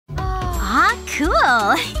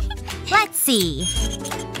cool. Let's see.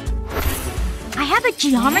 I have a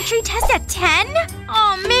geometry test at 10?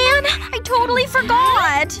 Oh man, I totally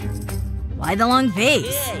forgot. Why the long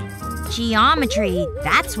face? Geometry,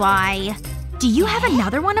 that's why. Do you have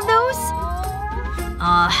another one of those?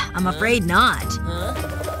 I'm afraid not.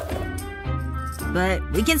 But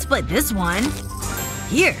we can split this one.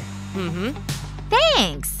 Here.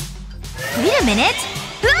 Thanks. Wait a minute.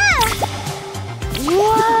 Ah!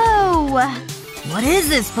 Whoa! What is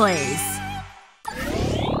this place?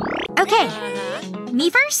 Okay. Me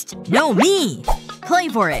first? No, me! Play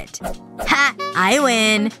for it. Ha! I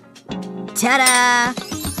win. Ta-da!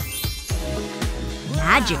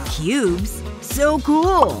 Magic cubes? So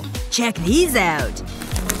cool! Check these out.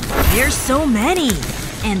 There's so many!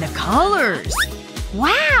 And the colors!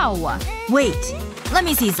 Wow! Wait. Let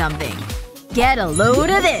me see something. Get a load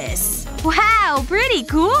of this. Wow, pretty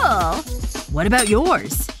cool! What about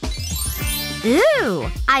yours? Ooh,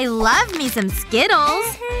 I love me some Skittles.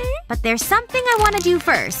 But there's something I want to do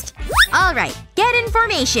first. Alright, get in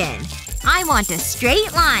formation. I want a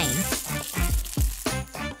straight line.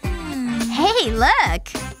 Hey, look!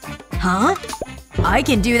 Huh? I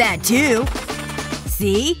can do that too.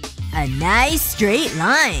 See? A nice straight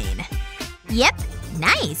line. Yep,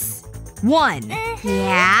 nice. 1.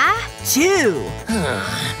 Yeah? 2.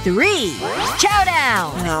 3. Chow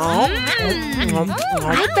down!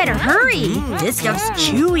 I'd better hurry. This stuff's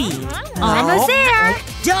chewy. Almost there.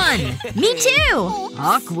 Done! Me too!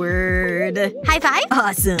 Awkward. High five?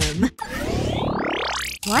 Awesome.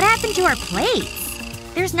 What happened to our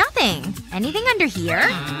plates? There's nothing. Anything under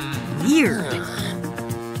here? Weird.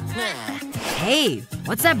 Hey,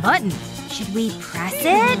 what's that button? Should we press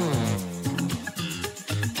it?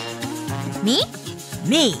 Me?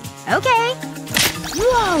 Me. Okay.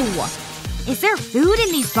 Whoa! Is there food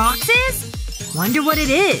in these boxes? Wonder what it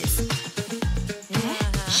is.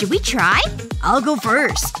 Should we try? I'll go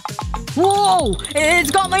first. Whoa!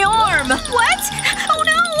 It's got my arm! What? Oh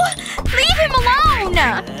no! Leave him alone!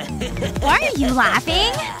 Why are you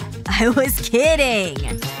laughing? I was kidding.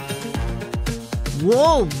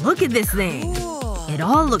 Whoa, look at this thing. It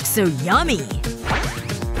all looks so yummy.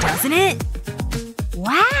 Doesn't it?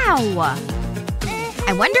 Wow!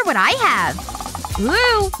 I wonder what I have.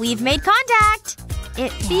 Ooh, we've made contact.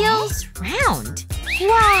 It feels round.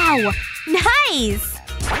 Wow! Nice!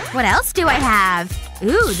 What else do I have?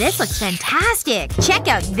 Ooh, this looks fantastic. Check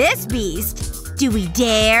out this beast. Do we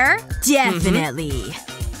dare? Definitely.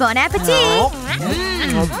 Bon appetit!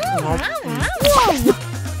 Whoa!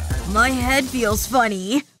 My head feels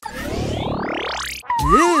funny.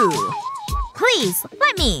 Ooh. Please,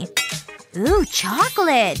 let me. Ooh,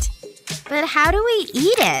 chocolate. But how do we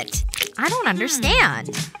eat it? I don't understand.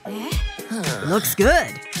 Looks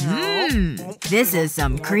good. Mmm. This is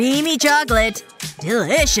some creamy chocolate.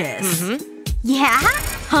 Delicious. Yeah?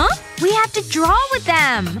 Huh? We have to draw with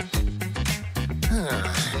them.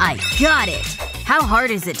 I got it. How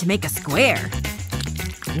hard is it to make a square?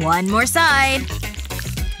 One more side.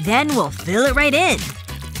 Then we'll fill it right in.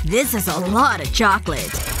 This is a lot of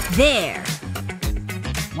chocolate. There.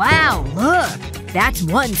 Wow, look. That's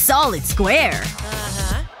one solid square.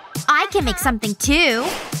 I can make something too.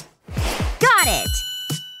 Got it!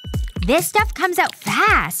 This stuff comes out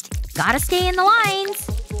fast. Gotta stay in the lines.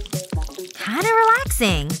 Kinda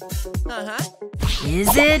relaxing.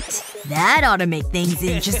 Is it? That ought to make things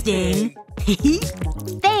interesting.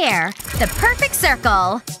 There. The perfect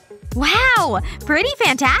circle. Wow! Pretty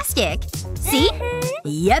fantastic. See?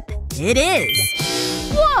 Yep, it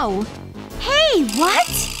is. Whoa! Hey, what?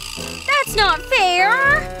 That's not fair!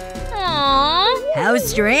 Aww. How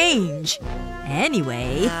strange.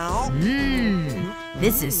 Anyway.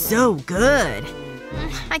 This is so good.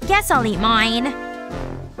 I guess I'll eat mine.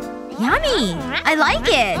 Yummy! I like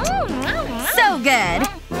it! So good!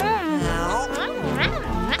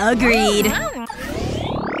 Agreed.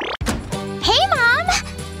 Hey, Mom!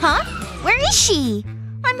 Huh? Where is she?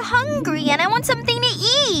 I'm hungry and I want something to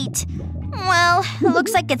eat. Well, it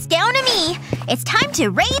looks like it's down to me. It's time to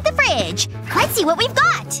raid the fridge. Let's see what we've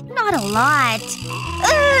got. Not a lot.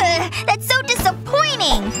 Ugh! That's so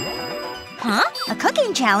disappointing! Huh? A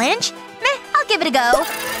cooking challenge? Meh, I'll give it a go.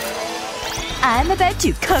 I'm about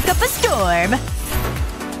to cook up a storm.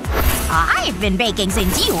 I've been baking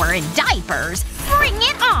since you were in diapers. Bring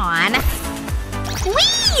it on!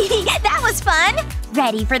 Whee! That was fun!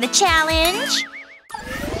 Ready for the challenge?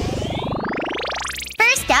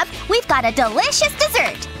 First up, we've got a delicious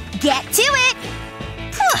dessert. Get to it!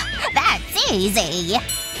 Phew, that's easy.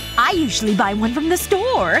 I usually buy one from the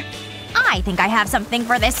store. I think I have something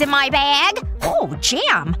for this in my bag. Oh,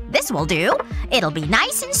 jam! This this will do. It'll be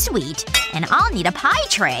nice and sweet. And I'll need a pie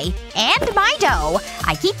tray. And my dough.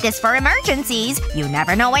 I keep this for emergencies. You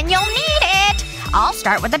never know when you'll need it. I'll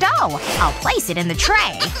start with the dough. I'll place it in the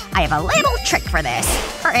tray. I have a little trick for this.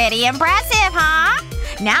 Pretty impressive, huh?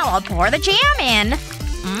 Now I'll pour the jam in.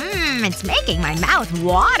 It's making my mouth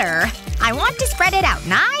water. I want to spread it out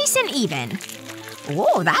nice and even.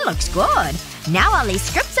 Ooh, that looks good. Now I'll lay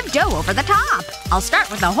strips of dough over the top. I'll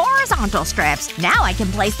start with the horizontal strips. Now I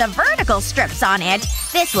can place the vertical strips on it.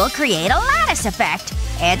 This will create a lattice effect.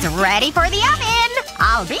 It's ready for the oven!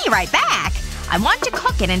 I'll be right back. I want to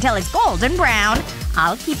cook it until it's golden brown.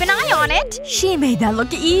 I'll keep an eye on it. She made that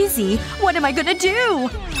look easy. What am I gonna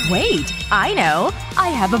do? Wait, I know. I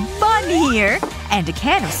have a bun here. And a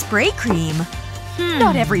can of spray cream.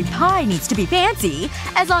 Not every pie needs to be fancy.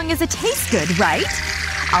 As long as it tastes good, right?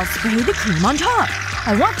 I'll spray the cream on top.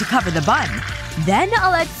 I want to cover the bun. Then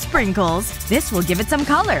I'll add sprinkles. This will give it some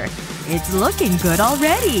color. It's looking good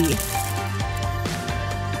already.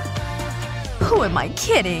 Who am I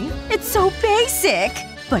kidding? It's so basic.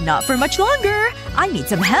 But not for much longer. I need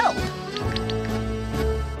some help.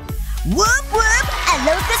 Whoop whoop! I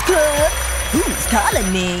love this club! Who's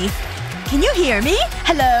calling me? Can you hear me?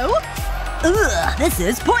 Hello? Ugh, this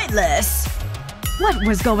is pointless. What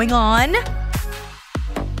was going on?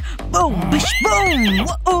 Boom! Bish boom!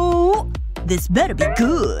 Oh! This better be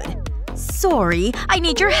good. Sorry, I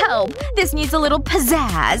need your help. This needs a little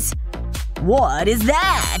pizzazz. What is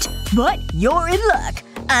that? But you're in luck.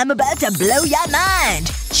 I'm about to blow your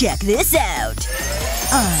mind. Check this out.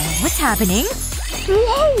 What's happening?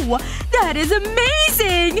 Whoa! That is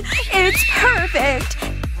amazing! It's perfect!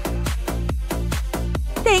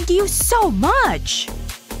 Thank you so much!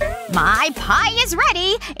 My pie is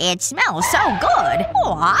ready. It smells so good.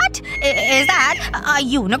 What? Is that a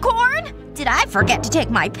unicorn? Did I forget to take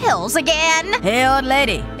my pills again? Hey, old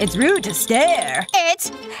lady. It's rude to stare.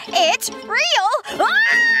 It's real!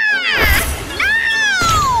 Ah! No!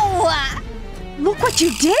 Look what you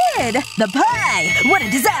did! The pie! What a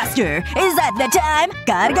disaster! Is that the time?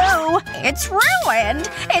 Gotta go! It's ruined!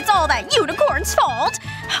 It's all that unicorn's fault!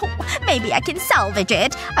 Maybe I can salvage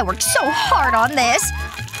it. I worked so hard on this.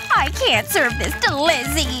 I can't serve this to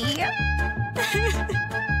Lizzie.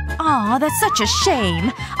 Aw, that's such a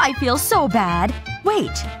shame. I feel so bad.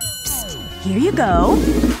 Wait. Psst. Here you go.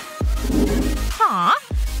 Huh?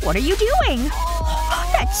 What are you doing?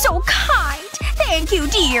 That's so kind! Thank you,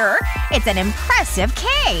 dear! It's an impressive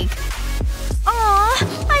cake!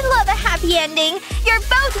 Aw, I love a happy ending! You're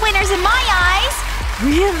both winners in my eyes!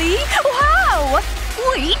 Really? Wow!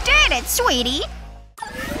 We did it, sweetie!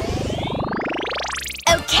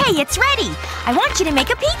 Okay, it's ready! I want you to make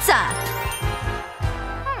a pizza!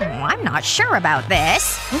 I'm not sure about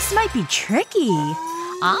this. This might be tricky.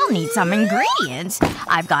 I'll need some ingredients.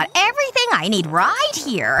 I've got everything I need right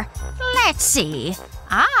here. Let's see.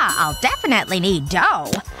 I'll definitely need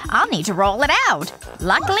dough. I'll need to roll it out.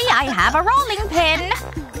 Luckily, I have a rolling pin.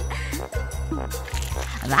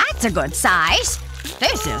 That's a good size.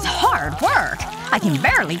 This is hard work. I can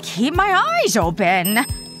barely keep my eyes open.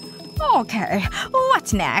 Okay,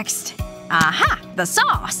 what's next? Aha! The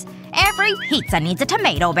sauce. Every pizza needs a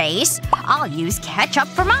tomato base. I'll use ketchup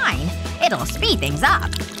for mine. It'll speed things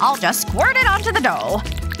up. I'll just squirt it onto the dough.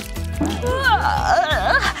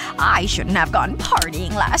 I shouldn't have gone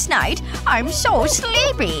partying last night. I'm so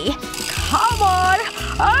sleepy. Come on!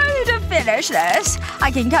 I need to finish this. I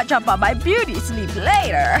can catch up on my beauty sleep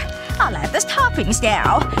later. I'll add the toppings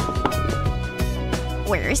now.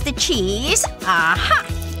 Where's the cheese? Aha!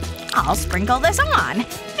 I'll sprinkle this on.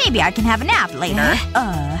 Maybe I can have a nap later.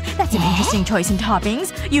 That's an interesting choice in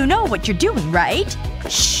toppings. You know what you're doing, right?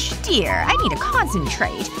 Shh, dear. I need to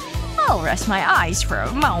concentrate. I'll rest my eyes for a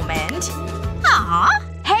moment. Aw!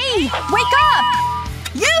 Hey! Wake up!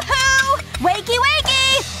 Yoo-hoo! Wakey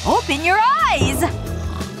wakey! Open your eyes!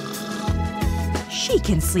 She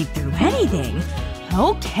can sleep through anything.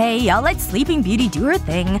 Okay, I'll let Sleeping Beauty do her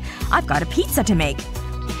thing. I've got a pizza to make.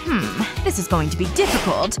 This is going to be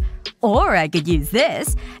difficult. Or I could use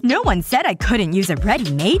this. No one said I couldn't use a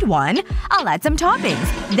ready-made one. I'll add some toppings.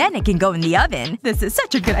 Then it can go in the oven. This is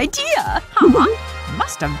such a good idea. Huh?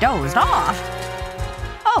 Must have dozed off.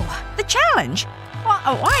 Oh, the challenge.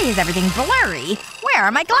 Why is everything blurry? Where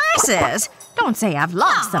are my glasses? Don't say I've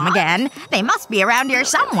lost them again. They must be around here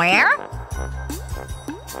somewhere.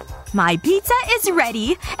 My pizza is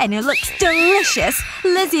ready. And it looks delicious.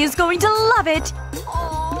 Lizzie is going to love it.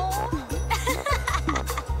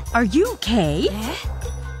 Are you okay?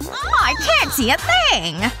 I can't see a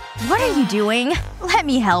thing! What are you doing? Let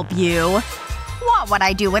me help you. What would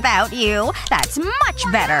I do without you? That's much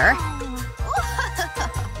better.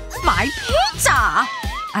 My pizza!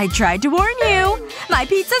 I tried to warn you. My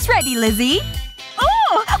pizza's ready, Lizzie.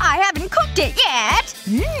 Oh! I haven't cooked it yet!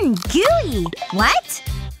 Gooey. What?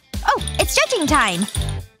 Oh, it's judging time.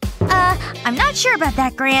 I'm not sure about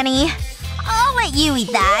that, Granny. I'll let you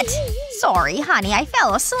eat that. Sorry, honey, I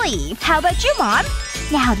fell asleep. How about you, Mom?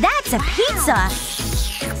 Now that's a pizza.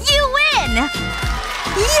 You win!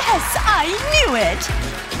 Yes! I knew it!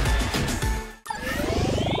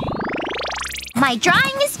 My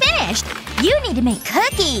drawing is finished. You need to make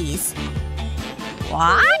cookies.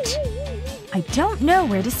 What? I don't know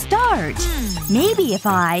where to start. Maybe if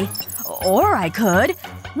I… Or I could…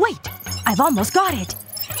 Wait! I've almost got it!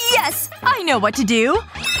 Yes! I know what to do!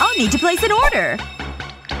 I'll need to place an order.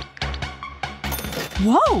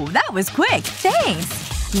 Whoa! That was quick!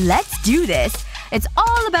 Thanks! Let's do this. It's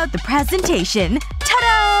all about the presentation.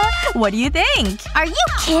 Ta-da! What do you think? Are you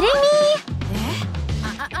kidding me?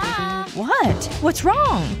 What? What's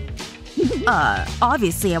wrong?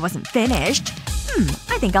 Obviously I wasn't finished.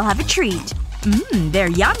 I think I'll have a treat. They're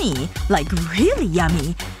yummy. Like really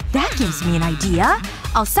yummy. That gives me an idea.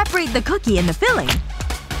 I'll separate the cookie and the filling.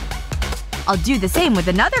 I'll do the same with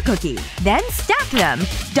another cookie. Then stack them.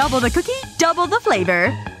 Double the cookie, double the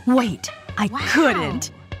flavor. Wait. I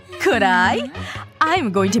couldn't. Could I?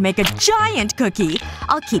 I'm going to make a giant cookie.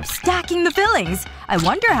 I'll keep stacking the fillings. I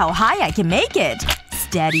wonder how high I can make it.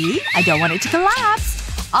 Steady. I don't want it to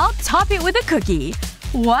collapse. I'll top it with a cookie.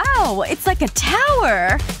 Wow, it's like a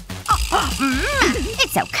tower.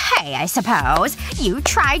 It's okay, I suppose. You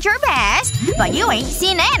tried your best, but you ain't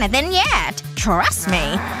seen anything yet. Trust me.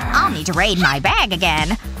 I'll need to raid my bag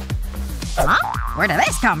again. Huh? Where did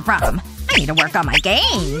this come from? I need to work on my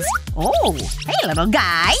gains. Oh, hey little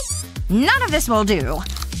guy. None of this will do.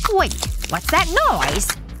 Wait, what's that noise?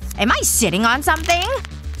 Am I sitting on something?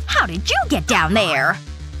 How did you get down there?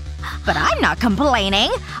 But I'm not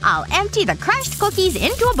complaining. I'll empty the crushed cookies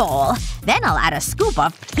into a bowl. Then I'll add a scoop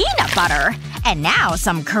of peanut butter. And now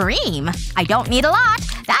some cream. I don't need a lot.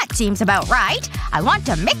 That seems about right. I want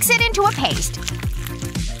to mix it into a paste.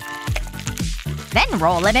 Then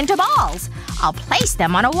roll it into balls. I'll place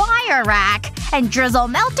them on a wire rack. And drizzle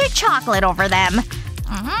melted chocolate over them.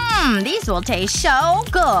 These will taste so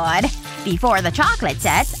good. Before the chocolate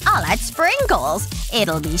sets, I'll add sprinkles.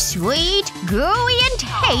 It'll be sweet, gooey, and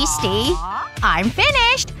tasty. I'm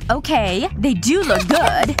finished. Okay, they do look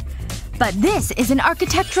good. But this is an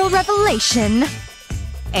architectural revelation.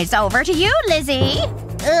 It's over to you, Lizzie.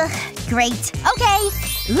 Ugh, great. Okay.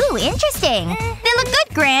 Ooh, interesting. They look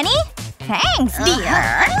good, Granny. Thanks,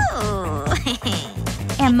 dear.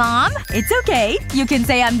 And Mom? It's okay. You can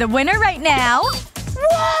say I'm the winner right now.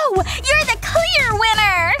 Whoa! You're the clear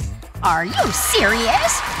winner! Are you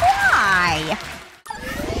serious? Why?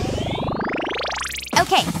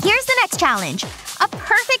 Okay, here's the next challenge. A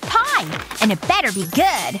perfect pie. And it better be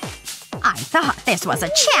good. I thought this was a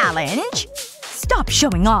challenge. Stop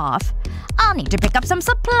showing off. I'll need to pick up some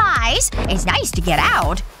supplies. It's nice to get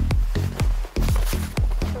out.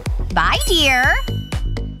 Bye, dear.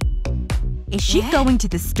 Is she going to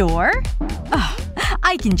the store? Oh,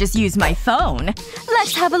 I can just use my phone.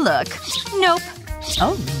 Let's have a look. Nope.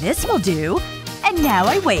 Oh, this will do. And now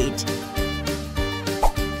I wait.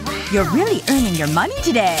 You're really earning your money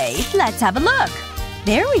today. Let's have a look.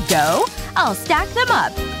 There we go. I'll stack them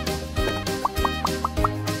up.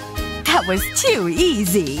 That was too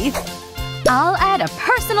easy. I'll add a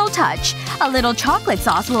personal touch. A little chocolate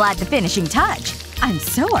sauce will add the finishing touch. I'm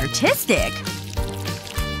so artistic.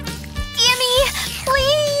 Gimme!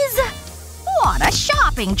 Please! What a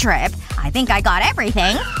shopping trip. I think I got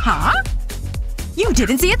everything. Huh? You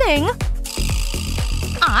didn't see a thing.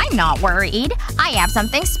 I'm not worried. I have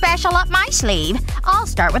something special up my sleeve. I'll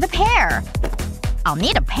start with a pear. I'll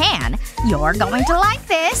need a pan. You're going to like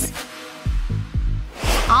this.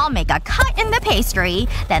 I'll make a cut in the pastry,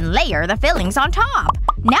 then layer the fillings on top.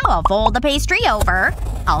 Now I'll fold the pastry over.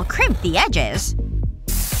 I'll crimp the edges.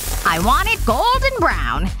 I want it golden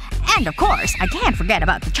brown. And of course, I can't forget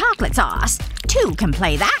about the chocolate sauce. Two can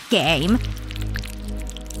play that game.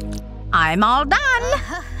 I'm all done.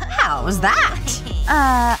 How's that?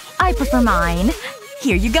 I prefer mine.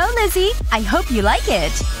 Here you go, Lizzie. I hope you like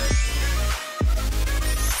it.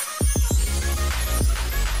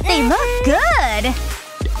 They look good.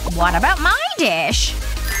 What about my dish?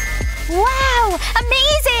 Wow!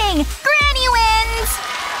 Amazing! Granny wins!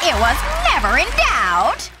 It was never in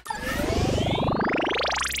doubt!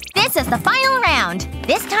 This is the final round.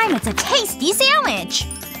 This time it's a tasty sandwich.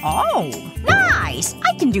 Oh, nice!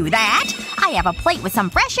 I can do that. I have a plate with some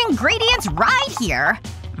fresh ingredients right here.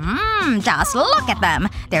 Just look at them.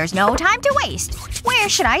 There's no time to waste. Where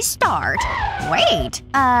should I start? Wait.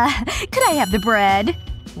 Could I have the bread?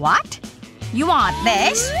 What? You want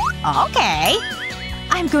this? Okay.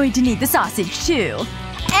 I'm going to need the sausage, too.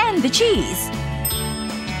 And the cheese.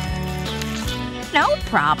 No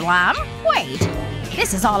problem. Wait.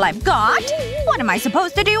 This is all I've got? What am I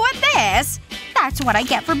supposed to do with this? That's what I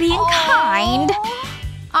get for being kind.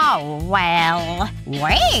 Oh, well.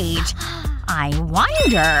 Wait. I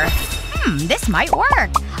wonder. This might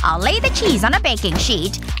work. I'll lay the cheese on a baking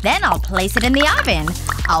sheet. Then I'll place it in the oven.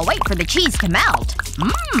 I'll wait for the cheese to melt.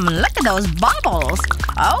 Look at those bubbles.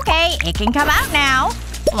 Okay, it can come out now.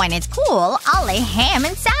 When it's cool, I'll lay ham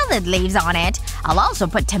and salad leaves on it. I'll also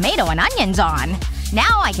put tomato and onions on.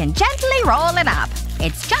 Now I can gently roll it up.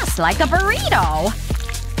 It's just like a burrito.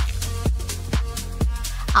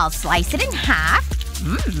 I'll slice it in half.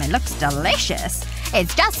 It looks delicious.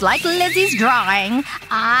 It's just like Lizzie's drawing.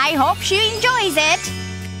 I hope she enjoys it.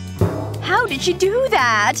 How did she do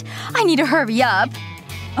that? I need to hurry up.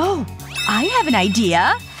 Oh, I have an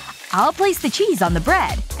idea. I'll place the cheese on the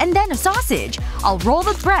bread. And then a sausage. I'll roll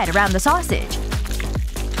the bread around the sausage.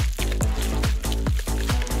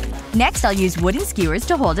 Next, I'll use wooden skewers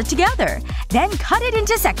to hold it together. Then cut it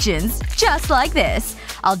into sections. Just like this.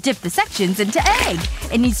 I'll dip the sections into egg.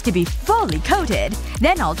 It needs to be fully coated.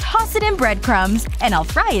 Then I'll toss it in breadcrumbs. And I'll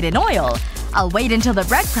fry it in oil. I'll wait until the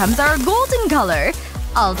breadcrumbs are a golden color.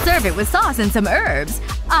 I'll serve it with sauce and some herbs.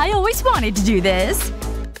 I always wanted to do this.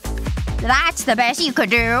 That's the best you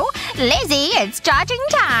could do. Lizzie, it's judging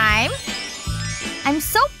time. I'm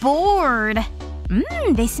so bored.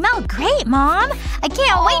 They smell great, Mom. I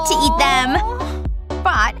can't wait to eat them.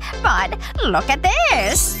 But, look at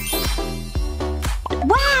this.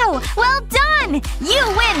 Wow! Well done!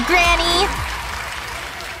 You win, Granny!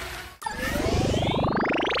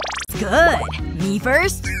 Good. Me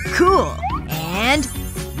first? Cool. And…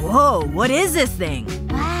 whoa, what is this thing?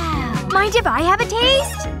 Wow. Mind if I have a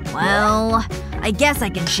taste? Well… I guess I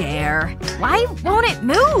can share. Why won't it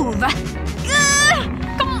move? Ugh,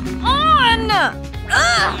 come on!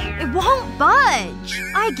 Ugh, it won't budge.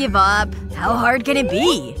 I give up. How hard can it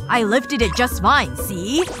be? I lifted it just fine,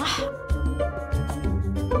 see?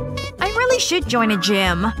 I really should join a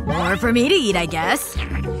gym. More for me to eat, I guess.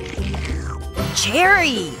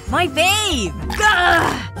 Cherry! My fave!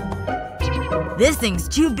 Ugh! This thing's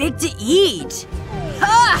too big to eat.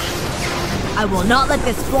 Ah! I will not let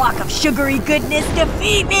this block of sugary goodness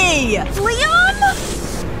defeat me! Liam?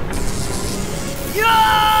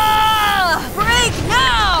 Yeah! Break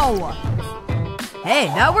now! Hey,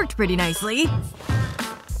 that worked pretty nicely.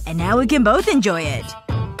 And now we can both enjoy it.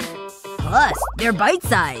 Plus, they're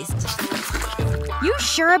bite-sized. You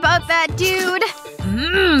sure about that, dude?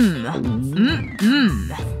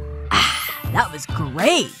 That was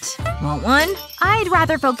great. Want one? I'd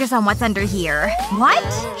rather focus on what's under here. What?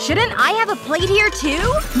 Shouldn't I have a plate here, too?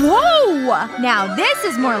 Whoa! Now this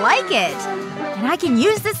is more like it. And I can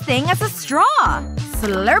use this thing as a straw.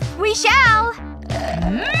 Slurp we shall.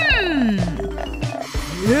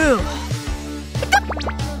 Ew.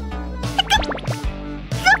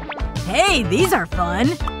 Hey, these are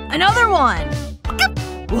fun. Another one.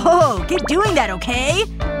 Whoa, keep doing that, okay?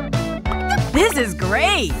 This is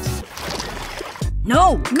great.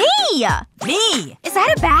 No! Me! Me! Is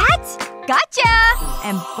that a bat? Gotcha!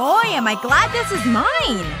 And boy, am I glad this is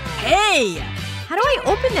mine! Hey! How do I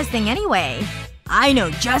open this thing anyway? I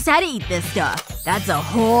know just how to eat this stuff. That's a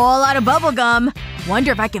whole lot of bubble gum.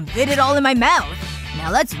 Wonder if I can fit it all in my mouth.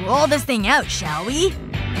 Now let's roll this thing out, shall we?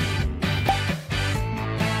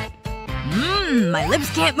 My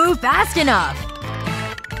lips can't move fast enough.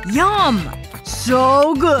 Yum!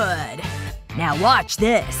 So good. Now watch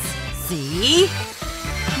this. See?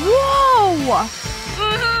 Whoa!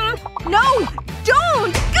 No!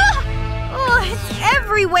 Don't! It's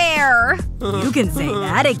everywhere! You can say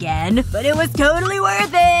that again, but it was totally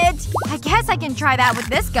worth it! I guess I can try that with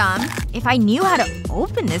this gum. If I knew how to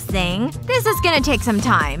open this thing. This is gonna take some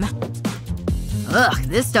time. Ugh,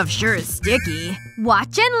 this stuff sure is sticky.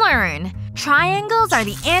 Watch and learn. Triangles are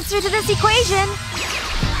the answer to this equation.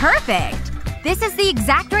 Perfect! This is the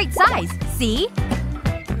exact right size. See?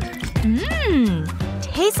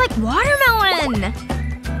 Tastes like watermelon!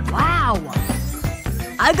 Wow.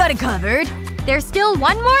 I got it covered. There's still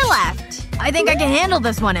one more left. I think I can handle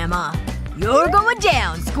this one, Emma. You're going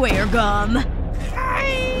down, square gum.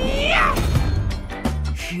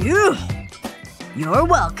 Phew. You're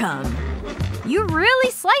welcome. You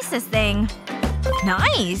really slice this thing.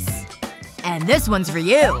 Nice. And this one's for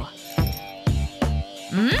you.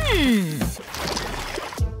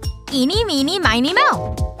 Eeny, meeny, miny,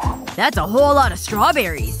 moe. That's a whole lot of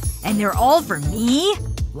strawberries. And they're all for me?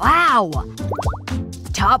 Wow.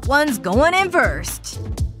 Top one's going in first.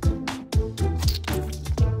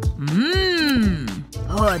 Mmm.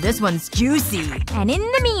 Oh, this one's juicy. And in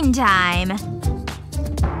the meantime…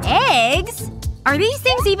 Eggs? Are these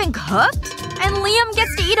things even cooked? And Liam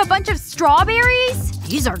gets to eat a bunch of strawberries?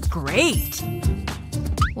 These are great.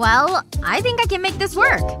 Well, I think I can make this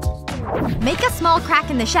work. Make a small crack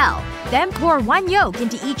in the shell. Then pour 1 yolk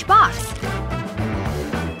into each box.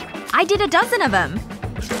 I did a dozen of them.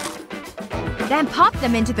 Then pop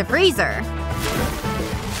them into the freezer.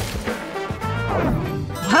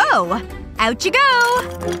 Whoa! Out you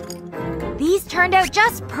go! These turned out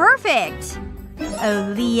just perfect.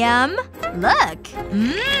 Oh, Liam. Look.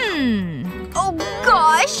 Mmm. Oh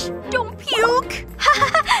gosh! Don't puke!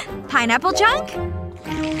 Pineapple chunk?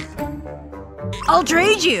 I'll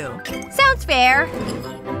trade you. Sounds fair.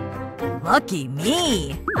 Lucky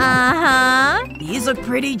me. Uh-huh. These look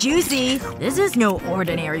pretty juicy. This is no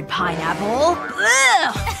ordinary pineapple.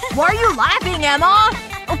 Ugh! Why are you laughing, Emma?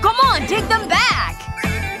 Oh, come on, take them back!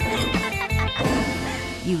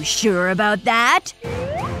 You sure about that?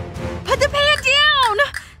 Put the pan down!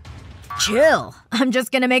 Chill. I'm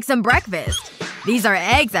just gonna make some breakfast. These are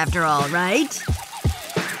eggs after all, right?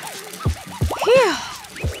 Phew.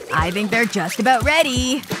 I think they're just about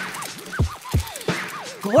ready.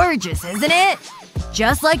 Gorgeous, isn't it?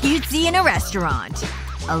 Just like you'd see in a restaurant.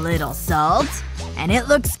 A little salt, and it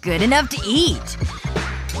looks good enough to eat.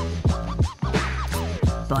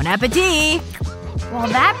 Bon appetit! Well,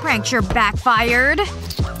 that prank sure backfired.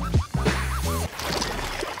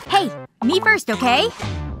 Hey, me first, okay?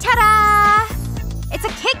 Ta-da! It's a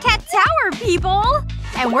Kit Kat Tower, people!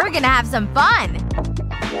 And we're gonna have some fun.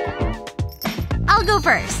 I'll go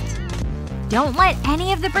first. Don't let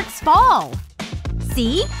any of the bricks fall.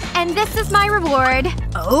 See? And this is my reward.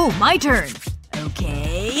 Oh, my turn.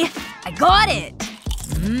 Okay. I got it!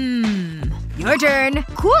 Mmm. Your turn.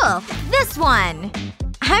 Cool. This one.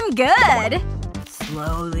 I'm good.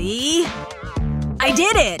 Slowly. I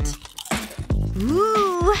did it!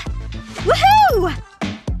 Ooh. Woohoo!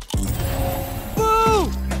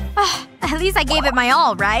 Woo! At least I gave it my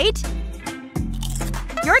all, right?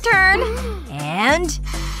 Your turn. And…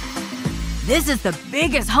 this is the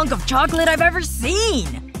biggest hunk of chocolate I've ever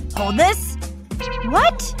seen! Hold this.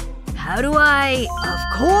 What? How do I… Of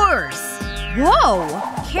course! Whoa!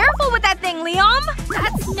 Careful with that thing, Liam!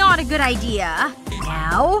 That's not a good idea.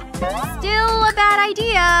 Now? Still a bad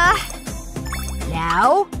idea.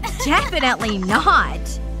 Now? Definitely not.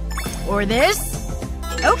 Or this?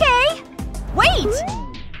 Okay. Wait!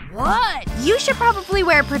 What? You should probably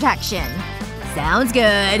wear protection. Sounds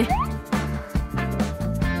good.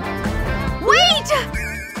 Wait!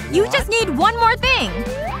 You just need one more thing.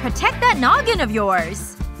 Protect that noggin of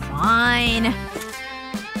yours. Fine.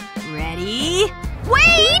 Ready?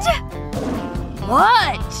 Wait!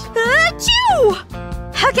 What? Achoo!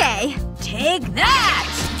 Okay. Take that!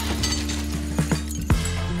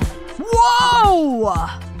 Whoa!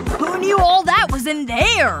 Who knew all that was in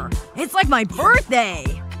there? It's like my birthday.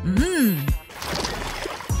 Mmm.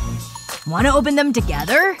 Wanna open them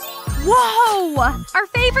together? Whoa! Our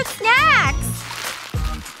favorite snacks!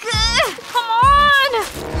 Ugh, come on!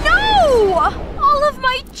 No! All of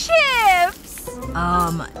my chips!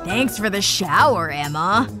 Thanks for the shower,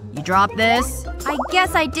 Emma. You dropped this? I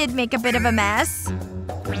guess I did make a bit of a mess.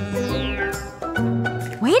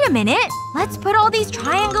 Wait a minute. Let's put all these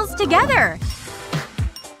triangles together.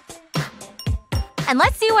 And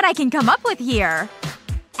let's see what I can come up with here.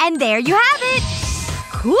 And there you have it!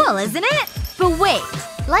 Cool, isn't it? But wait.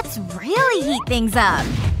 Let's really heat things up.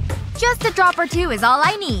 Just a drop or two is all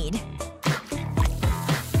I need.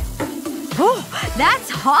 Oh, that's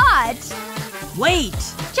hot! Wait!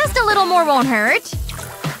 Just a little more won't hurt.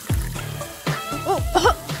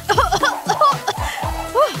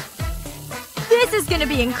 This is gonna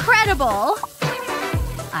be incredible!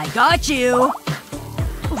 I got you!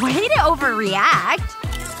 Way to overreact.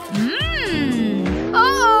 Mmm.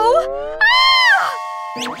 Uh-oh! Ah!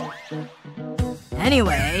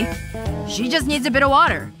 Anyway, she just needs a bit of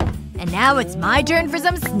water. And now it's my turn for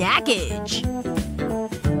some snackage.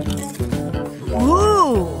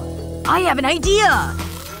 Ooh! I have an idea!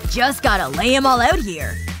 Just gotta lay them all out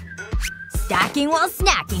here. Stacking while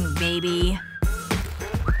snacking, baby.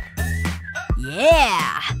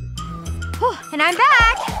 Yeah! Whew, and I'm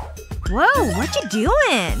back! Whoa, what you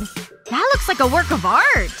doing? That looks like a work of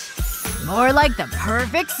art. More like the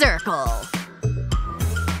perfect circle.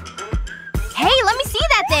 Hey, let me see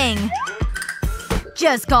that thing!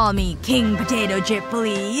 Just call me King Potato Chip,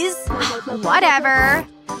 please. Whatever.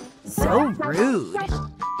 So rude.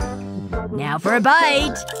 Now for a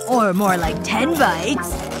bite. Or more like 10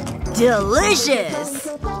 bites. Delicious!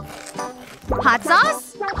 Hot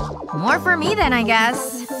sauce? More for me then, I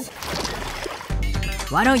guess.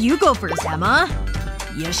 Why don't you go first, Emma?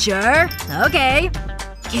 You sure? Okay.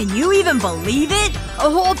 Can you even believe it? A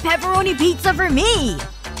whole pepperoni pizza for me!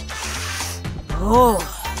 Oh.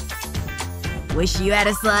 Wish you had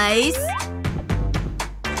a slice?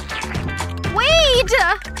 Wait!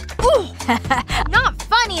 Ooh. Not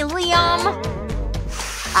funny, Liam.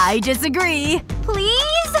 I disagree.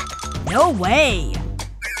 Please? No way.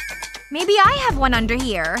 Maybe I have one under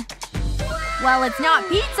here. Well, it's not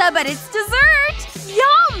pizza, but it's dessert!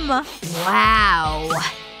 Yum! Wow.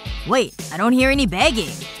 Wait, I don't hear any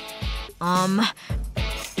begging.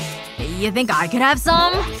 You think I could have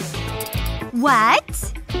some?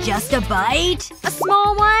 What? Just a bite? A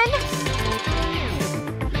small one?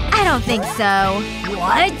 I don't think so.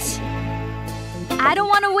 What? I don't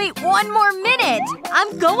want to wait one more minute.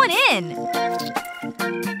 I'm going in.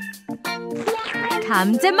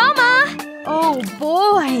 Come to mama. Oh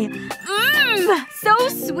boy. Mmm. So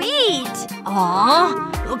sweet.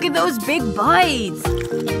 Aw. Look at those big bites.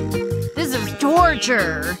 This is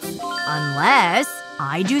torture. Unless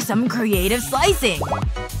I do some creative slicing.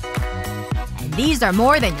 And these are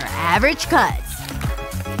more than your average cuts.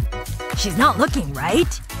 She's not looking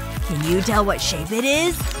right. Can you tell what shape it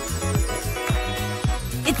is?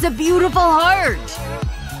 It's a beautiful heart!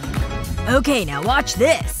 Okay, now watch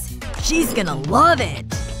this. She's gonna love it.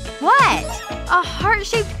 What? A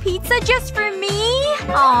heart-shaped pizza just for me?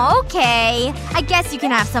 Oh, okay. I guess you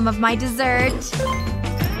can have some of my dessert.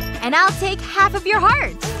 And I'll take half of your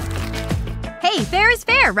heart. Hey, fair is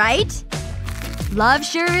fair, right? Love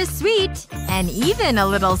sure is sweet. And even a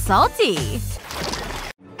little salty.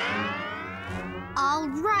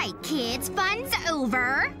 Alright, kids. Fun's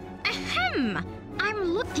over. Ahem. I'm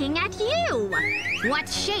looking at you. What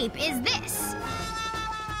shape is this?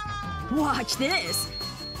 Watch this.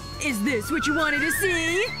 Is this what you wanted to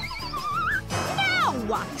see?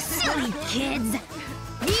 No! Silly kids.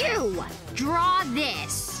 You! Draw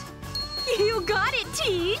this. You got it,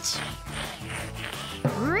 Teach!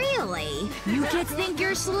 Really? You kids think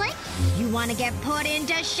you're slick? You wanna get put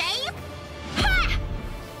into shape? Ha!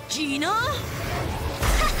 Gina?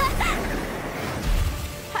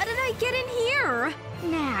 How did I get in here?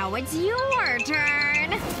 Now it's your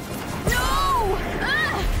turn. No!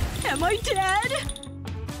 Am I dead?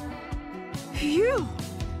 Phew.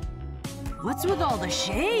 What's with all the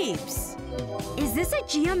shapes? Is this a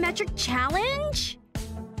geometric challenge?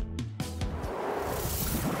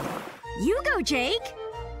 You go, Jake.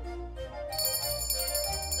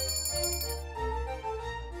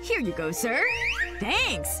 Here you go, sir.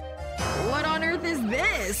 Thanks. What on earth is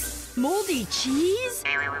this? Moldy cheese?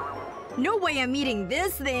 No way I'm eating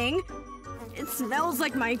this thing. It smells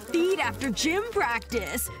like my feet after gym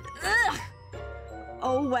practice. Ugh.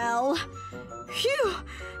 Oh well. Phew.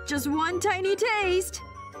 Just one tiny taste.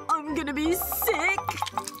 I'm gonna be sick.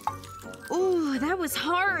 Ooh, that was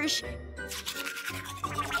harsh.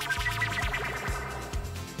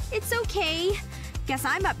 It's okay. Guess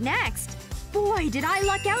I'm up next. Boy, did I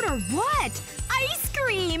luck out or what? Ice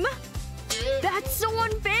cream! That's so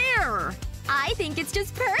unfair! I think it's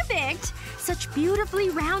just perfect! Such beautifully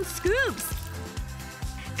round scoops!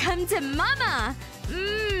 Come to mama!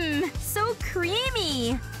 Mmm, so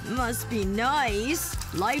creamy! Must be nice.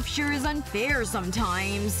 Life sure is unfair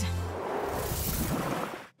sometimes.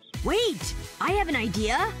 Wait! I have an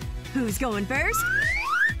idea. Who's going first?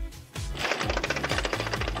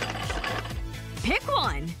 Pick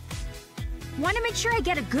one! Want to make sure I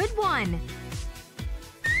get a good one.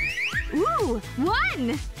 Ooh,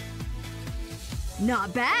 one!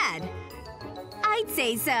 Not bad. I'd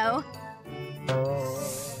say so.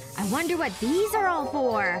 I wonder what these are all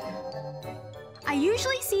for. I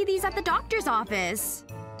usually see these at the doctor's office.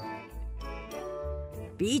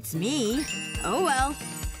 Beats me. Oh well.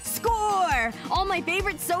 Score! All my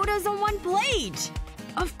favorite sodas on one plate!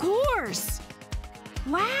 Of course!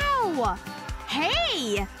 Wow!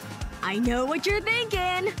 Hey! I know what you're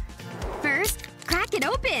thinking. First, crack it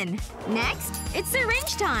open. Next, it's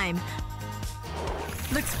syringe time.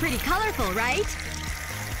 Looks pretty colorful, right?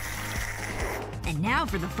 And now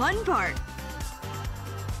for the fun part.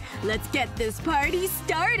 Let's get this party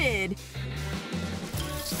started!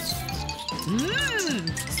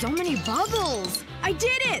 Mmm! So many bubbles! I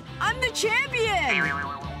did it! I'm the champion!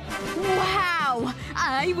 Wow!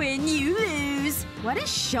 I win, you lose! What a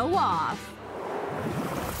show-off.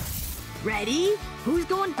 Ready? Who's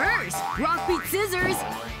going first? Rock, paper, scissors!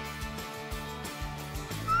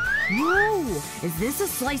 Whoa! Is this a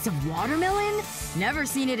slice of watermelon? Never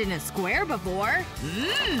seen it in a square before.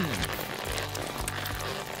 Mmm!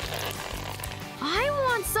 I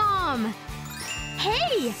want some!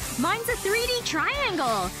 Hey! Mine's a 3D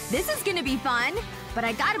triangle! This is gonna be fun! But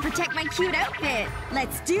I gotta protect my cute outfit!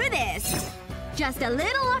 Let's do this! Just a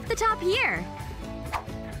little off the top here.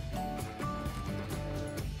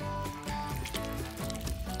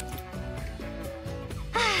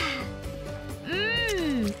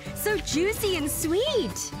 Mmm! So juicy and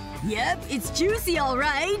sweet! Yep, it's juicy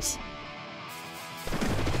alright!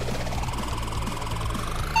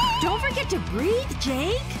 Don't forget to breathe,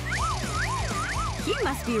 Jake! He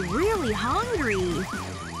must be really hungry.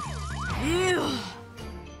 Ew.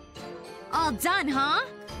 All done, huh?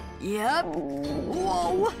 Yep.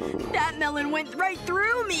 Whoa! That melon went right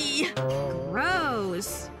through me!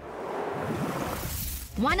 Gross.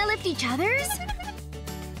 Wanna lift each other's?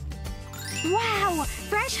 Wow!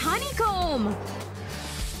 Fresh honeycomb!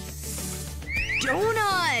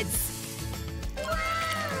 Donuts!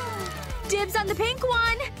 Wow! Dibs on the pink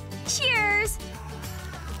one! Cheers!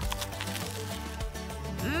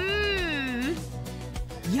 Mmm!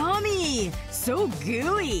 Yummy! So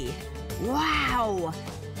gooey! Wow!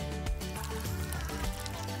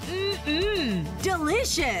 Mmm!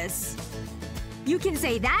 Delicious! You can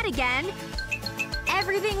say that again!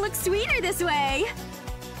 Everything looks sweeter this way!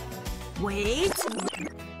 Wait…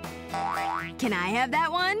 Can I have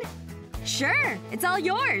that one? Sure! It's all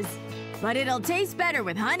yours! But it'll taste better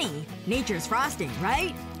with honey. Nature's frosting,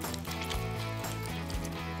 right?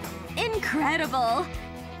 Incredible!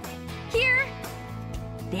 Here!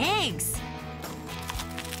 Thanks!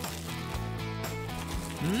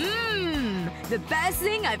 Mmm! The best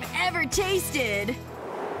thing I've ever tasted!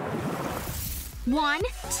 1,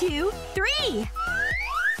 2, 3!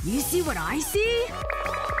 You see what I see?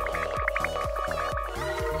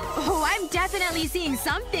 Oh, I'm definitely seeing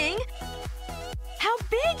something! How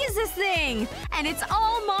big is this thing? And it's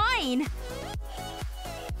all mine!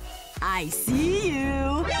 I see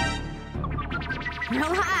you!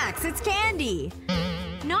 Relax, it's candy!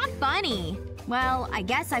 Not funny. Well, I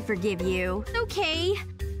guess I forgive you. Okay.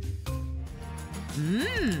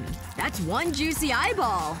 Mmm. That's one juicy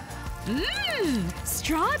eyeball. Mmm.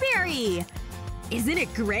 Strawberry! Isn't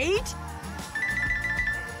it great?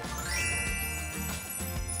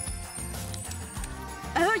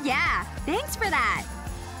 Oh yeah. Thanks for that.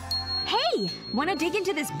 Hey! Wanna dig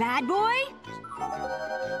into this bad boy?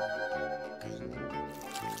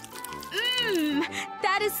 Mmm!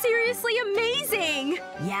 That is seriously amazing!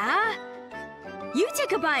 Yeah? You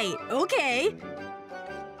take a bite. Okay.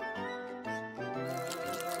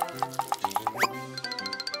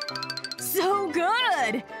 So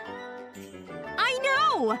good! I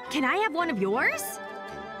know! Can I have one of yours?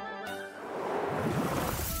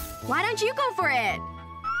 Why don't you go for it?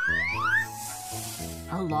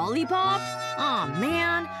 A lollipop? Aw,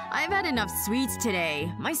 man. I've had enough sweets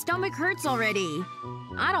today. My stomach hurts already.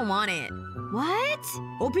 I don't want it. What?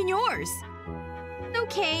 Open yours.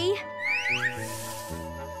 Okay.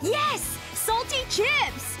 Yes! Salty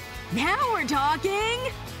chips! Now we're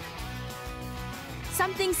talking!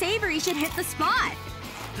 Something savory should hit the spot.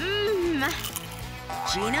 Mmm.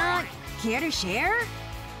 Gina, care to share?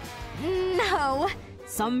 No.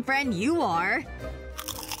 Some friend you are.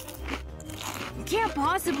 You can't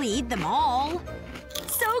possibly eat them all.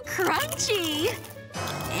 So crunchy!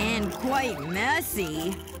 And quite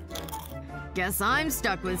messy. Guess I'm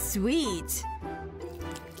stuck with sweet.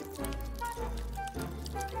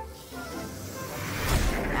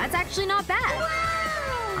 That's actually not bad.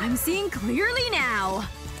 Wow. I'm seeing clearly now.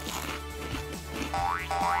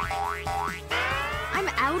 I'm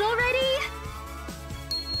out already?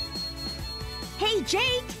 Hey,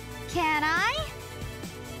 Jake! Can I?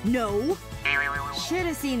 No.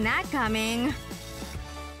 Should've seen that coming.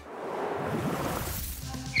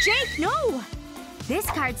 Jake, no! This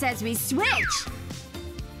card says we switch!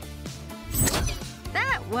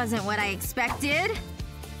 That wasn't what I expected.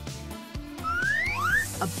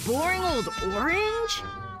 A boring old orange?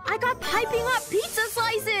 I got piping hot pizza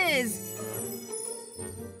slices!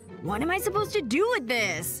 What am I supposed to do with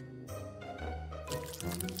this?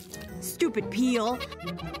 Stupid peel.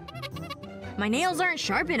 My nails aren't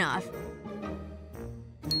sharp enough.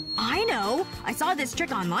 I know! I saw this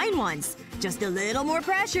trick online once. Just a little more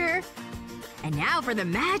pressure. And now for the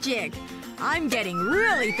magic! I'm getting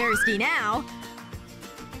really thirsty now.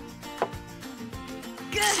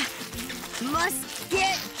 Gah! Must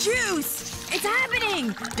get juice! It's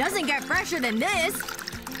happening! Doesn't get fresher than this.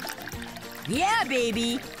 Yeah,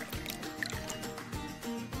 baby!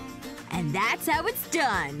 And that's how it's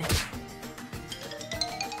done.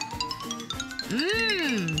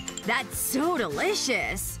 Mmm. That's so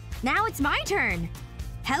delicious. Now it's my turn.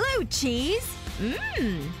 Hello, cheese.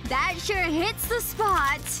 Mmm. That sure hits the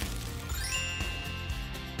spot.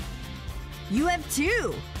 You have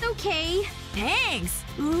 2. Okay. Thanks.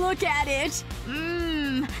 Look at it.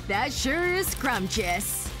 Mmm. That sure is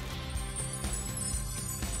scrumptious.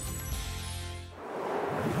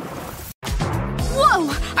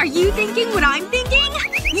 Whoa! Are you thinking what I'm thinking?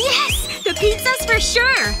 Yes! The pizza's for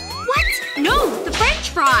sure! What? No! The french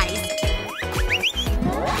fries!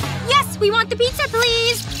 Yes! We want the pizza,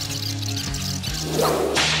 please!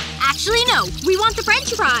 Actually, no. We want the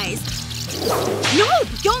french fries. No!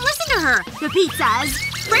 Don't listen to her! The pizzas!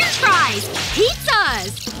 French fries!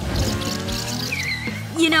 Pizzas!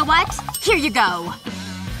 You know what? Here you go.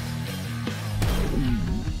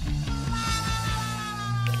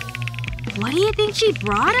 What do you think she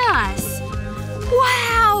brought us?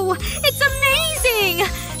 Wow! It's amazing!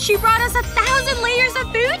 She brought us 1,000 layers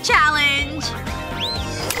of food challenge!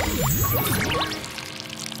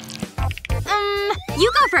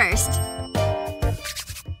 You go first.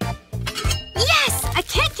 Yes! A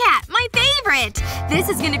Kit Kat! My favorite! This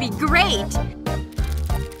is gonna be great!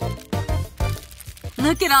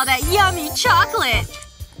 Look at all that yummy chocolate!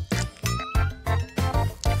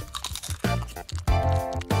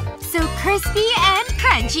 So crispy and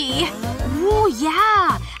crunchy. Ooh,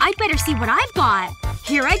 yeah. I'd better see what I've got.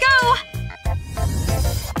 Here I go!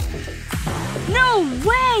 No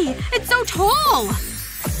way! It's so tall!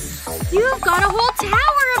 You've got a whole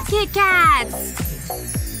tower of Kit Kats!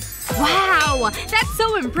 Wow! That's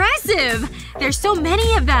so impressive! There's so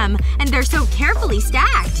many of them, and they're so carefully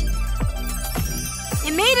stacked.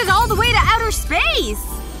 It made it all the way to outer space!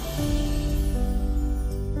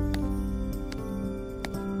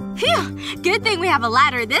 Phew! Good thing we have a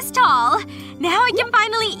ladder this tall. Now I can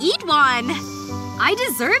finally eat one! I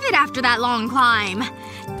deserve it after that long climb.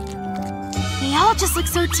 They all just look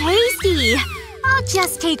so tasty. I'll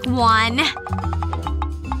just take one.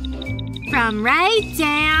 From right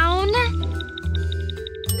down…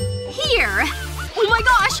 here. Oh my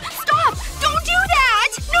gosh! Stop! Don't do that!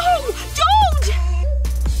 No! Don't!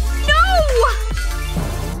 No!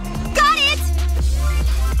 Got it!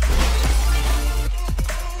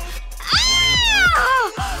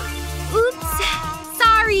 Ah! Oops.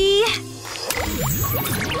 Sorry.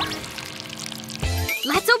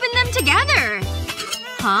 Let's open them together.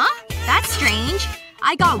 Huh? That's strange.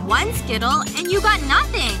 I got one Skittle and you got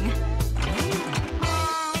nothing.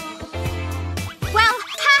 Well,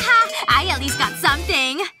 haha! I at least got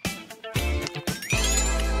something.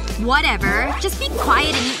 Whatever. Just be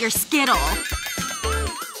quiet and eat your Skittle.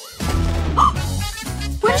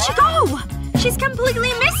 Where did she go? She's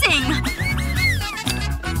completely missing!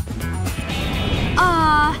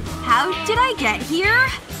 How did I get here?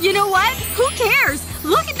 You know what? Who cares?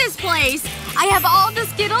 Look at this place! I have all the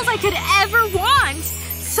Skittles I could ever want!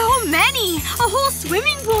 So many! A whole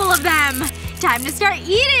swimming pool of them! Time to start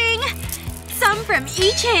eating! Some from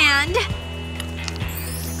each hand.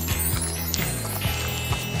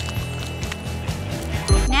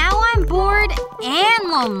 Now I'm bored and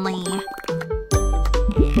lonely.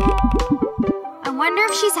 I wonder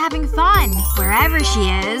if she's having fun, wherever she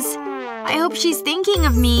is. I hope she's thinking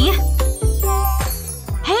of me.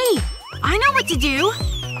 Hey! I know what to do!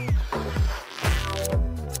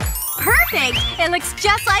 Perfect! It looks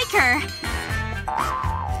just like her.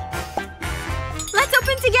 Let's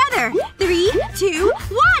open together! 3, 2,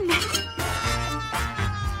 1!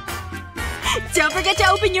 Don't forget to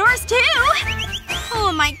open yours, too! Oh,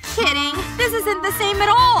 am I kidding? This isn't the same at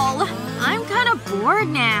all. I'm kinda bored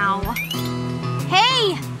now.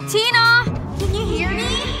 Hey! Tina! Can you hear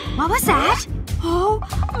me? What was that? Oh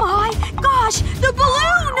my gosh! The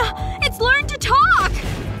balloon! It's learned to talk!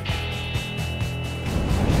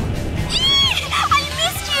 Eee! I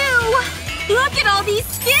missed you! Look at all these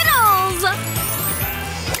Skittles!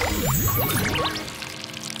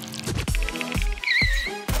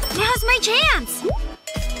 Now's my chance!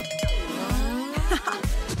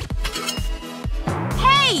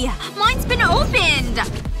 Hey! Mine's been opened!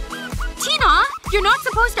 Tina! You're not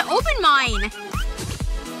supposed to open mine!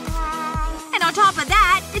 And on top of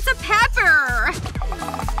that, it's a pepper!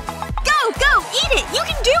 Go! Go! Eat it! You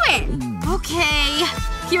can do it! Okay.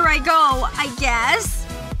 Here I go, I guess.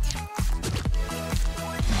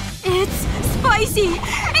 It's spicy!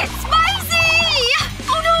 It's spicy!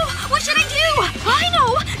 Oh no! What should I do? I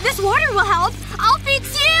know! This water will help! I'll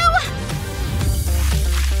fix you!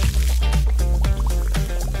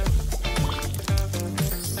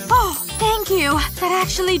 Oh, thank you. That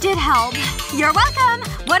actually did help. You're welcome!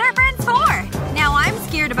 What are friends for? Now I'm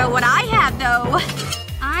scared about what I have, though.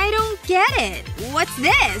 I don't get it. What's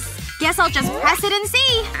this? Guess I'll just press it and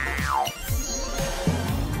see.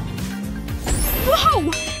 Whoa!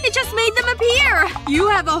 It just made them appear! You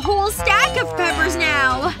have a whole stack of peppers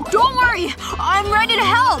now! Don't worry! I'm ready to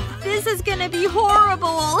help! This is gonna be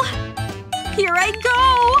horrible. Here I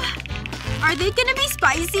go! Are they gonna be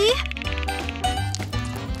spicy?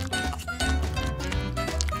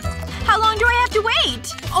 How long do I have to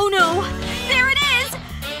wait? Oh no. There it is!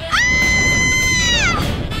 Ah!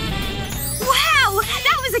 Wow!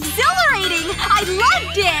 That was exhilarating! I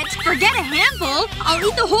loved it! Forget a handful. I'll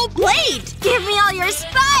eat the whole plate! Give me all your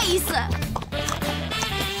spice!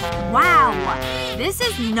 Wow. This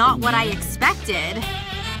is not what I expected.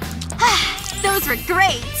 Those were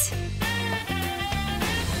great.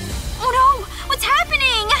 Oh no! What's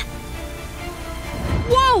happening?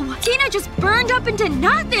 Whoa! Tina just burned up into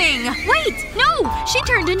nothing! Wait! No! She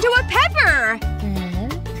turned into a pepper!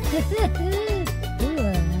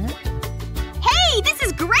 Hey! This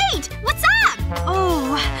is great! What's up?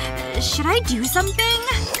 Oh… should I do something?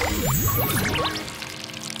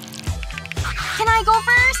 Can I go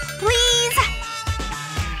first? Please?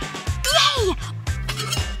 Yay!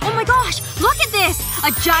 Oh my gosh! Look at this!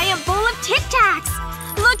 A giant bowl of Tic Tacs!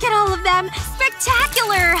 Look at all of them!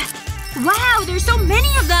 Spectacular! Wow, there's so many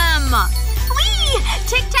of them! Whee!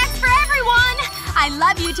 Tic Tacs for everyone! I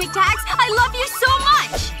love you, Tic Tacs! I love you so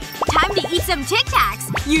much! Time to eat some Tic Tacs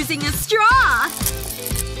using a straw!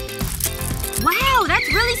 Wow, that's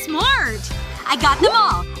really smart! I got them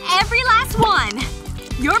all. Every last one.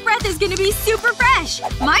 Your breath is gonna be super fresh.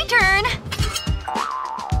 My turn.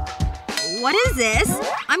 What is this?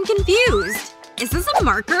 I'm confused. Is this a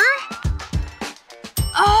marker?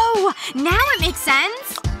 Oh! Now it makes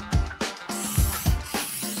sense!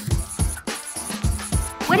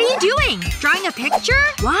 What are you doing? Drawing a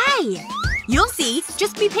picture? Why? You'll see.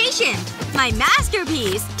 Just be patient. My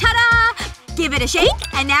masterpiece! Ta-da! Give it a shake,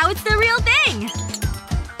 and now it's the real thing!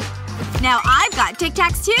 Now I've got Tic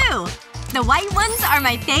Tacs too! The white ones are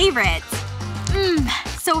my favorites. Mmm.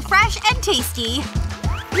 So fresh and tasty.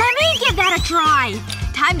 Let me give that a try!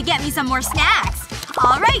 Time to get me some more snacks.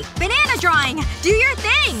 Alright, banana drawing! Do your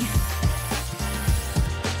thing!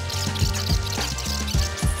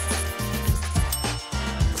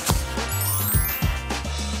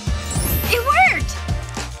 It worked!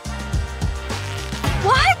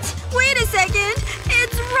 What? Wait a second.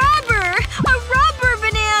 It's rubber! A rubber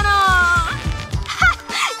banana!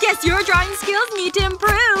 Ha! Guess your drawing skills need to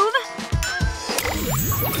improve.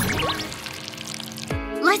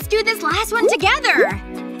 Let's do this last one together!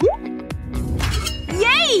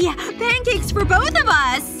 Yay! Pancakes for both of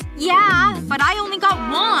us! Yeah, but I only got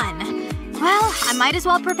one. Well, I might as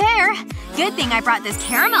well prepare. Good thing I brought this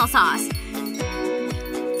caramel sauce.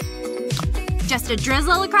 Just a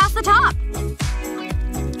drizzle across the top.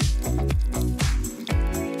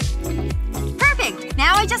 Perfect!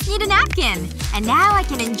 Now I just need a napkin. And now I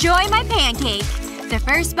can enjoy my pancake. The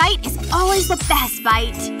first bite is always the best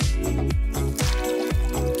bite.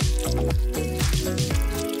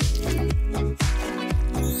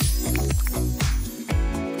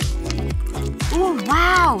 Ooh,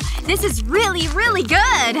 wow. This is really, really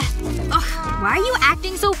good. Ugh, why are you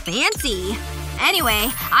acting so fancy? Anyway,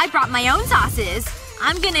 I brought my own sauces.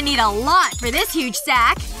 I'm gonna need a lot for this huge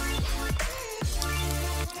stack.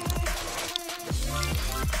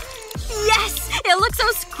 Yes! It looks so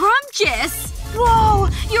scrumptious! Whoa!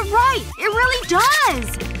 You're right! It really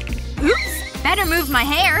does! Oops! Better move my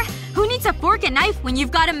hair. Who needs a fork and knife when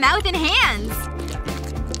you've got a mouth and hands?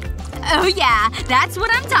 Oh yeah, that's what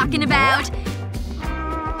I'm talking about.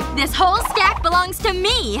 This whole stack belongs to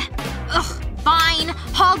me. Ugh, fine.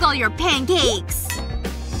 Hog all your pancakes.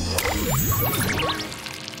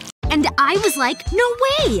 And I was like, no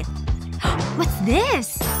way! What's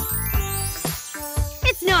this?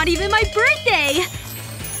 It's not even my birthday!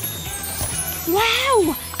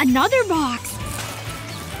 Wow! Another box!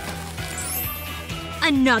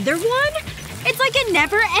 Another one? It's like it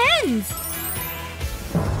never ends!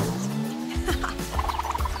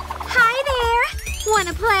 Hi there!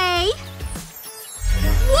 Wanna play?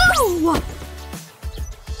 Whoa!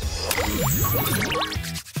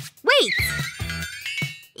 Wait!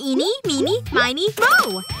 Eeny, meeny, miny,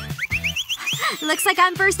 mo! Looks like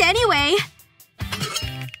I'm first anyway.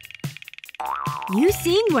 You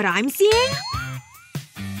seeing what I'm seeing?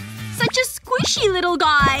 Such a squishy little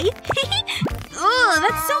guy! Ugh,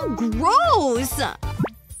 that's so gross!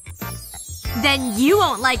 Then you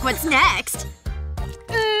won't like what's next.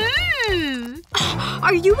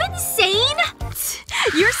 Are you insane?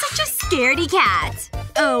 You're such a scaredy cat.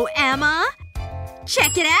 Oh, Emma?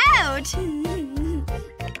 Check it out!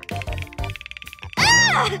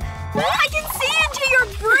 Ah! I can see into your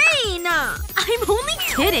brain! I'm only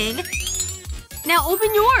kidding. Now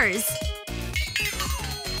open yours.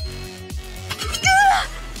 Ugh!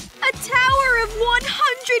 A tower of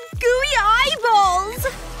 100 gooey eyeballs!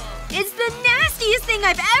 It's the nastiest thing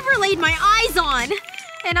I've ever laid my eyes on!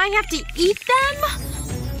 And I have to eat them?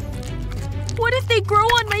 What if they grow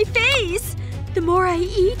on my face? The more I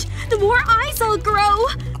eat, the more eyes I'll grow!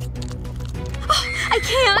 Oh, I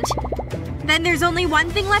can't! Then there's only one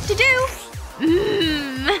thing left to do.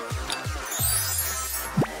 Mmm.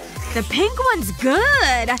 The pink one's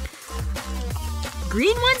good.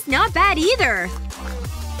 Green one's not bad either.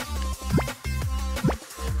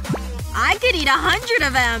 I could eat 100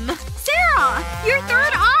 of them. Sarah! Your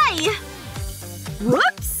third eye!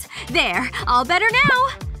 Whoops! There. All better now.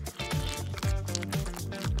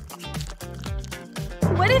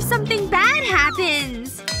 What if something bad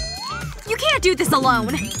happens? You can't do this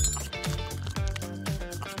alone.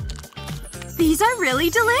 These are really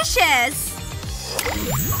delicious.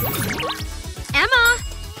 Emma!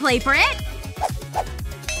 Play for it.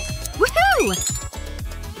 Woohoo!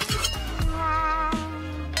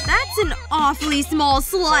 That's an awfully small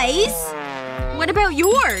slice. What about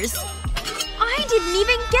yours? I didn't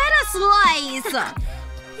even get a slice!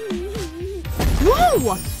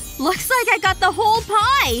 Whoa! Looks like I got the whole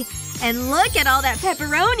pie! And look at all that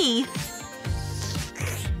pepperoni!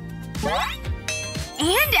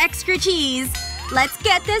 And extra cheese! Let's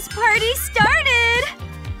get this party started!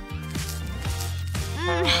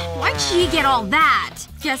 Why'd she get all that?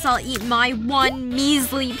 Guess I'll eat my one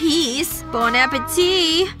measly piece. Bon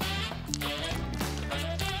appetit!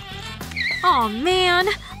 Aw, man.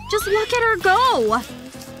 Just look at her go!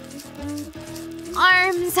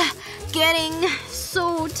 Arms getting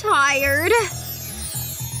so tired.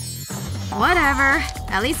 Whatever.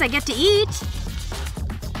 At least I get to eat.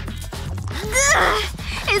 Ugh!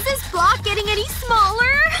 Is this block getting any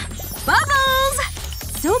smaller? Bubbles!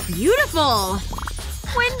 So beautiful!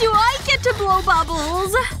 When do I get to blow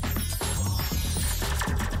bubbles?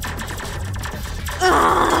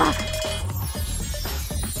 Ugh!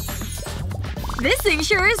 This thing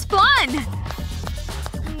sure is fun!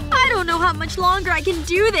 I don't know how much longer I can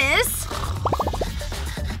do this.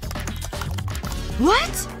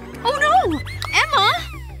 What? Oh no! Emma!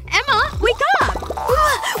 Emma, wake up!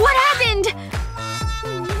 What happened?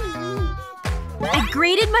 I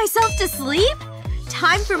grated myself to sleep?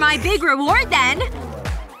 Time for my big reward then.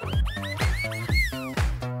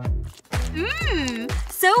 Mmm.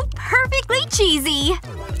 So perfectly cheesy.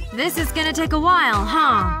 This is gonna take a while,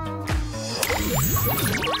 huh?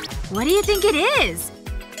 What do you think it is?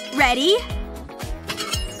 Ready?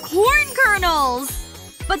 Corn kernels!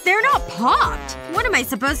 But they're not popped. What am I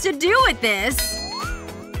supposed to do with this?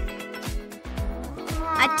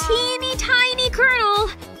 A teeny tiny kernel.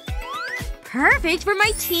 Perfect for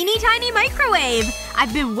my teeny tiny microwave.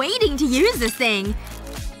 I've been waiting to use this thing.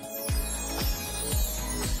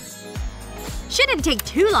 Shouldn't take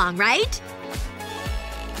too long, right?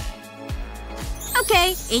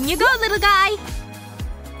 Okay, in you go, little guy.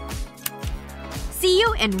 See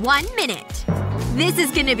you in 1 minute. This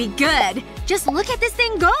is gonna be good. Just look at this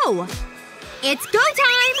thing go. It's go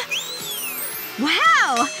time!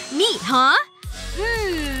 Wow! Neat, huh?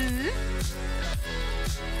 Mmm.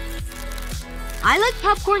 I like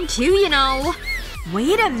popcorn too, you know.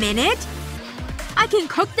 Wait a minute. I can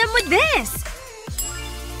cook them with this.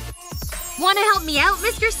 Wanna help me out,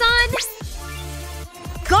 Mr. Sun?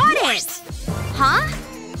 Got it! Huh?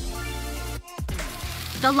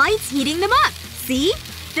 The light's heating them up. See?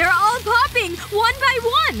 They're all popping, one by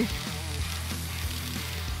one!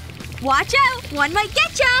 Watch out! One might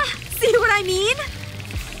get ya! See what I mean?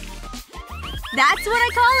 That's what I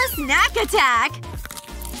call a snack attack!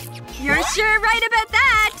 You're sure right about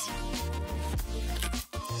that!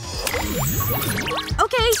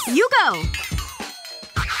 Okay, you go!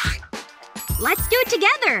 Let's do it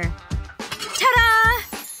together! Ta-da!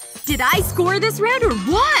 Did I score this round or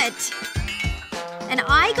what? And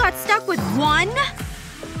I got stuck with one?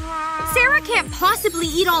 Sarah can't possibly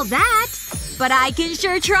eat all that. But I can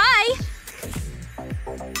sure try.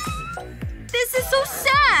 This is so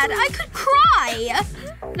sad. I could cry.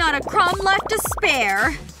 Not a crumb left to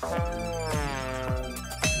spare.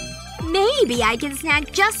 Maybe I can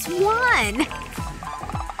snag just one.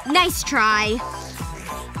 Nice try.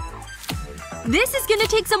 This is gonna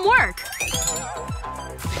take some work.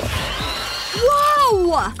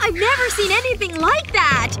 Whoa! I've never seen anything like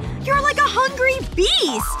that! You're like a hungry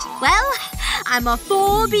beast! Well, I'm a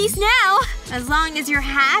full beast now. As long as you're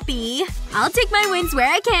happy. I'll take my wins where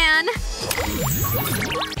I can.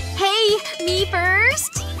 Hey, me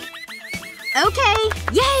first? Okay.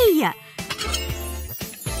 Yay!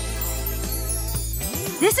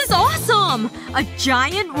 This is awesome! A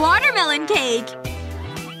giant watermelon cake!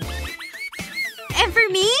 And for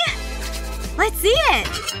me? Let's see it!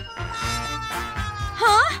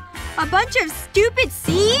 Huh? A bunch of stupid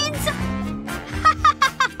seeds?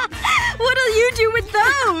 What'll you do with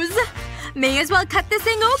those? May as well cut this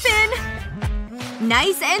thing open!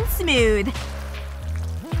 Nice and smooth.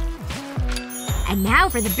 And now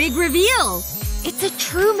for the big reveal! It's a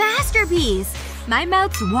true masterpiece! My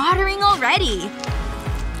mouth's watering already.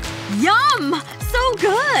 Yum! So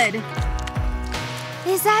good!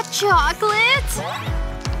 Is that chocolate?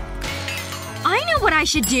 I know what I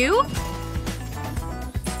should do!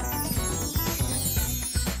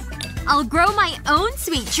 I'll grow my own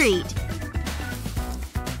sweet treat.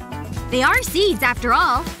 They are seeds, after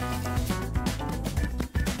all.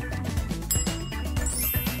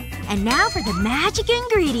 And now for the magic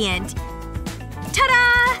ingredient.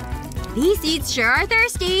 Ta-da! These seeds sure are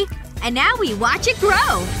thirsty. And now we watch it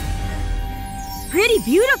grow. Pretty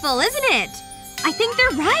beautiful, isn't it? I think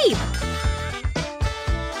they're ripe.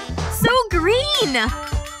 So green!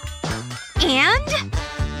 And…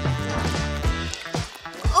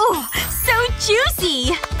 oh, so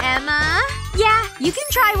juicy! Emma? Yeah, you can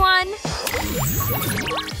try one.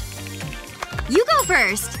 You go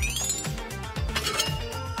first.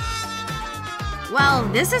 Well,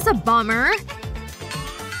 this is a bummer.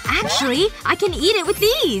 Actually, I can eat it with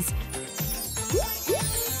these.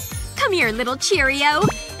 Come here, little Cheerio.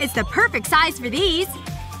 It's the perfect size for these.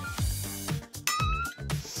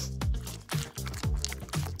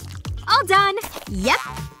 All done. Yep.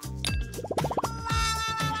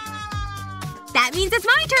 That means it's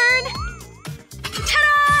my turn!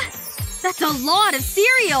 Ta-da! That's a lot of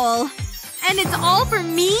cereal! And it's all for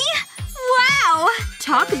me? Wow!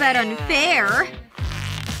 Talk about unfair.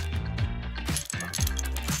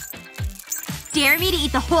 Dare me to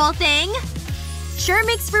eat the whole thing? Sure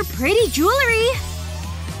makes for pretty jewelry.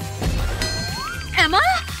 Emma?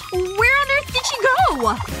 Where on earth did she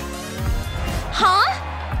go? Huh?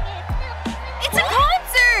 It's a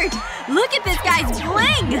concert! Look at this guy's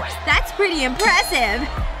bling! That's pretty impressive.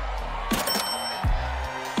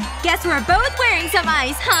 Guess we're both wearing some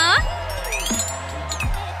ice, huh?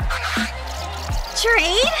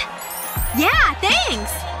 Trade? Yeah,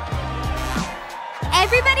 thanks!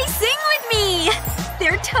 Everybody sing with me!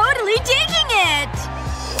 They're totally digging it!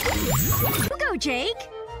 You go, Jake.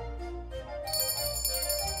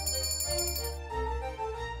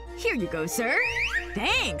 Here you go, sir.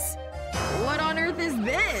 Thanks. What on earth is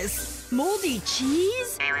this? Moldy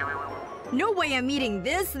cheese? No way I'm eating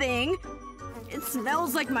this thing. It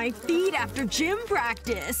smells like my feet after gym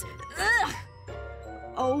practice. Ugh.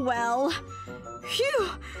 Oh well. Phew.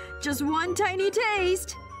 Just one tiny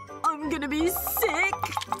taste. I'm gonna be sick.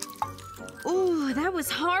 Ooh, that was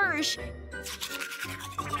harsh.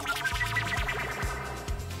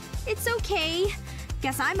 It's okay.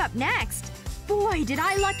 Guess I'm up next. Boy, did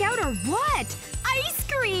I luck out or what? Ice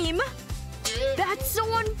cream! That's so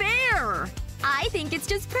unfair! I think it's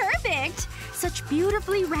just perfect! Such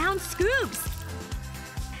beautifully round scoops!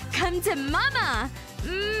 Come to mama!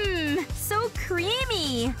 Mmm, so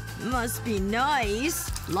creamy! Must be nice.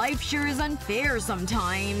 Life sure is unfair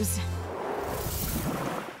sometimes.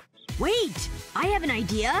 Wait! I have an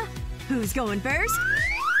idea. Who's going first?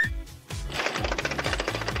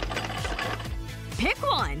 Pick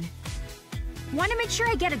one! Want to make sure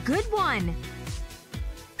I get a good one.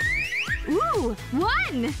 Ooh!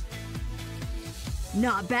 One!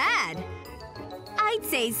 Not bad. I'd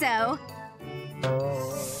say so.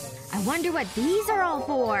 I wonder what these are all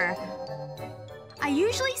for. I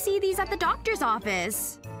usually see these at the doctor's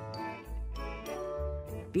office.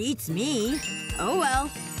 Beats me. Oh well.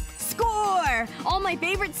 Score! All my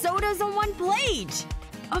favorite sodas on one plate!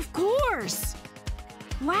 Of course!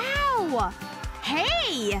 Wow!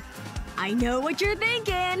 Hey! I know what you're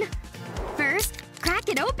thinking. First, crack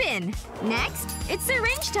it open. Next, it's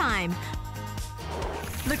syringe time.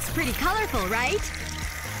 Looks pretty colorful, right?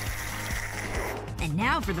 And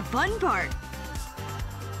now for the fun part.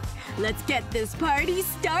 Let's get this party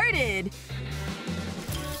started!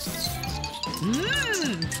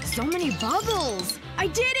 Mmm! So many bubbles! I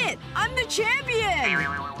did it! I'm the champion!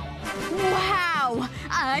 Wow!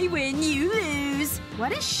 I win, you lose!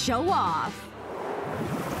 What a show-off!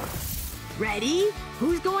 Ready?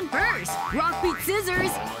 Who's going first? Rock, beat,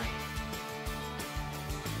 scissors!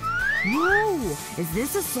 Whoa! Is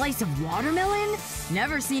this a slice of watermelon?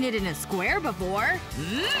 Never seen it in a square before.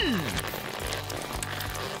 Mmm!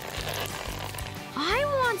 I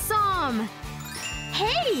want some!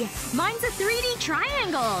 Hey! Mine's a 3D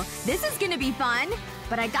triangle! This is gonna be fun!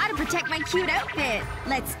 But I gotta protect my cute outfit!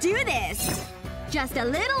 Let's do this! Just a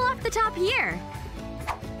little off the top here.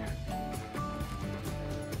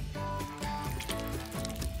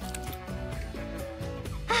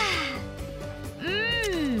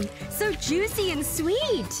 Mmm! So juicy and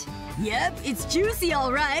sweet! Yep, it's juicy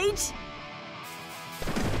alright!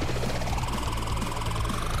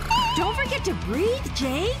 Don't forget to breathe,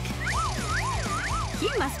 Jake! He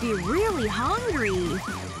must be really hungry.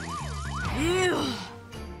 Ew.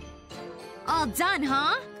 All done,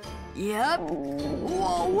 huh? Yep.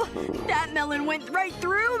 Whoa! That melon went right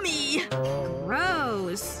through me!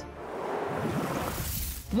 Gross.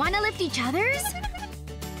 Wanna lift each other's?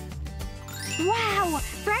 Wow!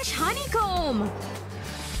 Fresh honeycomb!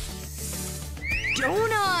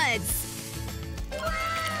 Donuts!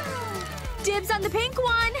 Wow! Dibs on the pink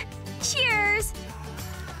one! Cheers!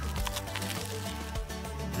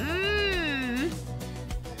 Mmm.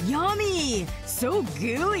 Yummy! So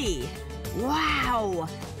gooey! Wow!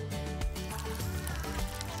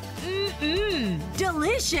 Mmm.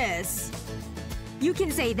 Delicious! You can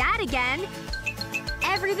say that again.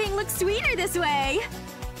 Everything looks sweeter this way.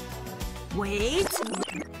 Wait.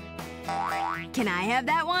 Can I have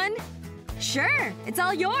that one? Sure, it's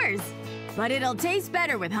all yours. But it'll taste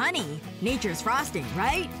better with honey. Nature's frosting,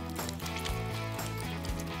 right?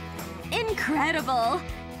 Incredible!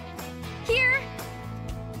 Here!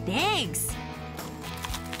 Thanks!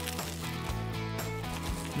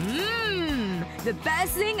 Mmm! The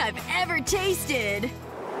best thing I've ever tasted!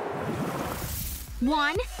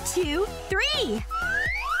 1, 2, 3!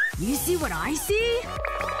 You see what I see?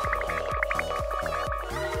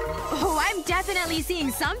 Oh, I'm definitely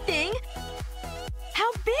seeing something!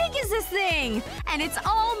 How big is this thing? And it's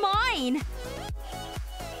all mine!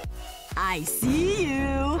 I see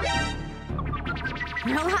you!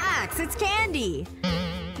 Relax, it's candy!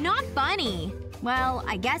 Not funny. Well,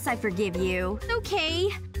 I guess I forgive you. Okay.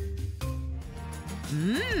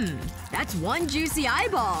 Mmm. That's one juicy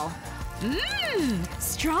eyeball. Mmm.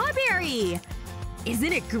 Strawberry!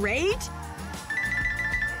 Isn't it great?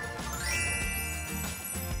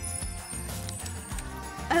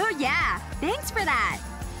 Oh yeah. Thanks for that.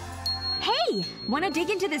 Hey! Wanna dig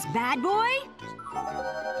into this bad boy?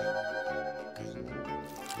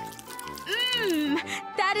 Mmm!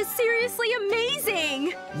 That is seriously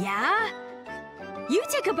amazing! Yeah? You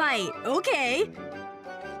take a bite. Okay.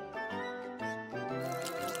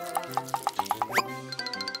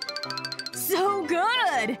 So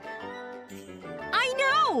good! I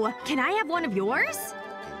know! Can I have one of yours?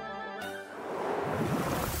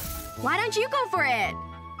 Why don't you go for it?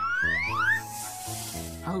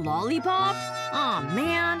 A lollipop? Aw,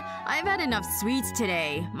 man. I've had enough sweets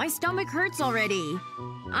today. My stomach hurts already.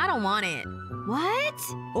 I don't want it. What?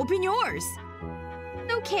 Open yours.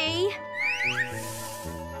 Okay.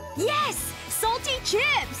 Yes! Salty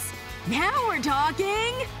chips! Now we're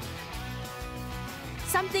talking!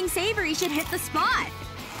 Something savory should hit the spot.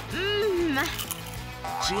 Mmm.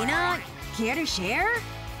 Gina, care to share?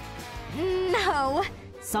 No.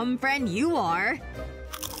 Some friend you are.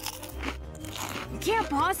 You can't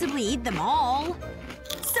possibly eat them all.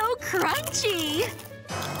 So crunchy!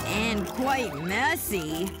 And quite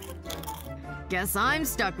messy. Guess I'm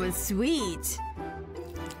stuck with sweet.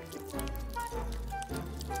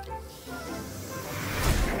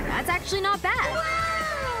 That's actually not bad.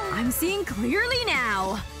 Wow! I'm seeing clearly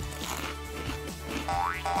now.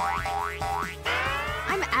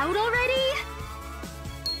 I'm out already?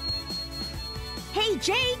 Hey,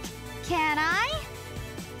 Jake! Can I?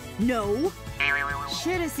 No.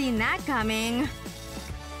 Should've seen that coming.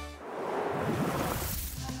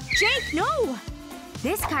 Jake, no!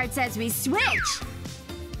 This card says we switch!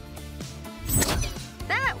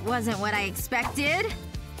 That wasn't what I expected.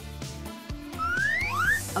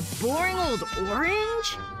 A boring old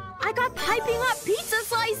orange? I got piping hot pizza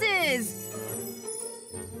slices!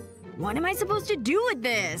 What am I supposed to do with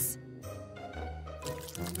this?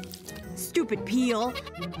 Stupid peel.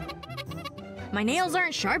 My nails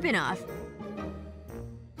aren't sharp enough.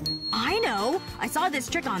 I know! I saw this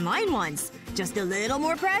trick online once. Just a little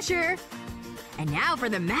more pressure. And now for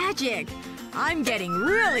the magic! I'm getting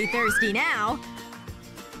really thirsty now.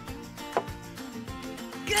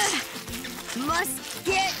 Gah! Must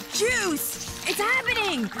get juice! It's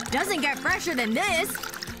happening! Doesn't get fresher than this.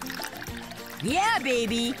 Yeah,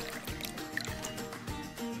 baby!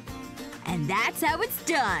 And that's how it's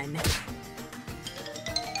done.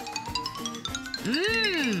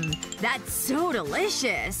 Mmm! That's so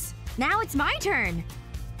delicious! Now it's my turn!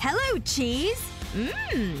 Hello, cheese!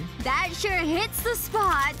 Mmm! That sure hits the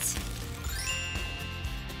spot!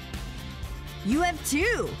 You have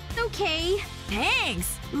 2. Okay.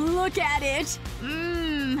 Thanks! Look at it!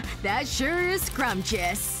 That sure is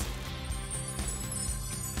scrumptious.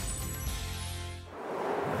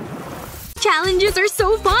 Challenges are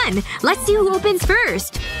so fun! Let's see who opens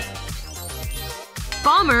first.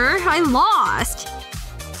 Bummer, I lost.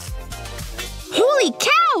 Holy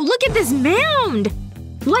cow! Look at this mound!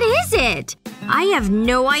 What is it? I have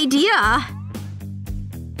no idea.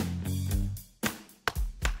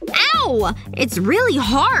 Ow! It's really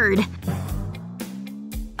hard.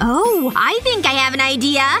 Oh, I think I have an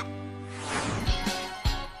idea.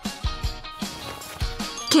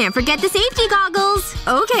 Can't forget the safety goggles.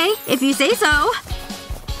 Okay, if you say so.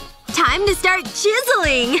 Time to start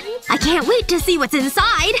chiseling! I can't wait to see what's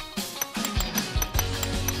inside.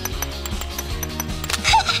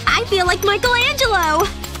 I feel like Michelangelo!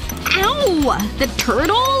 Ow! The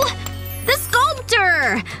turtle? The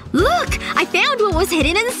sculptor! Look! I found what was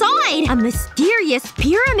hidden inside! A mysterious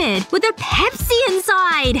pyramid with a Pepsi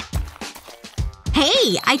inside!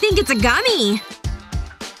 Hey, I think it's a gummy.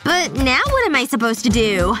 But now what am I supposed to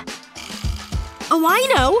do? Oh, I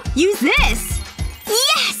know! Use this!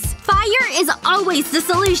 Yes! Fire is always the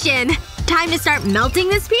solution! Time to start melting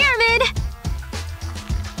this pyramid!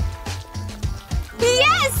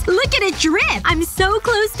 Yes! Look at it drip! I'm so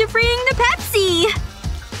close to freeing the Pepsi!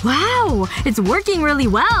 Wow! It's working really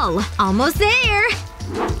well. Almost there.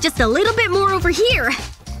 Just a little bit more over here.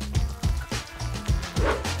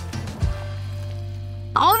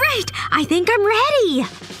 Alright! I think I'm ready!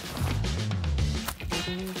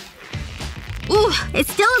 Ooh,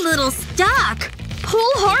 it's still a little stuck.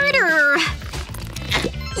 Pull harder!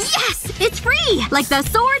 Yes! It's free! Like the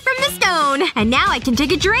sword from the stone! And now I can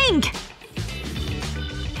take a drink!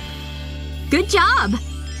 Good job!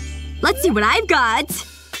 Let's see what I've got.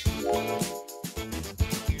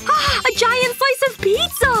 A giant slice of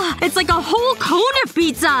pizza! It's like a whole cone of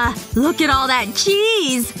pizza! Look at all that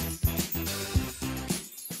cheese!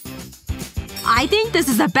 I think this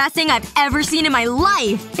is the best thing I've ever seen in my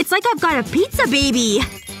life! It's like I've got a pizza baby!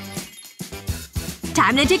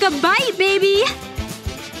 Time to take a bite, baby!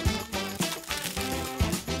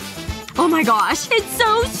 Oh my gosh, it's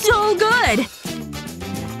so good!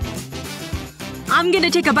 I'm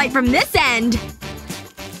gonna take a bite from this end.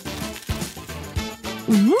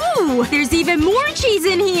 Ooh, there's even more cheese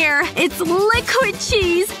in here! It's liquid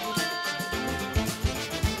cheese!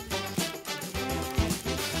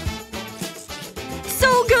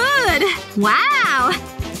 So good! Wow!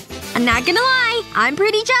 I'm not gonna lie, I'm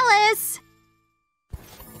pretty jealous.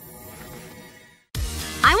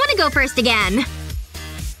 I wanna go first again.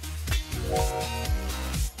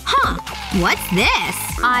 Huh. What's this?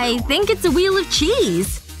 I think it's a wheel of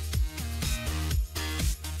cheese.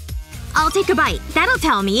 I'll take a bite. That'll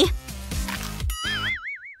tell me.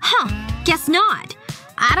 Huh. Guess not.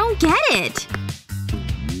 I don't get it.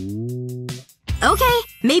 Okay.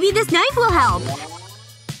 Maybe this knife will help.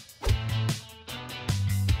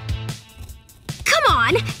 Come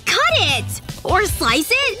on! Cut it! Or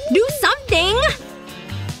slice it! Do something!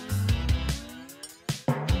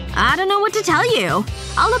 I don't know what to tell you.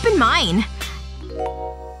 I'll open mine.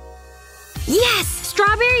 Yes!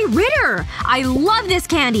 Strawberry Ritter! I love this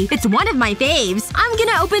candy. It's one of my faves. I'm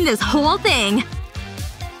gonna open this whole thing.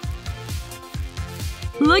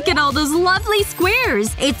 Look at all those lovely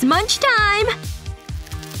squares. It's munch time!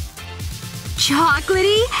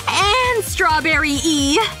 Chocolatey and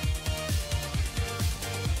strawberry-y.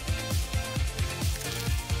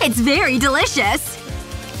 It's very delicious.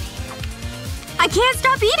 I can't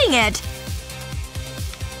stop eating it!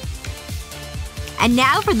 And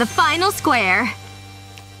now for the final square.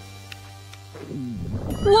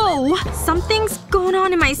 Whoa! Something's going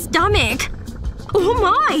on in my stomach. Oh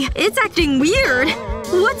my! It's acting weird!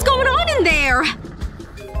 What's going on in there?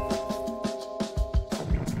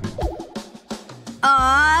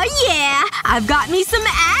 Yeah! I've got me some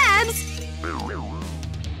abs!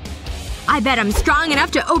 I bet I'm strong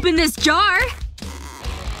enough to open this jar.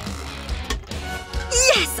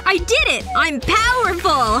 Yes! I did it! I'm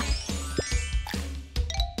powerful!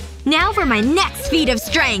 Now for my next feat of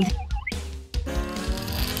strength.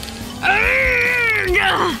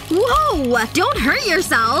 Whoa! Don't hurt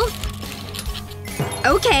yourself!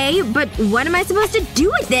 Okay, but what am I supposed to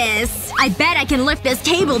do with this? I bet I can lift this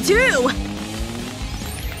table, too!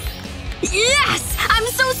 Yes! I'm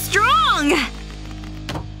so strong!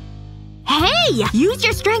 Hey! Use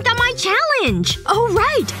your strength on my challenge! Oh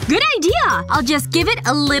right! Good idea! I'll just give it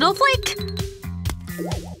a little flick.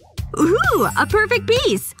 Ooh! A perfect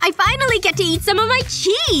piece! I finally get to eat some of my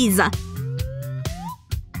cheese!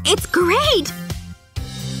 It's great!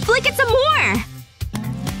 Flick it some more!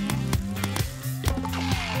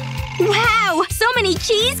 Wow! So many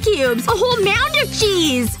cheese cubes! A whole mound of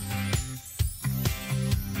cheese!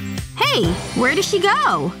 Hey, where did she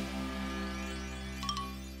go?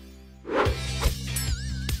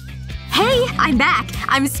 Hey, I'm back.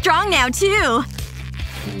 I'm strong now, too.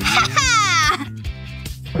 Ha-ha!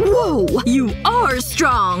 Whoa! You are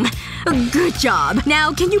strong! Good job.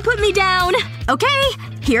 Now can you put me down? Okay,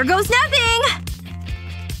 here goes nothing!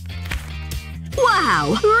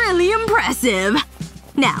 Wow, really impressive.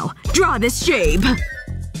 Now, draw this shape.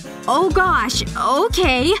 Oh gosh,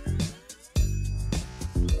 okay.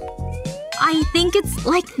 I think it's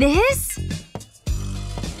like this?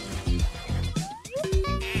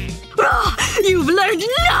 Ugh, you've learned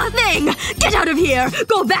nothing! Get out of here!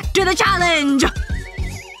 Go back to the challenge!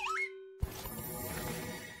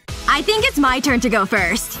 I think it's my turn to go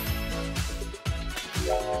first.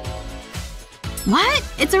 What?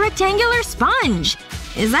 It's a rectangular sponge.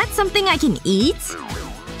 Is that something I can eat?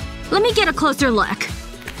 Let me get a closer look.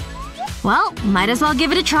 Well, might as well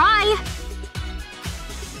give it a try.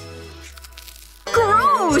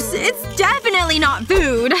 Gross! It's definitely not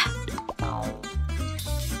food.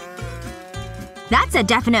 That's a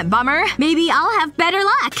definite bummer. Maybe I'll have better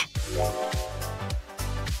luck.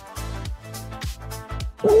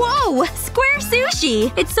 Whoa! Square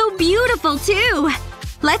sushi! It's so beautiful, too!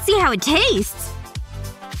 Let's see how it tastes.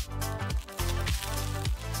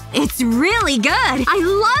 It's really good! I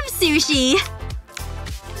love sushi!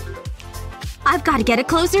 I've gotta get a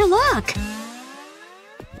closer look.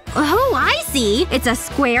 Oh, I see! It's a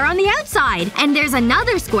square on the outside. And there's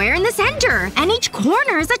another square in the center. And each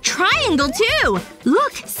corner is a triangle, too!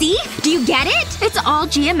 Look, see? Do you get it? It's all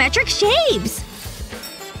geometric shapes!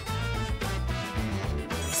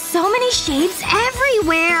 So many shapes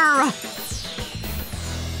everywhere!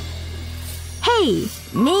 Hey,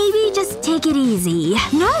 maybe just take it easy.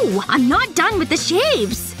 No! I'm not done with the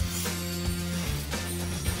shapes!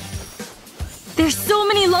 There's so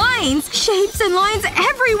many lines! Shapes and lines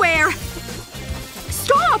everywhere!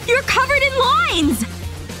 Stop! You're covered in lines!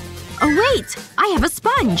 Oh wait! I have a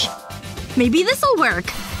sponge. Maybe this'll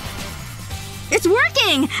work. It's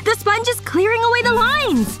working! The sponge is clearing away the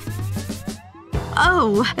lines!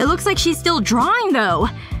 Oh, it looks like she's still drawing, though.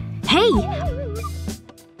 Hey!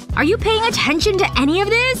 Are you paying attention to any of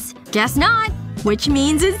this? Guess not. Which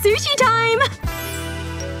means it's sushi time!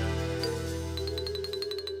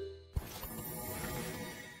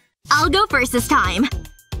 I'll go first this time.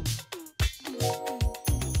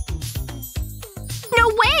 No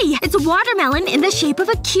way! It's a watermelon in the shape of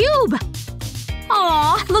a cube!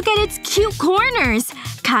 Aw, look at its cute corners!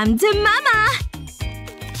 Come to mama!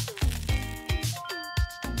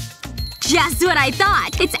 Just what I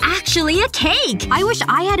thought! It's actually a cake! I wish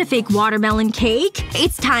I had a fake watermelon cake.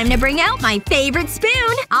 It's time to bring out my favorite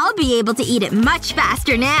spoon! I'll be able to eat it much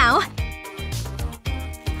faster now.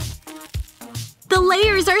 The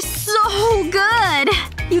layers are so good!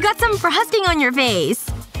 You got some frosting on your face.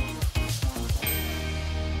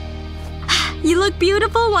 You look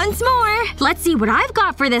beautiful once more. Let's see what I've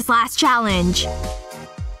got for this last challenge.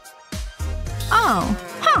 Oh.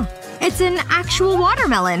 Huh. It's an actual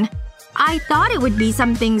watermelon. I thought it would be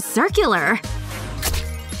something circular.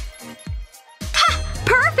 Ha!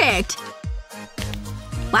 Perfect!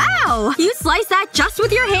 Wow! You sliced that just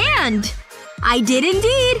with your hand! I did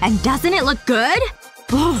indeed! And doesn't it look good?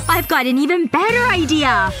 Oh, I've got an even better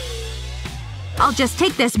idea! I'll just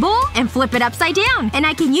take this bowl and flip it upside down, and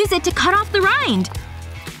I can use it to cut off the rind.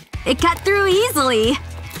 It cut through easily.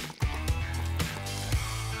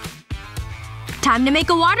 Time to make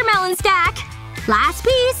a watermelon stack. Last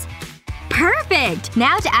piece. Perfect!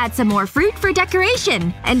 Now to add some more fruit for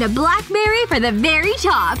decoration. And a blackberry for the very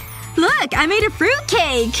top. Look! I made a fruit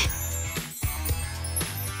cake!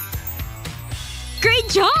 Great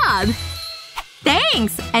job!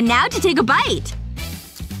 Thanks! And now to take a bite.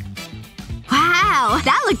 Wow!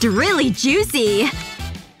 That looked really juicy!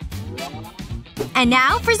 And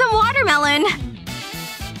now for some watermelon!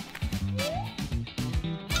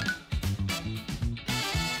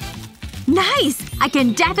 Nice! I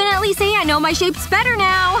can definitely say I know my shapes better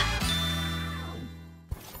now!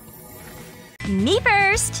 Me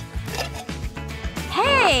first!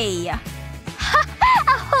 Hey! A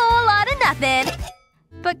whole lot of nothing!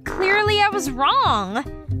 But clearly I was wrong.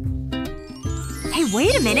 Hey,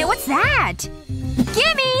 wait a minute, what's that?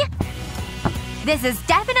 Gimme! This is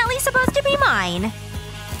definitely supposed to be mine.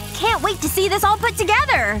 Can't wait to see this all put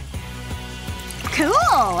together!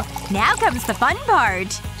 Cool! Now comes the fun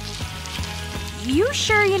part. You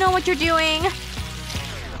sure you know what you're doing?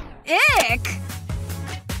 Ick!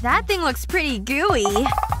 That thing looks pretty gooey.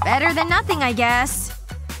 Better than nothing, I guess.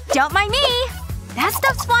 Don't mind me! That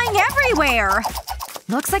stuff's flying everywhere!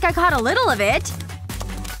 Looks like I caught a little of it.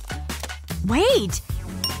 Wait!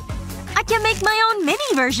 I can make my own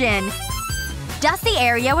mini version! Dust the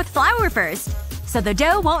area with flour first, so the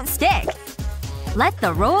dough won't stick. Let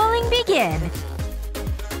the rolling begin.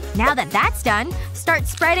 Now that that's done, start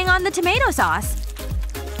spreading on the tomato sauce.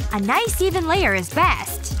 A nice even layer is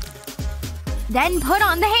best. Then put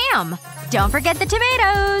on the ham. Don't forget the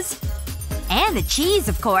tomatoes! And the cheese,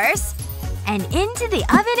 of course. And into the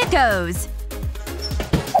oven it goes.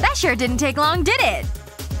 That sure didn't take long, did it?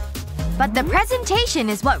 But the presentation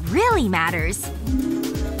is what really matters.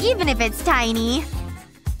 Even if it's tiny.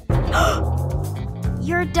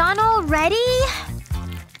 You're done already?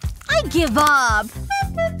 I give up.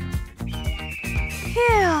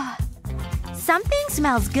 Phew. Something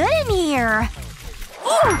smells good in here.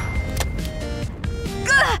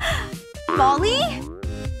 Molly?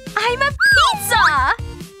 I'm a pizza!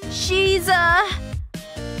 She's,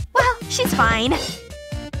 well, she's fine.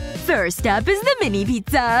 First up is the mini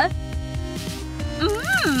pizza.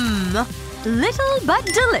 Little but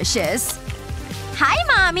delicious. Hi,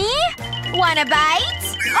 Mommy! Want a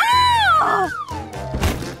bite? Oh!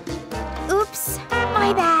 Oops.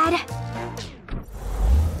 My bad.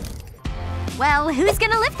 Well, who's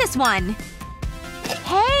gonna lift this one?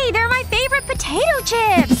 Hey, they're my favorite potato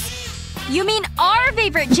chips! You mean our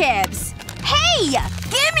favorite chips! Hey!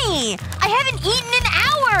 Gimme! I haven't eaten in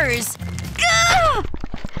hours! Gah!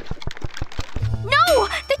 No!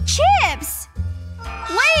 The chips!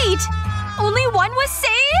 Wait! Only one was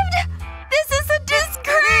saved? This is a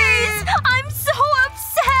disgrace! I'm so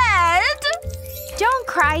upset! Don't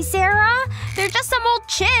cry, Sarah. They're just some old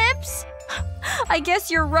chips. I guess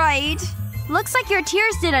you're right. Looks like your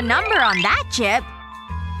tears did a number on that chip.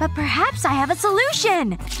 But perhaps I have a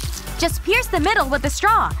solution. Just pierce the middle with a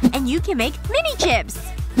straw, and you can make mini chips.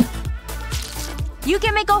 You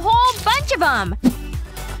can make a whole bunch of them.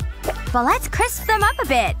 But let's crisp them up a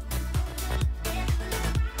bit.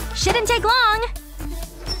 Shouldn't take long.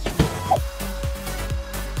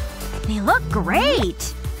 They look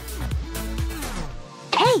great!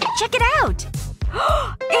 Hey, check it out!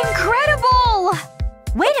 Incredible!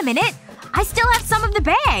 Wait a minute! I still have some of the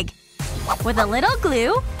bag! With a little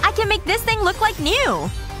glue, I can make this thing look like new!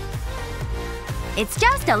 It's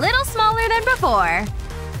just a little smaller than before.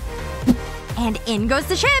 And in goes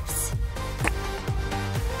the chips!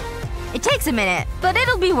 It takes a minute, but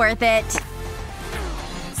it'll be worth it.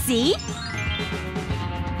 See?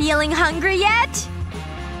 Feeling hungry yet?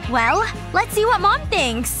 Well, let's see what Mom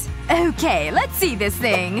thinks. Okay, let's see this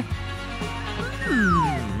thing.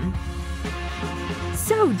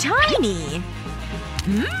 So tiny.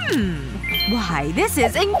 Why, this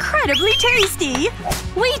is incredibly tasty!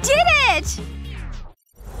 We did it!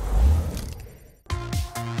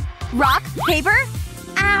 Rock? Paper?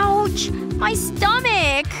 Ouch! My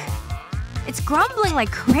stomach! It's grumbling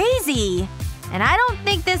like crazy. And I don't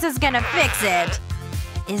think this is gonna fix it.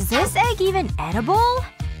 Is this egg even edible?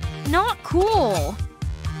 Not cool.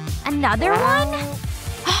 Another one?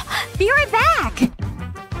 Be right back!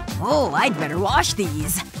 Oh, I'd better wash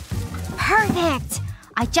these. Perfect!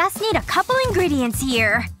 I just need a couple ingredients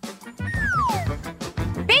here.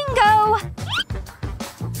 Bingo!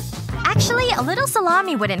 Actually, a little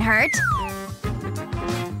salami wouldn't hurt.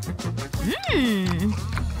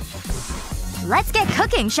 Let's get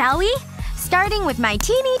cooking, shall we? Starting with my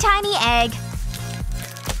teeny tiny egg.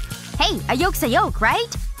 Hey, a yolk's a yolk,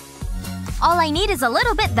 right? All I need is a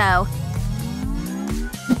little bit, though.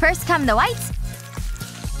 First come the whites.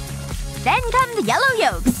 Then come the yellow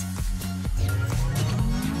yolks.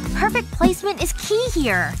 Perfect placement is key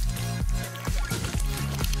here.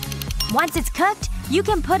 Once it's cooked, you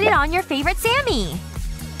can put it on your favorite Sammy.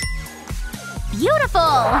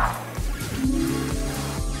 Beautiful!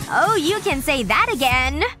 Oh, you can say that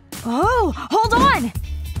again. Oh, hold on!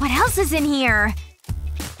 What else is in here?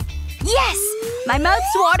 Yes! My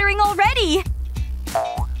mouth's watering already!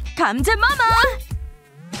 Come to Mama!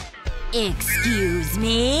 Excuse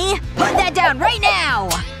me? Put that down right now!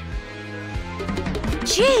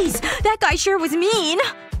 Jeez, that guy sure was mean.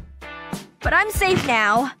 But I'm safe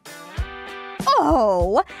now.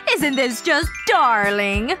 Oh, isn't this just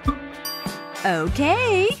darling?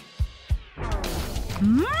 Okay.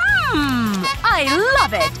 I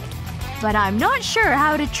love it! But I'm not sure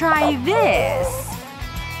how to try this.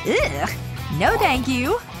 Ugh. No thank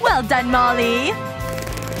you. Well done, Molly.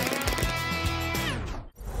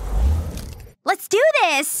 Let's do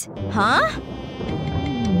this! Huh?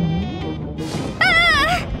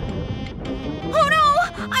 Ah! Oh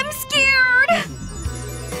no! I'm scared!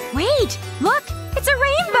 Wait! Look! It's a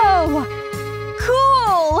rainbow!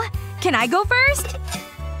 Cool! Can I go first?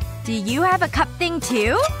 Do you have a cup thing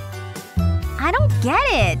too? I don't get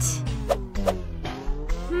it.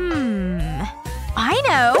 I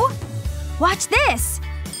know. Watch this.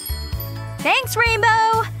 Thanks,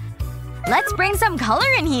 Rainbow. Let's bring some color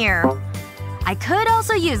in here. I could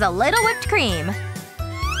also use a little whipped cream.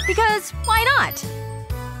 Because why not?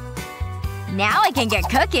 Now I can get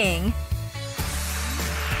cooking.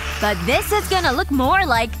 But this is gonna look more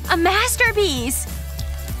like a masterpiece.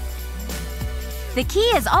 The key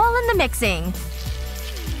is all in the mixing.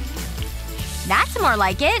 That's more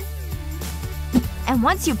like it. And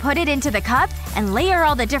once you put it into the cup and layer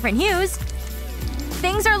all the different hues,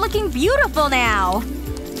 things are looking beautiful now.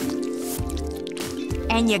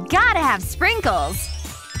 And you gotta have sprinkles.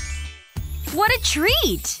 What a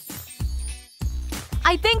treat!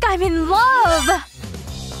 I think I'm in love!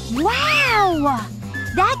 Wow!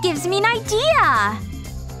 That gives me an idea!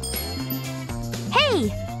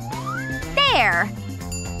 Hey! There!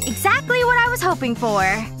 Exactly what I was hoping for.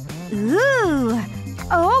 Ooh!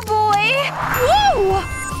 Oh boy! Whoa!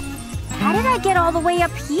 How did I get all the way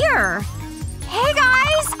up here? Hey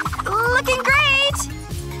guys! Looking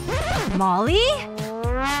great! Molly?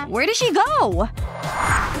 Where did she go?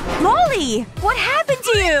 Molly! What happened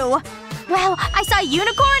to you? Well, I saw a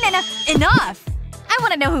unicorn and enough! I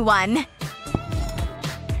wanna know who won.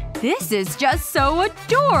 This is just so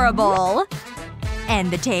adorable.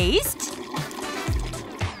 And the taste?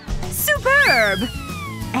 Superb!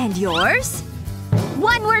 And yours?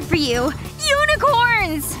 One word for you.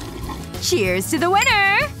 Unicorns! Cheers to the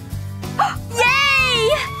winner! Yay!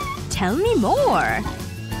 Tell me more.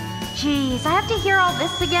 Jeez, I have to hear all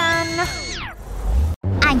this again.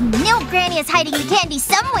 I know Granny is hiding the candy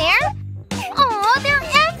somewhere! Aw, they're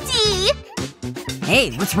empty!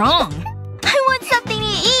 Hey, what's wrong? I want something to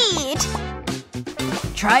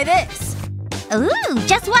eat! Try this. Ooh,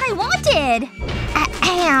 just what I wanted!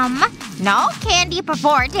 Ahem. No candy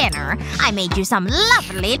before dinner. I made you some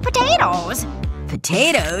lovely potatoes.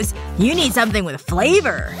 Potatoes? You need something with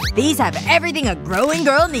flavor. These have everything a growing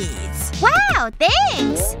girl needs. Wow,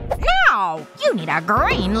 thanks! Now, you need a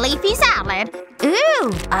green leafy salad.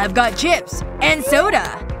 Ooh. I've got chips. And soda.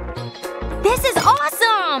 This is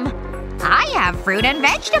awesome! I have fruit and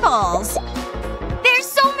vegetables. There's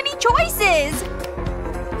so many choices!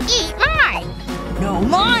 Eat mine! No,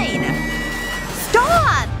 mine!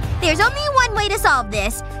 Stop! There's only one way to solve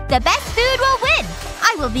this. The best food will win.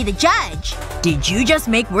 I will be the judge. Did you just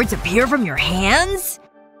make words appear from your hands?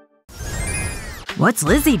 What's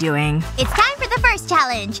Lizzie doing? It's time for the first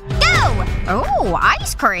challenge. Go! Oh,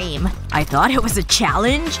 ice cream. I thought it was a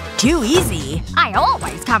challenge. Too easy. I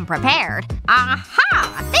always come prepared.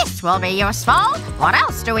 Aha! This will be useful. What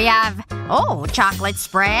else do we have? Oh, chocolate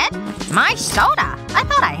spread. My soda. I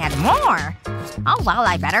thought I had more. Oh well,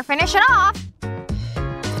 I better finish it off.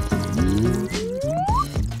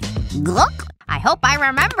 Gluck. I hope I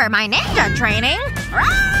remember my ninja training.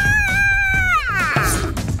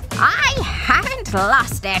 I haven't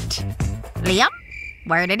lost it. Liam?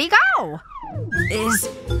 Where did he go?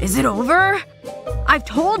 Is it over? I've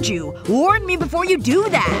told you. Warn me before you do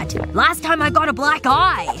that. Last time I got a black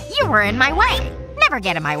eye. You were in my way. Never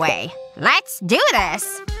get in my way. Let's do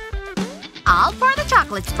this. I'll pour the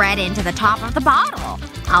chocolate spread into the top of the bottle.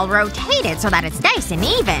 I'll rotate it so that it's nice and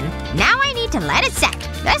even. Now I need to let it set.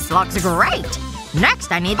 This looks great.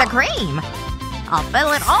 Next I need the cream. I'll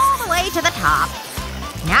fill it all the way to the top.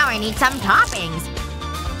 Now I need some toppings.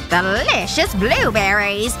 Delicious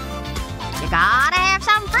blueberries. You gotta have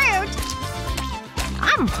some fruit.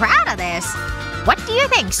 I'm proud of this. What do you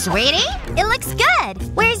think, sweetie? It looks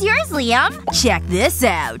good. Where's yours, Liam? Check this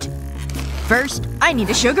out. First, I need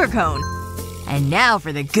a sugar cone. And now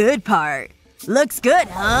for the good part. Looks good,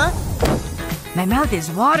 huh? My mouth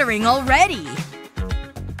is watering already.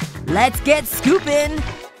 Let's get scooping.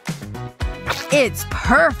 It's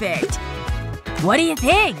perfect. What do you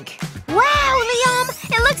think? Wow, Liam!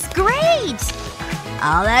 It looks great!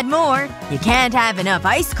 I'll add more. You can't have enough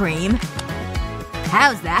ice cream.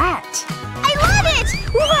 How's that? I love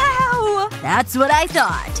it! Wow! That's what I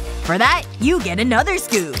thought. For that, you get another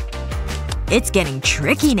scoop. It's getting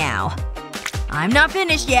tricky now. I'm not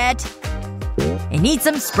finished yet. I need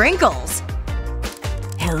some sprinkles.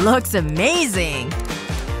 It looks amazing.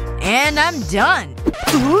 And I'm done.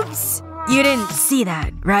 Oops. You didn't see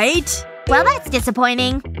that, right? Well, that's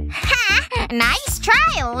disappointing. Ha! Nice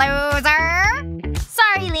try, loser!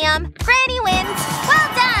 Sorry, Liam. Granny wins. Well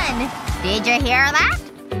done! Did you hear that?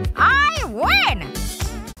 I win!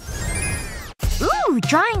 Ooh,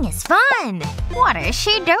 drawing is fun. What is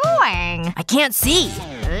she doing? I can't see.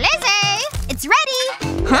 Lizzie! It's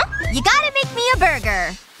ready! Huh? You gotta make me a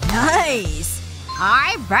burger. Nice!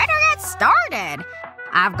 I better get started.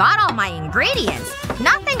 I've got all my ingredients.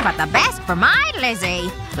 Nothing but the best for my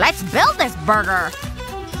Lizzie. Let's build this burger.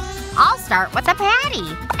 I'll start with a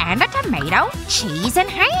patty. And a tomato, cheese, and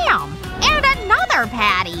ham. And another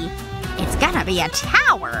patty. It's gonna be a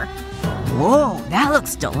tower. Whoa, that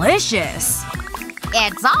looks delicious.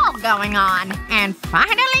 It's all going on. And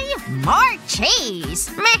finally, more cheese.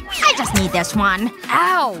 Meh, I just need this one.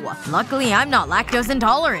 Ow! Luckily I'm not lactose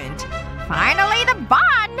intolerant. Finally the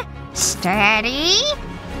bun. Steady.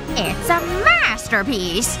 It's a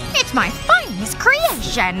masterpiece. It's my finest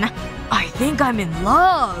creation. I think I'm in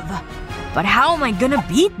love. But how am I gonna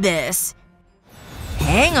beat this?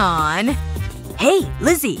 Hang on. Hey,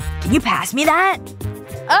 Lizzie, can you pass me that?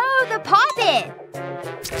 Oh, the poppet.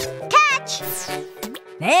 Catch!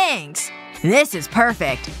 Thanks. This is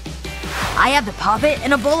perfect. I have the poppet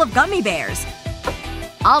and a bowl of gummy bears.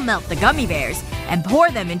 I'll melt the gummy bears and pour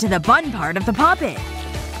them into the bun part of the poppet.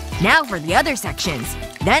 Now for the other sections.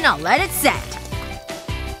 Then I'll let it set.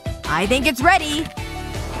 I think it's ready.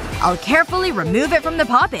 I'll carefully remove it from the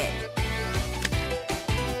poppet.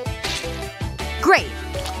 Great.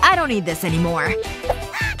 I don't need this anymore.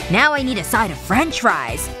 Now I need a side of french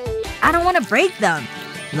fries. I don't want to break them.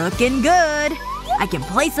 Looking good. I can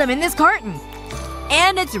place them in this carton.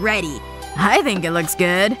 And it's ready. I think it looks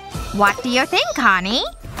good. What do you think, honey?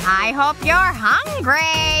 I hope you're hungry.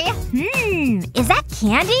 Is that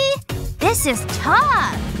candy? This is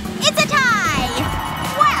tough. It's a tie!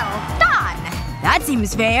 Well done! That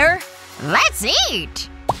seems fair. Let's eat!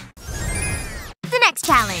 The next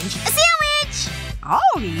challenge. A sandwich!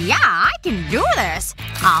 Oh yeah, I can do this.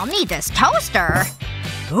 I'll need this toaster.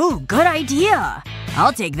 Ooh, good idea.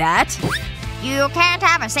 I'll take that. You can't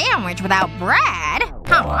have a sandwich without bread.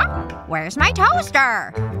 Huh? Where's my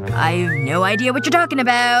toaster? I've no idea what you're talking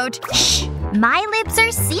about. Shh! My lips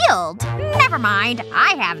are sealed. Never mind.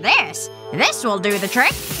 I have this. This will do the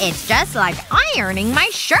trick. It's just like ironing my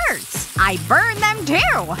shirts. I burn them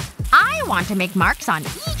too. I want to make marks on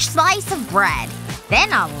each slice of bread.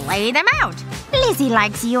 Then I'll lay them out. Lizzie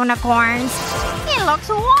likes unicorns. It looks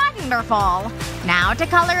wonderful. Now to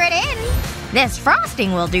color it in. This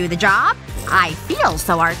frosting will do the job. I feel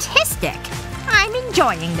so artistic. I'm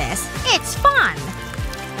enjoying this. It's fun.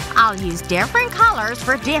 I'll use different colors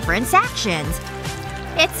for different sections.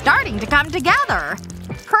 It's starting to come together.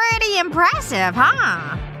 Pretty impressive,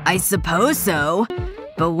 huh? I suppose so.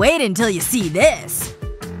 But wait until you see this.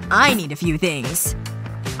 I need a few things.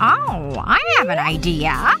 Oh, I have an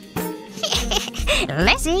idea.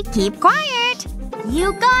 Lizzie, keep quiet.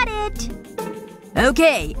 You got it.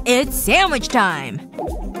 Okay, it's sandwich time.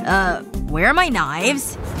 Where are my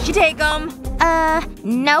knives? Did you take them?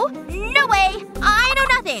 No. No way. I know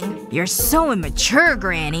nothing. You're so immature,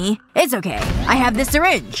 Granny. It's okay. I have this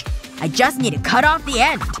syringe. I just need to cut off the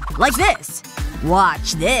end. Like this.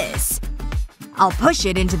 Watch this. I'll push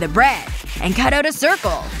it into the bread and cut out a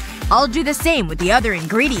circle. I'll do the same with the other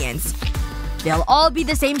ingredients. They'll all be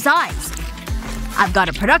the same size. I've got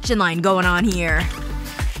a production line going on here.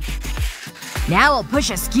 Now I'll push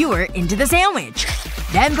a skewer into the sandwich.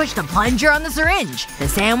 Then push the plunger on the syringe. The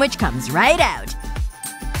sandwich comes right out.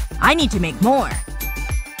 I need to make more.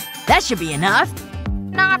 That should be enough.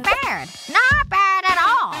 Not bad. Not bad at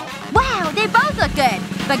all. Wow, they both look good.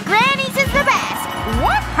 But Granny's is the best.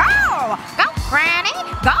 Woohoo! Go, Granny!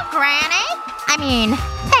 Go, Granny! I mean,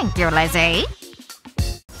 thank you, Lizzie.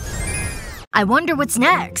 I wonder what's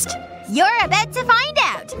next. You're about to find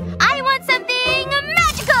out. I want something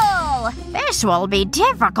magical! This will be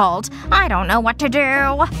difficult. I don't know what to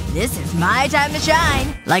do. This is my time to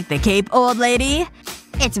shine. Like the cape, old lady.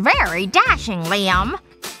 It's very dashing, Liam.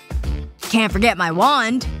 Can't forget my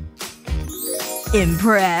wand.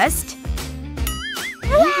 Impressed?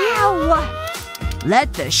 Wow!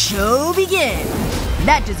 Let the show begin.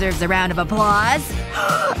 That deserves a round of applause.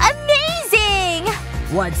 Amazing!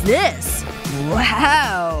 What's this?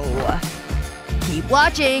 Wow. Keep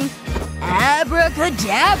watching.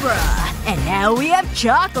 Abracadabra. And now we have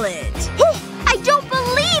chocolate. I don't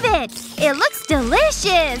believe it! It looks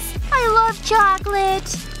delicious. I love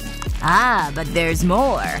chocolate. Ah, but there's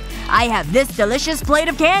more. I have this delicious plate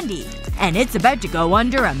of candy. And it's about to go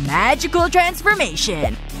under a magical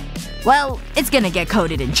transformation. Well, it's gonna get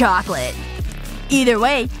coated in chocolate. Either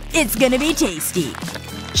way, it's gonna be tasty.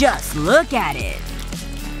 Just look at it.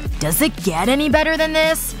 Does it get any better than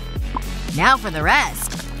this? Now for the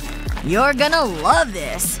rest. You're gonna love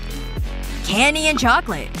this. Candy and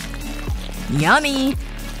chocolate. Yummy.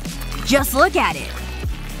 Just look at it.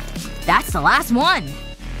 That's the last one.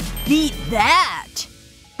 Beat that.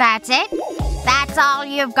 That's it? That's all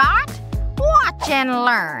you've got? What Watch and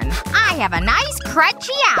learn. I have a nice crunchy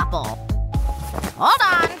apple. Hold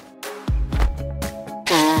on.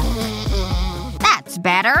 That's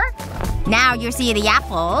better. Now you see the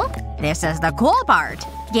apple. This is the cool part.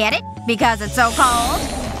 Get it? Because it's so cold?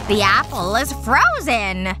 The apple is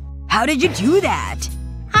frozen. How did you do that?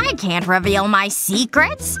 I can't reveal my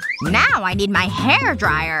secrets. Now I need my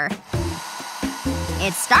hairdryer.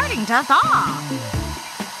 It's starting to thaw.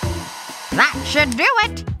 That should do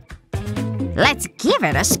it. Let's give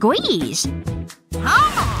it a squeeze. Come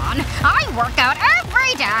on! I work out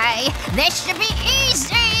every day! This should be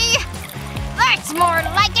easy! That's more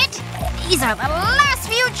like it! These are the last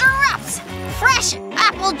few drops! Fresh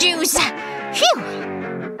apple juice! Phew!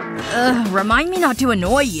 Remind me not to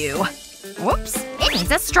annoy you. Whoops. It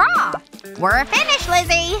needs a straw. We're finished,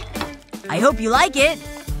 Lizzie. I hope you like it.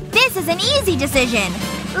 This is an easy decision.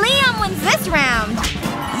 Liam wins this round.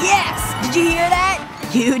 Yes! Did you hear that?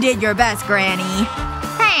 You did your best, Granny.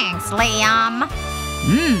 Thanks, Liam.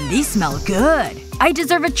 These smell good. I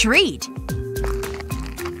deserve a treat.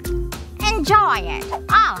 Enjoy it.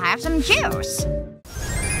 I'll have some juice.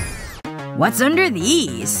 What's under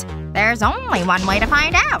these? There's only one way to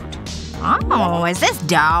find out. Oh, is this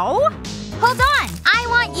dough? Hold on. I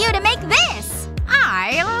want you to make this.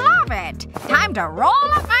 I love it. Time to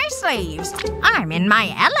roll up my sleeves. I'm in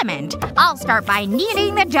my element. I'll start by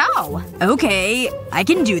kneading the dough. Okay, I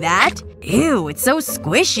can do that. Ew, it's so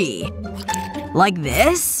squishy. Like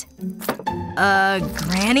this?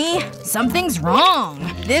 Granny? Something's wrong.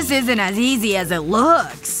 This isn't as easy as it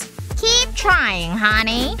looks. Keep trying,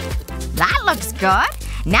 honey. That looks good.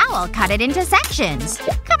 Now I'll cut it into sections.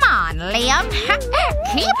 Come on, Liam.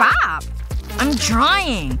 Keep up. I'm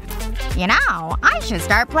trying. You know, I should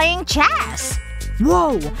start playing chess.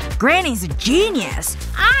 Whoa! Granny's a genius!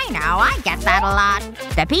 I know, I get that a lot.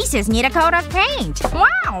 The pieces need a coat of paint.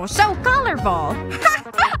 Wow, so colorful.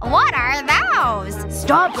 What are those?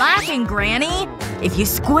 Stop laughing, Granny! If you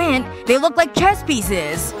squint, they look like chess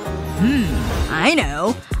pieces. I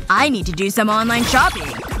know. I need to do some online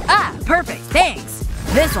shopping. Ah, perfect, thanks.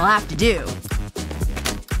 This'll have to do.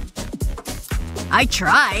 I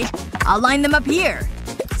tried. I'll line them up here.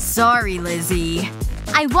 Sorry, Lizzie.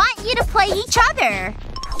 I want you to play each other.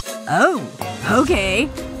 Oh, okay.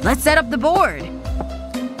 Let's set up the board.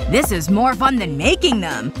 This is more fun than making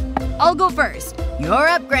them. I'll go first. You're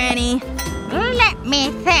up, Granny. Let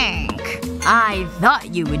me think. I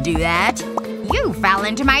thought you would do that. You fell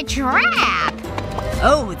into my trap.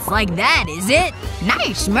 Oh, it's like that, is it?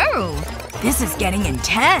 Nice move. This is getting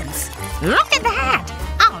intense. Look at that.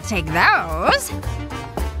 I'll take those.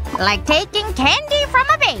 Like taking candy from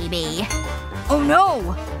a baby. Oh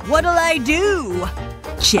no! What'll I do?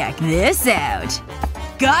 Check this out.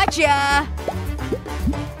 Gotcha!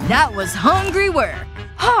 That was hungry work.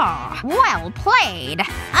 Ha! Well played.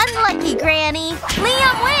 Unlucky, Granny.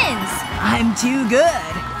 Liam wins. I'm too good.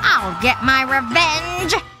 I'll get my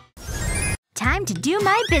revenge. Time to do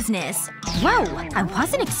my business. Whoa, I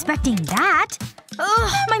wasn't expecting that.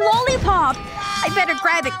 Ugh, my lollipop! I better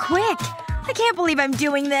grab it quick. I can't believe I'm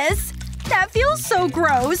doing this. That feels so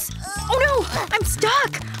gross. Oh no! I'm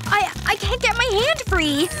stuck! I can't get my hand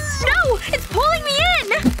free! No! It's pulling me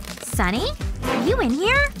in! Sunny? Are you in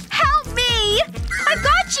here? Help me! I've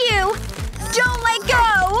got you! Don't let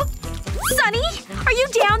go! Sunny? Are you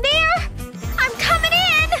down there? I'm coming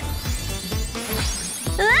in!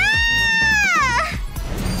 Ah!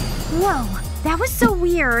 Whoa. That was so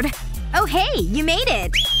weird. Oh hey, you made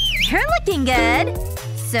it. You're looking good.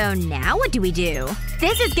 So now what do we do?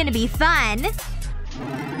 This is gonna be fun.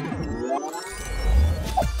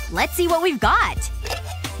 Let's see what we've got.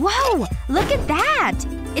 Whoa! Look at that!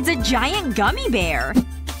 It's a giant gummy bear.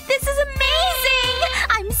 This is amazing!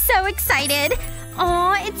 I'm so excited!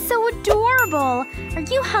 Aw, it's so adorable. Are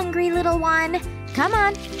you hungry, little one? Come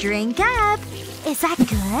on, drink up. Is that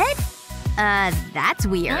good? That's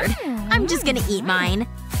weird. I'm just gonna eat mine.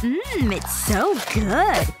 It's so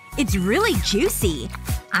good. It's really juicy.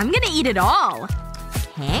 I'm gonna eat it all.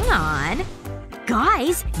 Hang on.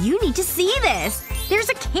 Guys, you need to see this. There's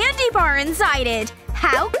a candy bar inside it.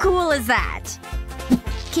 How cool is that?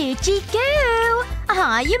 Coochie coo!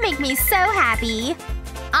 Aw, you make me so happy.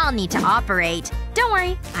 I'll need to operate. Don't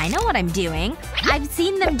worry, I know what I'm doing. I've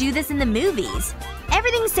seen them do this in the movies.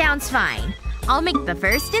 Everything sounds fine. I'll make the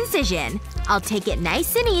first incision. I'll take it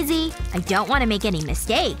nice and easy. I don't want to make any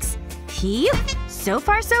mistakes. Phew. So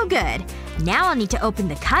far so good. Now I'll need to open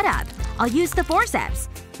the cut up. I'll use the forceps.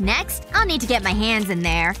 Next, I'll need to get my hands in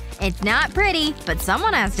there. It's not pretty, but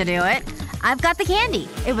someone has to do it. I've got the candy.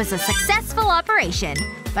 It was a successful operation.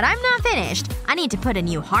 But I'm not finished. I need to put a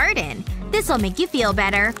new heart in. This'll make you feel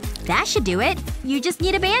better. That should do it. You just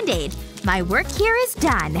need a Band-Aid. My work here is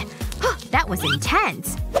done. That was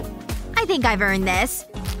intense. I think I've earned this.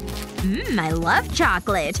 I love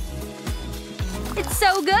chocolate. It's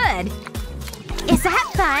so good. Is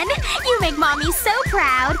that fun? You make Mommy so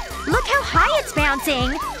proud. Look how high it's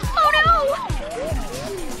bouncing. Oh no!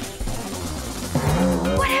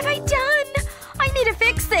 What have I done? I need to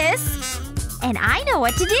fix this. And I know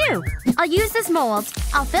what to do. I'll use this mold.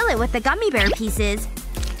 I'll fill it with the gummy bear pieces.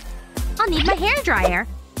 I'll need my hairdryer.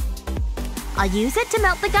 I'll use it to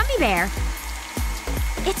melt the gummy bear.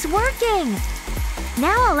 It's working!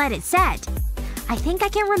 Now I'll let it set. I think I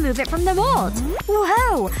can remove it from the mold.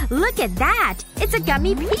 Whoa! Look at that! It's a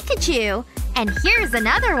gummy Pikachu! And here's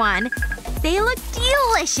another one! They look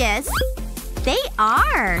delicious! They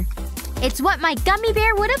are! It's what my gummy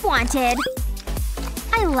bear would have wanted.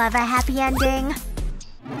 I love a happy ending.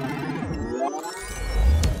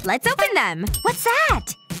 Let's open them! What's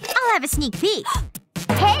that? I'll have a sneak peek.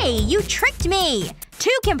 Hey! You tricked me! 2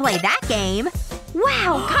 can play that game!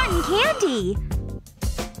 Wow! Cotton candy!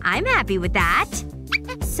 I'm happy with that.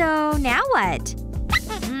 So, now what?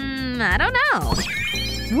 I don't know.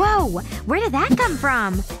 Whoa! Where did that come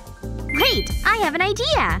from? Wait! I have an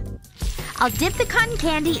idea! I'll dip the cotton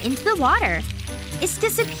candy into the water. It's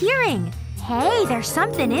disappearing. Hey, there's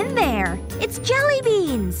something in there. It's jelly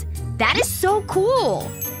beans! That is so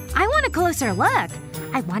cool! I want a closer look.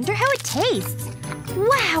 I wonder how it tastes.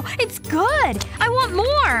 Wow! It's good! I want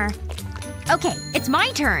more! Okay, it's my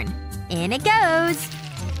turn. In it goes.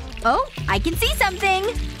 Oh, I can see something!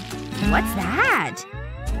 What's that?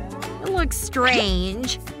 It looks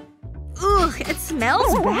strange. Ugh, it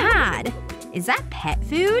smells bad. Is that pet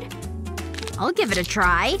food? I'll give it a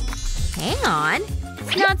try. Hang on.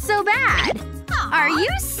 It's not so bad. Are you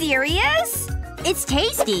serious? It's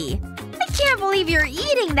tasty. I can't believe you're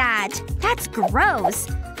eating that. That's gross.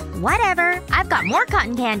 Whatever. I've got more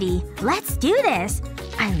cotton candy. Let's do this.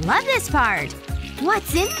 I love this part.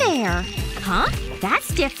 What's in there? Huh?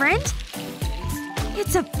 That's different.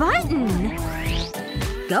 It's a button.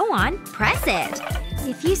 Go on. Press it.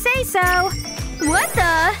 If you say so. What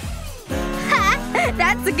the? Ha!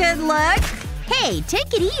 That's a good look. Hey,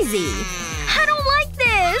 take it easy. I don't like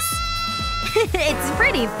this. It's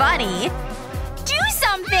pretty funny. Do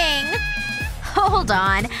something! Hold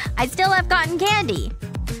on. I still have cotton candy.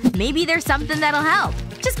 Maybe there's something that'll help.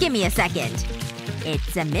 Just give me a second.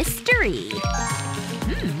 It's a mystery.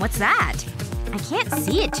 What's that? I can't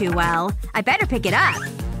see it too well. I better pick it up.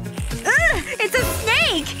 Ugh! It's a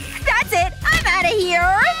snake! That's it! I'm out of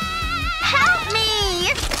here! Help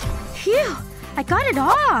me! Phew! I got it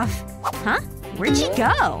off. Huh? Where'd she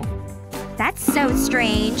go? That's so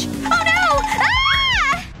strange. Oh no!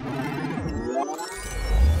 Ah!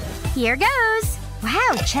 Here goes.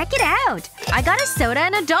 Wow, check it out. I got a soda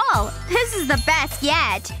and a doll. This is the best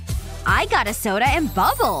yet. I got a soda and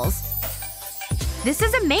bubbles. This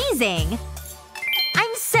is amazing.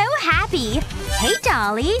 I'm so happy. Hey,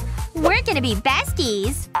 Dolly. We're gonna be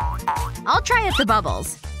besties. I'll try out the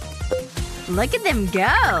bubbles. Look at them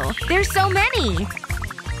go. There's so many.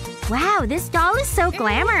 Wow, this doll is so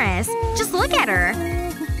glamorous. Just look at her.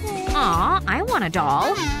 Aw, I want a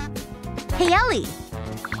doll. Hey, Ellie.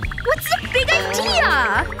 What's the big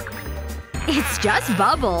idea? It's just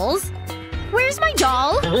bubbles. Where's my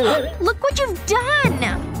doll? Look what you've done!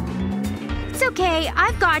 It's okay.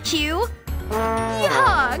 I've got you.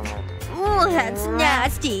 Yuck. Ooh, that's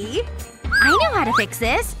nasty. I know how to fix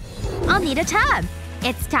this. I'll need a tub.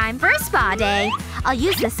 It's time for a spa day. I'll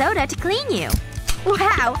use the soda to clean you.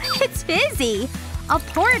 Wow, it's fizzy. I'll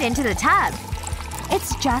pour it into the tub.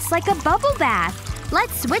 It's just like a bubble bath.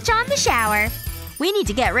 Let's switch on the shower. We need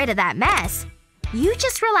to get rid of that mess. You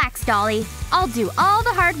just relax, Dolly. I'll do all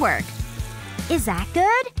the hard work. Is that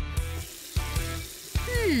good?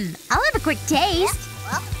 I'll have a quick taste.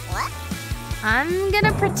 I'm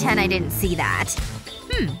gonna pretend I didn't see that.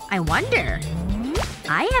 I wonder.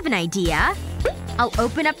 I have an idea. I'll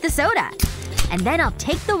open up the soda. And then I'll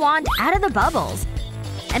take the wand out of the bubbles.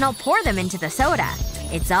 And I'll pour them into the soda.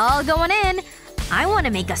 It's all going in. I want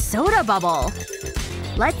to make a soda bubble.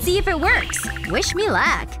 Let's see if it works. Wish me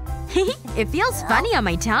luck. It feels funny on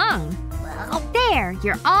my tongue. There!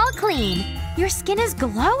 You're all clean. Your skin is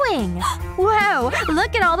glowing. Whoa!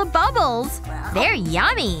 Look at all the bubbles. They're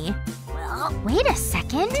yummy. Wait a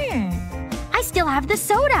second. I still have the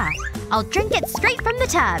soda. I'll drink it straight from the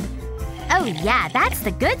tub. Oh yeah, that's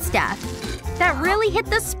the good stuff. That really hit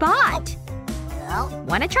the spot.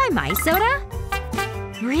 Wanna try my soda?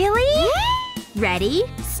 Really? Ready,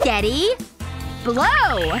 steady,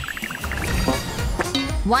 blow!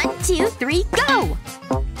 1, 2, 3, go!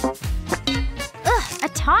 Ugh, a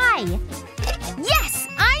tie!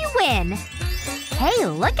 going! Hey,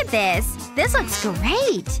 look at this! This looks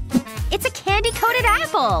great! It's a candy-coated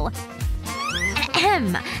apple!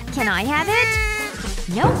 Ahem. Can I have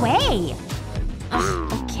it? No way!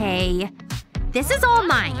 Ugh, okay. This is all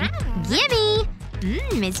mine. Gimme!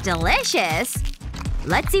 Mmm, it's delicious.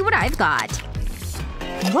 Let's see what I've got.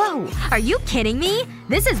 Whoa! Are you kidding me?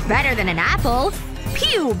 This is better than an apple.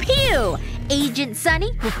 Pew pew! Agent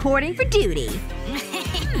Sunny reporting for duty.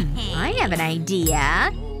 I have an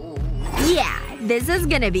idea. Yeah, this is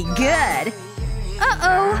gonna be good.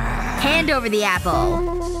 Uh-oh. Hand over the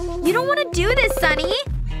apple. You don't want to do this, Sunny.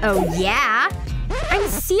 Oh yeah? I'm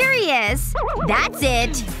serious. That's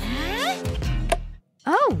it.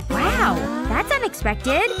 Oh, wow. That's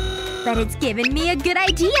unexpected. But it's given me a good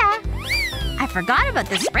idea. I forgot about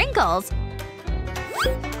the sprinkles.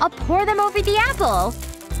 I'll pour them over the apple.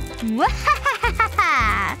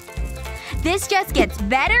 Wahahaha! This just gets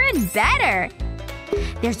better and better.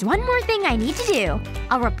 There's one more thing I need to do.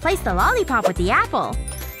 I'll replace the lollipop with the apple.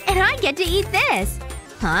 And I get to eat this.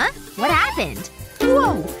 Huh? What happened?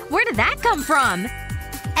 Whoa! Where did that come from?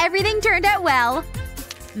 Everything turned out well.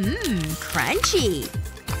 Mmm, crunchy.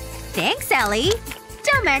 Thanks, Ellie.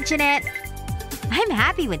 Don't mention it. I'm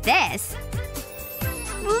happy with this.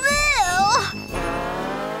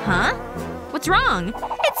 Huh? What's wrong?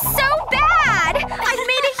 It's so bad! I've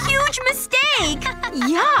made a huge mistake!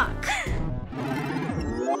 Yuck!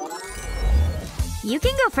 You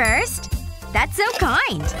can go first. That's so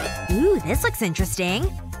kind. Ooh, this looks interesting.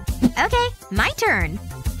 Okay, my turn.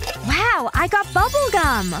 Wow, I got bubble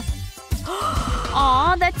gum!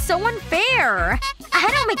 Aw, that's so unfair. I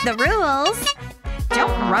don't make the rules.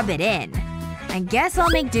 Don't rub it in. I guess I'll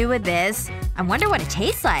make do with this. I wonder what it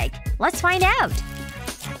tastes like. Let's find out.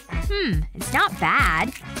 It's not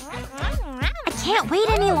bad. I can't wait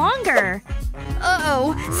any longer.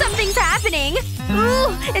 Uh-oh, something's happening.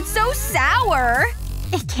 Ooh, it's so sour.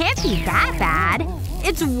 It can't be that bad.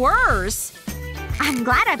 It's worse. I'm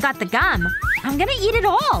glad I've got the gum. I'm gonna eat it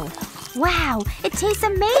all. Wow, it tastes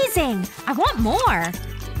amazing. I want more.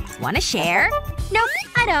 Wanna share? Nope,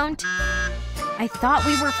 I don't. I thought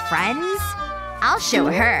we were friends. I'll show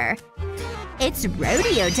her. It's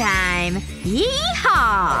rodeo time.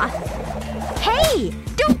 Yeehaw! Hey!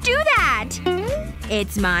 Don't do that!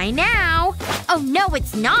 It's mine now. Oh no,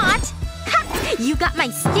 it's not! Ha! You got my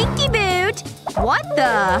stinky boot! What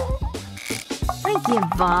the? I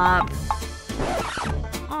give up.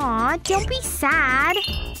 Aw, don't be sad.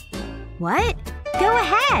 What? Go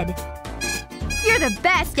ahead. You're the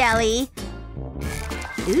best, Ellie.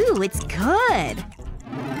 Ooh, it's good.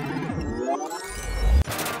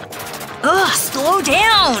 Ugh, slow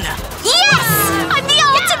down! Yes! I'm the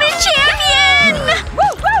ultimate champion!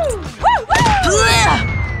 Woo, woo, woo, woo!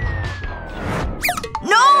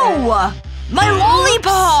 No! My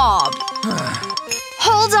lollipop!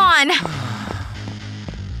 Hold on.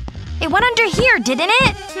 It went under here, didn't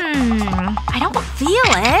it? I don't feel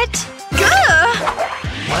it. Gah!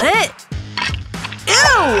 What?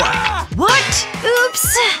 Ew! What? Oops.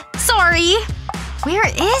 Sorry. Where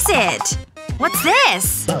is it? What's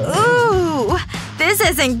this? Ooh. This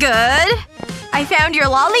isn't good. I found your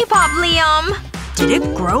lollipop, Liam. Did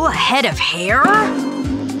it grow a head of hair?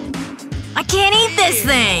 I can't eat this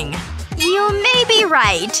thing! You may be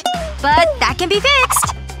right. But that can be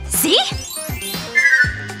fixed. See?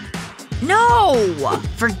 No!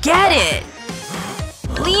 Forget it!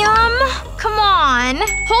 Liam, come on.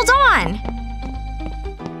 Hold on.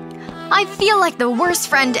 I feel like the worst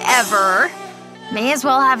friend ever. May as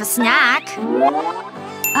well have a snack.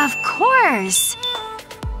 Of course.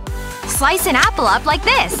 Slice an apple up like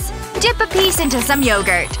this. Dip a piece into some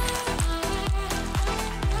yogurt.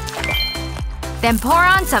 Then pour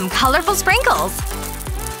on some colorful sprinkles.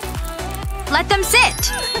 Let them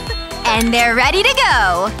sit. And they're ready to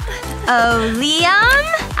go. Oh, Liam,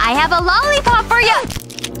 I have a lollipop for you.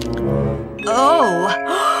 Oh.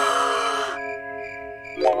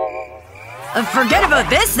 Forget about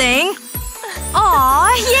this thing!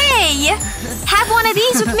 Aw, yay! Have one of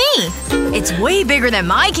these with me. It's way bigger than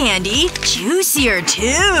my candy. Juicier,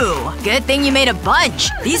 too. Good thing you made a bunch.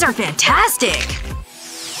 These are fantastic.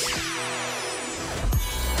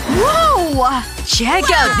 Whoa! Check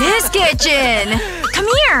out this kitchen! Come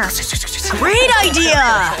here! Great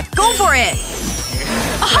idea! Go for it!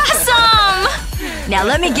 Awesome! Now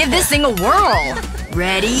let me give this thing a whirl.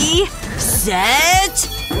 Ready? Set…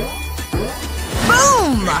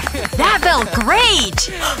 Boom! That felt great!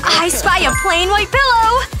 I spy a plain white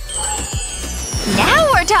pillow! Now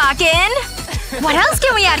we're talking! What else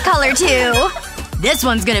can we add color to? This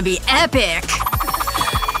one's gonna be epic!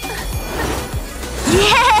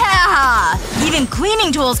 Yeah! Even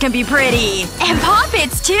cleaning tools can be pretty. And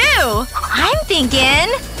poppets, too! I'm thinking…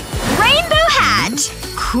 rainbow hat!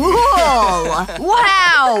 Cool!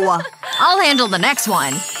 Wow! I'll handle the next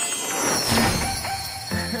one.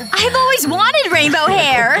 I've always wanted rainbow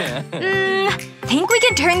hair! Think we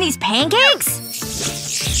can turn these pancakes?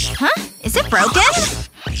 Huh? Is it broken?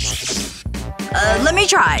 Let me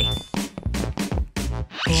try.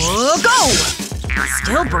 Go!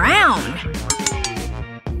 Still brown.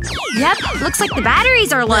 Yep, looks like the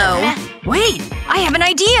batteries are low. Wait! I have an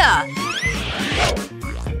idea!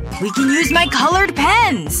 We can use my colored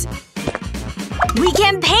pens! We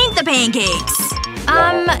can paint the pancakes!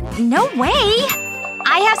 No way!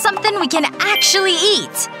 I have something we can actually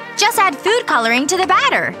eat. Just add food coloring to the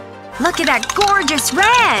batter. Look at that gorgeous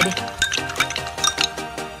red!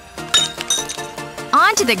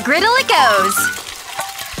 Onto the griddle it goes!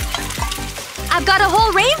 I've got a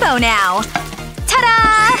whole rainbow now!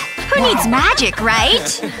 Ta-da! Who needs magic,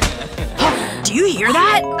 right? Do you hear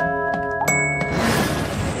that?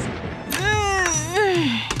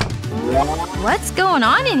 What's going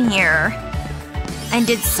on in here? And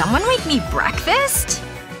did someone make me breakfast?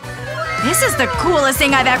 This is the coolest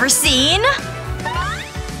thing I've ever seen!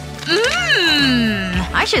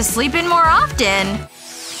 I should sleep in more often.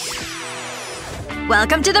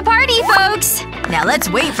 Welcome to the party, folks! Now let's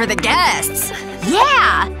wait for the guests.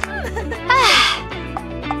 Yeah!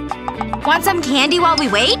 Want some candy while we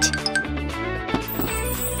wait?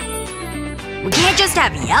 We can't just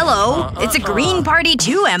have yellow. It's a green party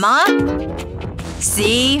too, Emma.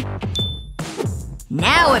 See?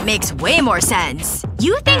 Now it makes way more sense.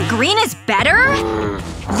 You think green is better?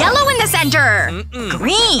 Yellow in the center!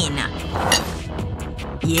 Green.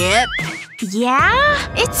 Yep.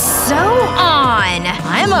 Yeah? It's so on!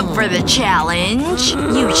 I'm up for the challenge.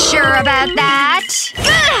 You sure about that?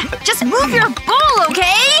 Ugh, just move your bowl,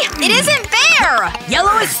 okay? It isn't fair!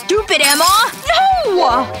 Yellow is stupid, Emma!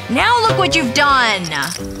 No! Now look what you've done!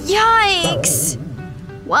 Yikes.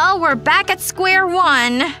 Well, we're back at square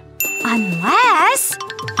one. Unless…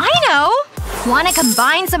 I know! Want to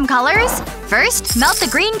combine some colors? First, melt the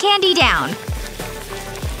green candy down.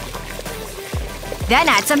 Then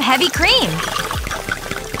add some heavy cream.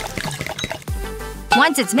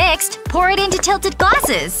 Once it's mixed, pour it into tilted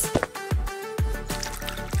glasses.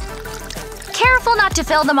 Careful not to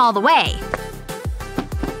fill them all the way.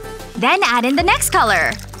 Then add in the next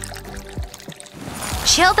color.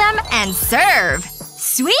 Chill them and serve.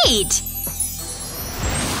 Sweet!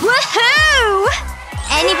 Woohoo!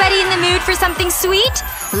 Anybody in the mood for something sweet?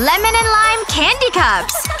 Lemon and lime candy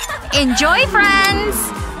cups! Enjoy, friends!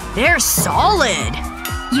 They're solid.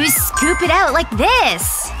 You scoop it out like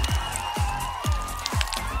this.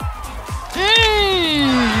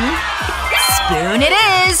 Spoon it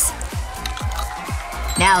is.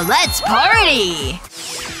 Now let's party!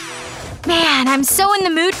 Man, I'm so in the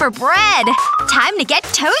mood for bread. Time to get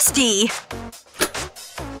toasty.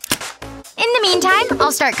 In the meantime,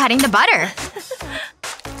 I'll start cutting the butter.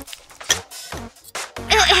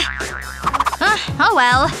 Oh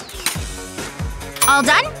well. All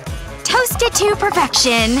done? Toast it to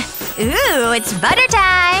perfection. Ooh, it's butter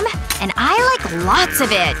time! And I like lots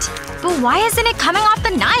of it. But why isn't it coming off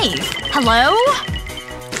the knife? Hello?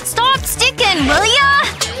 Stop sticking, will ya?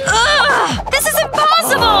 Ugh! This is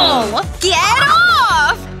impossible! Get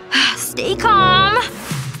off! Stay calm.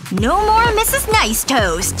 No more Mrs. Nice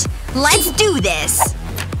Toast. Let's do this.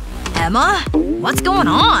 Emma? What's going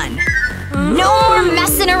on? No more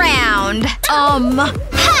messing around. Ha!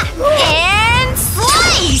 And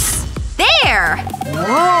slice! There!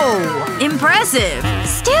 Whoa. Impressive.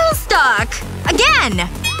 Still stuck. Again!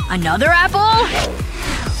 Another apple?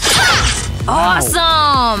 Ha!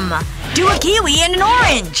 Awesome! Do a kiwi and an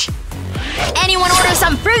orange. Anyone order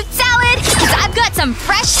some fruit salad? Cause I've got some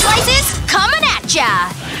fresh slices coming at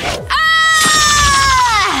ya!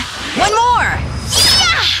 Ah! One more!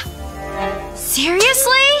 Yeah!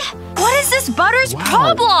 Seriously? What is this butter's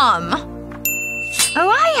problem? Oh,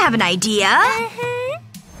 I have an idea.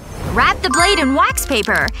 Wrap the blade in wax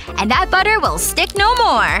paper, and that butter will stick no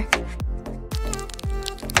more.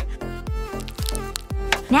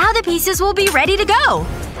 Now the pieces will be ready to go.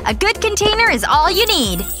 A good container is all you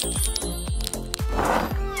need.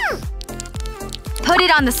 Put it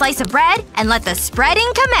on the slice of bread and let the spreading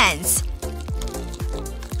commence.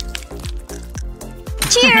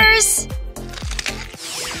 Cheers!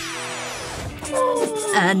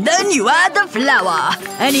 And then you add the flour.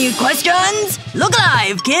 Any questions? Look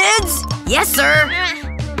alive, kids! Yes, sir!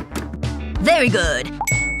 Very good.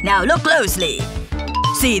 Now look closely.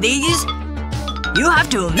 See these? You have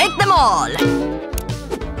to make them all.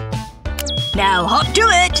 Now hop to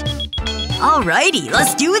it. Alrighty,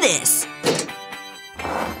 let's do this.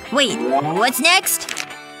 Wait, what's next?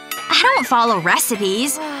 I don't follow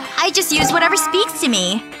recipes. I just use whatever speaks to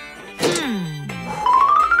me.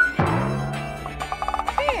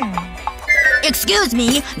 Excuse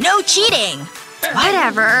me, no cheating!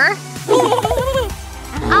 Whatever.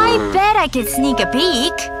 I bet I could sneak a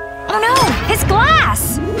peek. Oh no! His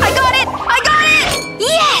glass! I got it! I got it!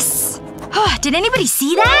 Yes! Did anybody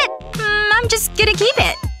see that? I'm just gonna keep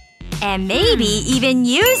it. And maybe even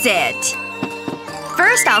use it.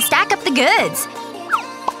 First, I'll stack up the goods.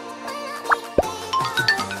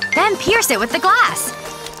 Then pierce it with the glass.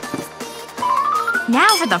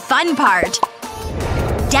 Now for the fun part.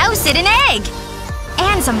 Douse it in egg.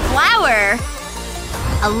 And some flour.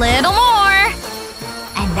 A little more.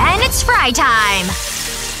 And then it's fry time.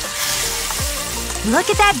 Look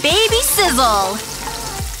at that baby sizzle.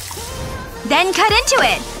 Then cut into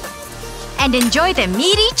it. And enjoy the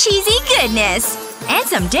meaty, cheesy goodness. And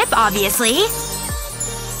some dip, obviously.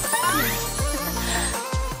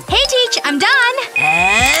 Hey, Teach, I'm done!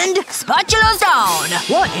 And… spatula's down!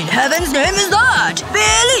 What in heaven's name is that?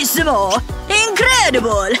 Bellissimo!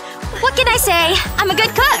 Incredible! What can I say? I'm a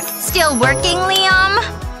good cook. Still working, Liam?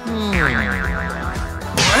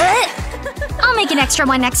 What? I'll make an extra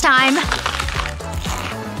one next time.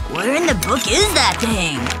 Where in the book is that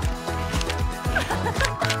thing?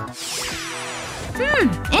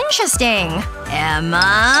 Interesting.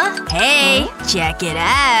 Emma? Hey, check it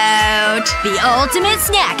out. The ultimate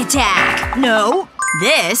snack attack. No.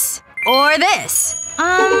 This. Or this.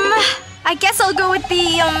 I guess I'll go with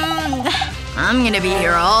the, I'm gonna be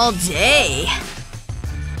here all day.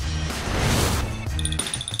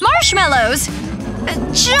 marshmallows!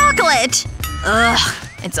 Chocolate! Ugh.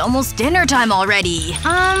 It's almost dinner time already.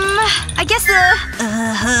 I guess the…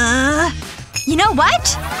 You know what?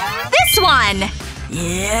 This one!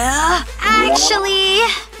 Yeah? Actually…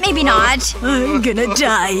 maybe not. I'm gonna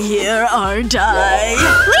die here, aren't I?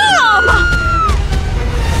 Liam!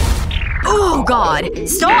 Oh god.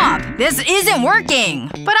 Stop! This isn't working!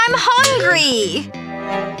 But I'm hungry!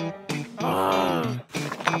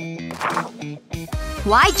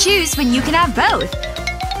 Why choose when you can have both?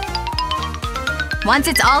 Once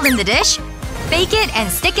it's all in the dish, bake it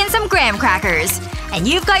and stick in some graham crackers. And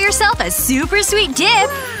you've got yourself a super sweet dip!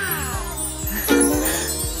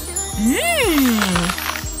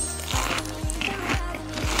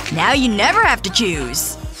 Now you never have to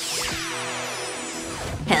choose.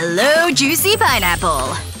 Hello, juicy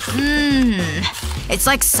pineapple. It's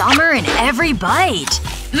like summer in every bite.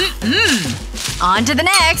 On to the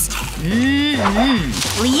next.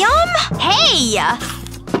 Liam? Hey!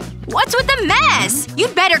 What's with the mess?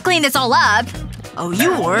 You'd better clean this all up. Oh,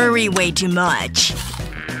 you worry way too much.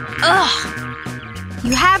 Ugh.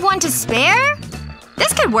 You have one to spare?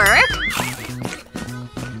 This could work.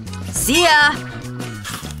 See ya!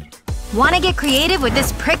 Want to get creative with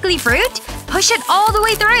this prickly fruit? Push it all the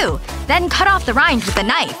way through. Then cut off the rind with a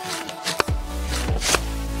knife.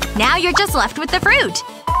 Now you're just left with the fruit.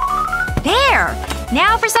 There!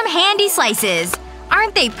 Now for some handy slices.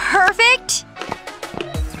 Aren't they perfect?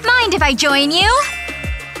 Mind if I join you?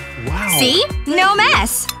 Wow. See? No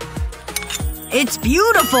mess. It's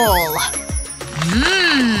beautiful!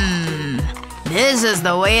 This is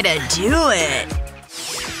the way to do it.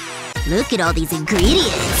 Look at all these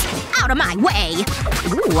ingredients. Out of my way!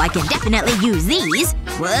 Ooh, I can definitely use these.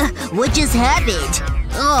 What just happened?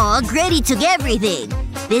 Oh, Grady took everything.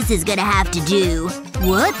 This is gonna have to do.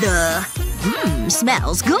 What the?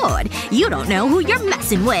 Smells good. You don't know who you're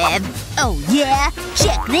messing with. Oh yeah?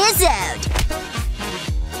 Check this out!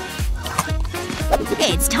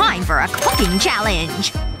 It's time for a cooking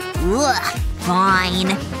challenge. Ugh,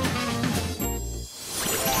 fine.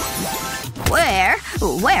 Where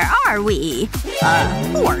are we?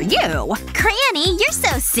 Who are you? Granny, you're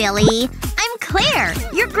so silly. I'm Claire,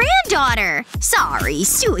 your granddaughter. Sorry,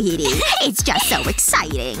 sweetie. It's just so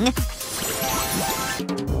exciting.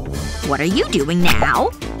 What are you doing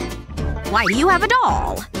now? Why do you have a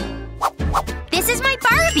doll? This is my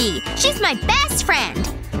Barbie. She's my best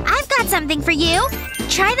friend. I've got something for you.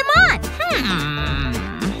 Try them on.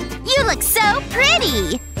 You look so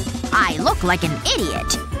pretty. I look like an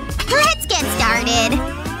idiot. Let's get started.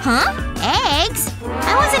 Huh? Eggs?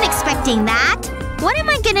 I wasn't expecting that. What am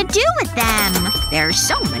I gonna do with them? There's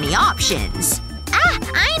so many options. Ah,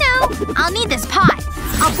 I know! I'll need this pot.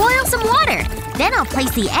 I'll boil some water. Then I'll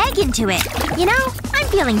place the egg into it. You know, I'm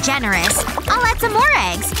feeling generous. I'll add some more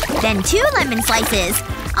eggs. Then 2 lemon slices.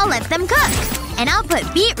 I'll let them cook. And I'll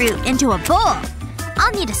put beetroot into a bowl.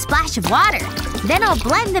 I'll need a splash of water. Then I'll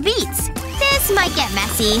blend the beets. This might get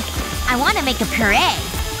messy. I want to make a puree.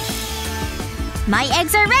 My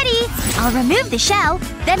eggs are ready! I'll remove the shell,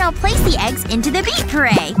 then I'll place the eggs into the beet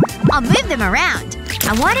puree. I'll move them around.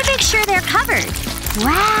 I want to make sure they're covered.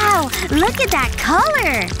 Wow! Look at that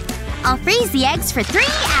color! I'll freeze the eggs for 3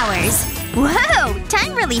 hours. Whoa!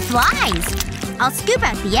 Time really flies! I'll scoop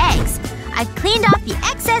out the eggs. I've cleaned off the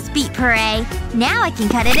excess beet puree. Now I can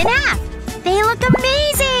cut it in half. They look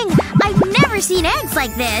amazing! I've never seen eggs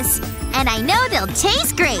like this. And I know they'll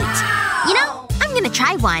taste great. You know, I'm gonna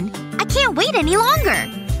try one. I can't wait any longer.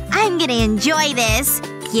 I'm gonna enjoy this.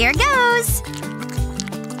 Here goes.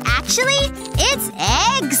 Actually, it's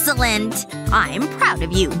excellent. I'm proud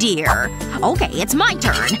of you, dear. Okay, it's my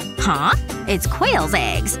turn. Huh? It's quail's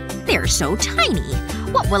eggs. They're so tiny.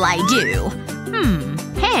 What will I do?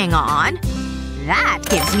 Hang on. That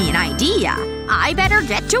gives me an idea. I better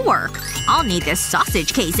get to work. I'll need this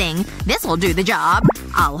sausage casing. This'll do the job.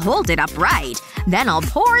 I'll hold it upright. Then I'll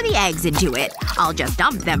pour the eggs into it. I'll just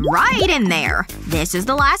dump them right in there. This is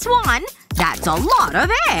the last one. That's a lot of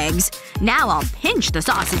eggs. Now I'll pinch the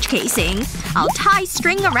sausage casing. I'll tie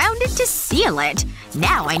string around it to seal it.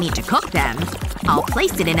 Now I need to cook them. I'll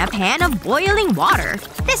place it in a pan of boiling water.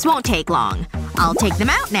 This won't take long. I'll take them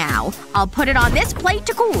out now. I'll put it on this plate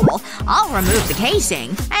to cool. I'll remove the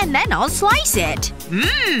casing. And then I'll slice it.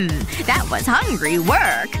 That was hungry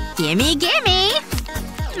work. Gimme, gimme!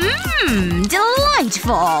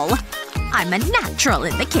 Delightful! I'm a natural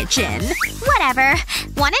in the kitchen. Whatever.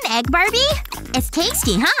 Want an egg, Barbie? It's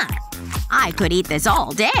tasty, huh? I could eat this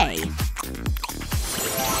all day.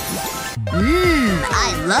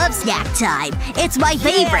 I love snack time. It's my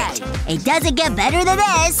favorite. It doesn't get better than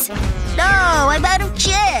this. No, I'm out of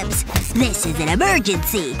chips. This is an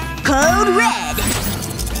emergency. Code red.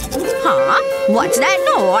 Huh? What's that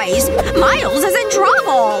noise? Miles is in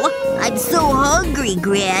trouble! I'm so hungry,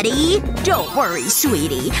 Granny. Don't worry,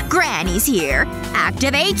 sweetie. Granny's here.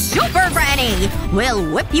 Activate Super Granny!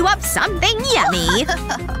 We'll whip you up something yummy.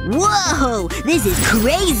 Whoa! This is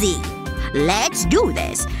crazy. Let's do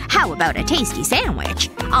this. How about a tasty sandwich?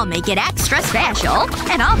 I'll make it extra special.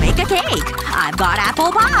 And I'll make a cake. I've got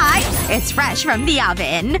apple pie. It's fresh from the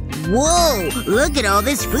oven. Whoa! Look at all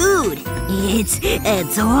this food.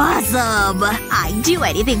 It's awesome. I'd do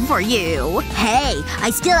anything for you. Hey, I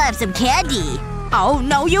still have some candy. Oh,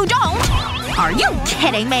 no you don't! Are you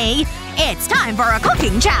kidding me? It's time for a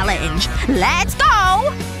cooking challenge. Let's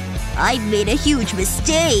go! I've made a huge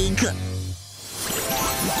mistake.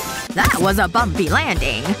 That was a bumpy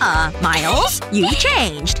landing. Miles? You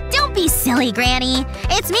changed. Don't be silly, Granny.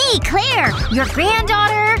 It's me, Claire. Your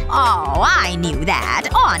granddaughter. Oh, I knew that.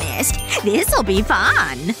 Honest. This'll be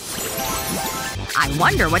fun. I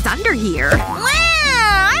wonder what's under here. Wow!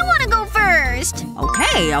 I wanna go first.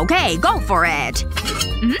 Okay, go for it.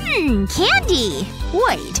 Candy.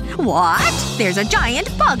 Wait, what? There's a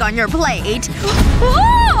giant bug on your plate.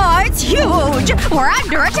 Oh, it's huge! We're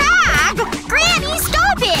under attack! Granny,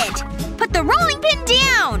 stop it! Put the rolling pin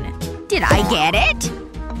down! Did I get it?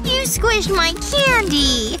 You squished my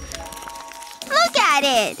candy. Look at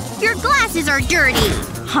it! Your glasses are dirty.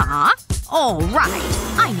 Huh? Oh, right.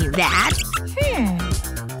 I knew that.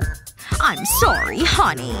 I'm sorry,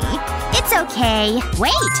 honey. It's okay.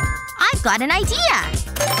 Wait! I've got an idea!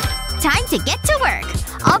 Time to get to work.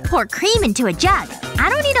 I'll pour cream into a jug. I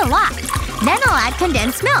don't need a lot. Then I'll add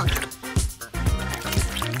condensed milk.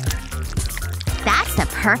 That's the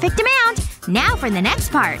perfect amount. Now for the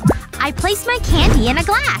next part. I place my candy in a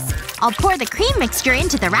glass. I'll pour the cream mixture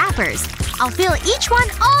into the wrappers. I'll fill each one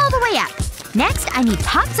all the way up. Next, I need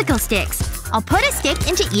popsicle sticks. I'll put a stick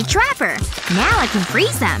into each wrapper. Now I can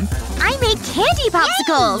freeze them. I make candy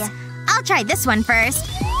popsicles! Yay! I'll try this one first.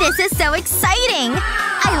 This is so exciting!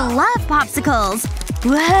 I love popsicles!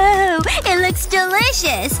 Whoa! It looks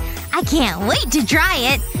delicious! I can't wait to try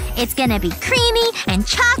it! It's gonna be creamy and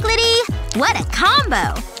chocolatey! What a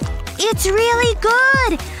combo! It's really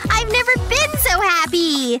good! I've never been so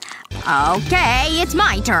happy! Okay, it's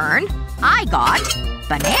my turn. I got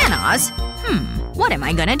bananas. What am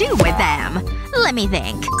I gonna do with them? Let me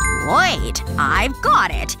think. Wait, I've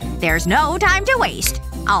got it. There's no time to waste.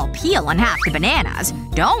 I'll peel and half the bananas.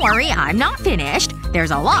 Don't worry, I'm not finished.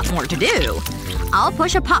 There's a lot more to do. I'll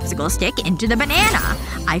push a popsicle stick into the banana.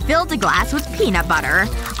 I filled a glass with peanut butter.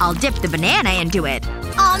 I'll dip the banana into it.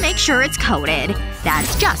 I'll make sure it's coated.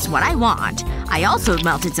 That's just what I want. I also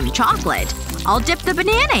melted some chocolate. I'll dip the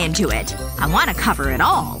banana into it. I want to cover it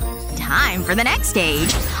all. Time for the next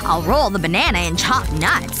stage. I'll roll the banana in chopped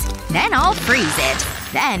nuts. Then I'll freeze it.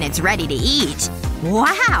 Then it's ready to eat.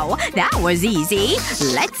 Wow! That was easy.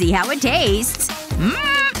 Let's see how it tastes.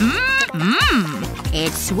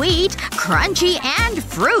 It's sweet, crunchy, and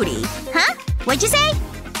fruity. Huh? What'd you say?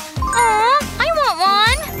 Aw, I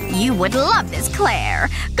one? You would love this, Claire.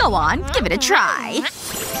 Go on, give it a try.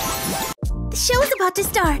 The show's about to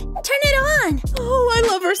start. Turn it on! Oh, I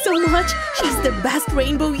love her so much. She's the best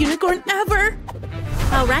rainbow unicorn ever.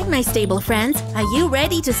 Alright, my stable friends. Are you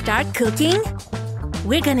ready to start cooking?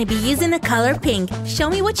 We're gonna be using the color pink. Show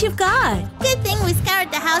me what you've got. Good thing we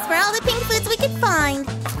scoured the house for all the pink foods we could find.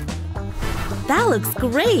 That looks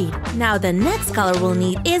great. Now the next color we'll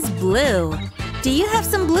need is blue. Do you have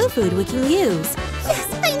some blue food we can use? Yes,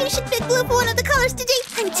 I knew she'd pick blue for one of the colors today.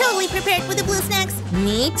 I'm totally prepared for the blue snacks.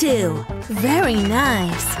 Me too. Very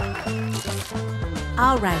nice.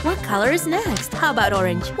 Alright, what color is next? How about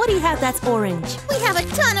orange? What do you have that's orange? We have a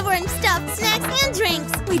ton of orange stuff, snacks, and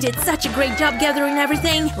drinks. We did such a great job gathering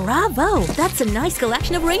everything. Bravo! That's a nice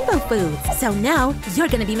collection of rainbow foods. So now, you're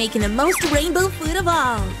gonna be making the most rainbow food of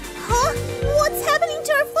all. Huh? What's happening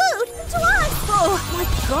to our food? To us? Oh my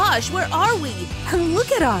gosh, where are we?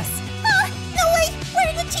 Look at us. No way! We're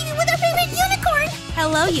in the TV with our favorite unicorn!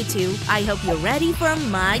 Hello, you two. I hope you're ready for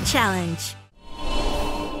my challenge.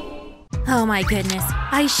 Oh my goodness,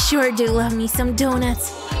 I sure do love me some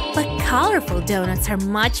donuts. But colorful donuts are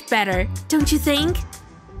much better, don't you think?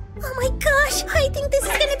 Oh my gosh, I think this is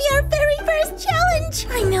gonna be our very first challenge!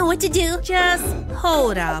 I know what to do. Just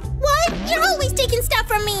hold up. What? You're always taking stuff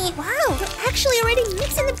from me! Wow, you're actually already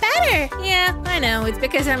mixing the batter! Yeah, I know. It's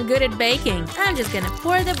because I'm good at baking. I'm just gonna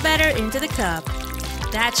pour the batter into the cup.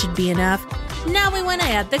 That should be enough. Now we want to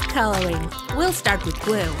add the coloring. We'll start with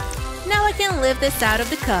blue. Now I can lift this out of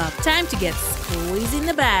the cup. Time to get squeezing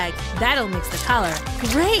the bag. That'll mix the color.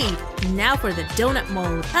 Great! Now for the donut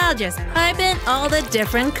mold. I'll just pipe in all the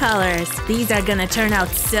different colors. These are gonna turn out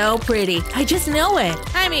so pretty. I just know it.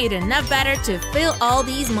 I made enough batter to fill all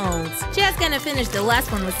these molds. Just gonna finish the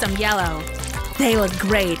last one with some yellow. They look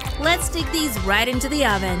great. Let's stick these right into the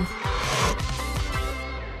oven.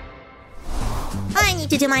 I need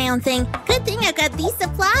to do my own thing. Good thing I've got these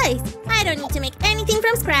supplies. I don't need to make anything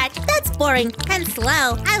from scratch. That's boring and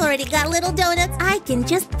slow. I've already got little donuts. I can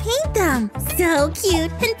just paint them. So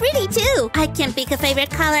cute and pretty too. I can pick a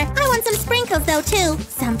favorite color. I want some sprinkles though too.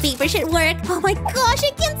 Some paper should work. Oh my gosh,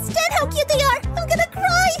 I can't stand how cute they are. I'm gonna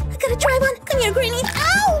cry. I gotta try one. Come here, Greenie.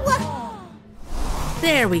 Ow!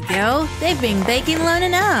 There we go. They've been baking long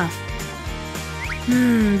enough.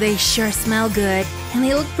 They sure smell good. And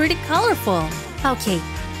they look pretty colorful. Okay,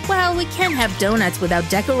 well, we can't have donuts without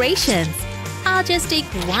decorations. I'll just take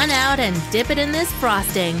one out and dip it in this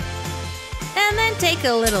frosting. And then take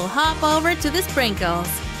a little hop over to the sprinkles.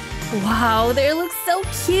 Wow, they look so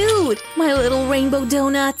cute! My little rainbow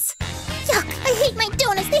donuts. Yuck, I hate my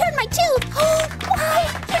donuts. They hurt my tooth. Oh, wow,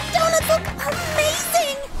 your donuts look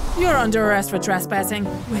amazing. You're under arrest for trespassing.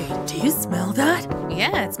 Wait, do you smell that?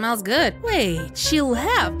 Yeah, it smells good. Wait, she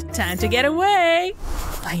left. Time to get away.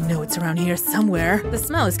 I know it's around here somewhere. The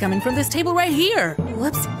smell is coming from this table right here.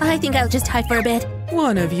 Whoops, I think I'll just hide for a bit.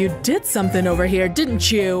 One of you did something over here,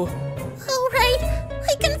 didn't you? All right,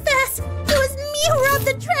 I confess. It was me who robbed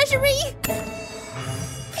the treasury.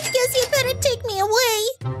 I guess you better take me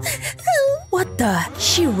away. What the?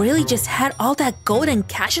 She really just had all that gold and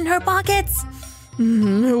cash in her pockets?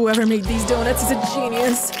 Whoever made these donuts is a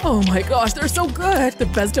genius. Oh my gosh, they're so good. The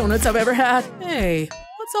best donuts I've ever had. Hey,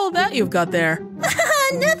 what's all that you've got there?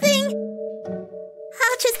 Nothing.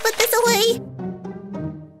 I'll just put this away.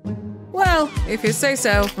 Well, if you say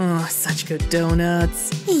so. Oh, such good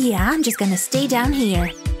donuts. Yeah, I'm just gonna stay down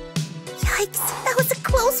here. Yikes, that was a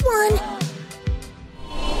close one.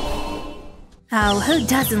 Oh, who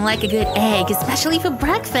doesn't like a good egg, especially for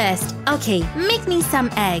breakfast? Okay, make me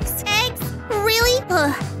some eggs. Eggs? Really?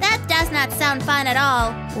 Ugh, that does not sound fun at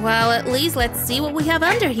all. Well, at least let's see what we have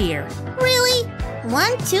under here. Really?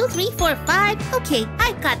 1, 2, 3, 4, 5. Okay,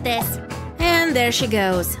 I've got this. And there she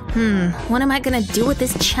goes. What am I gonna do with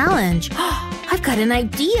this challenge? I've got an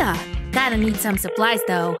idea. Gotta need some supplies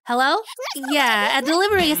though. Hello? Yeah, a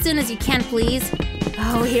delivery as soon as you can, please.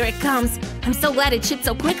 Oh, here it comes. I'm so glad it shipped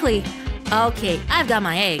so quickly. Okay, I've got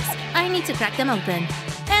my eggs. I need to crack them open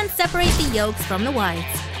and separate the yolks from the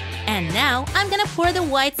whites. And now I'm gonna pour the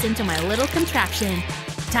whites into my little contraption.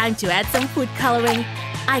 Time to add some food coloring.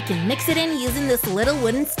 I can mix it in using this little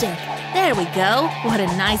wooden stick. There we go. What a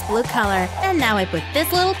nice blue color. And now I put this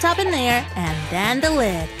little top in there and then the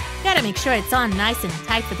lid. Gotta make sure it's on nice and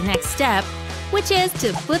tight for the next step, which is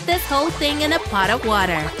to put this whole thing in a pot of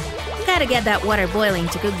water. Gotta get that water boiling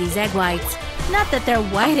to cook these egg whites. Not that they're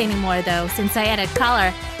white anymore though, since I added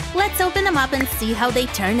color. Let's open them up and see how they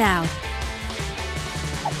turn out.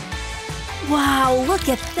 Wow, look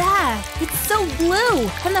at that! It's so blue!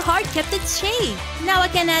 And the heart kept its shape! Now I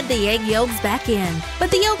can add the egg yolks back in.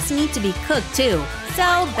 But the yolks need to be cooked too.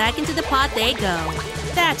 So, back into the pot they go.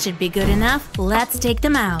 That should be good enough. Let's take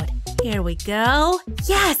them out. Here we go.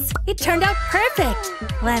 Yes! It turned out perfect!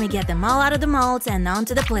 Let me get them all out of the molds and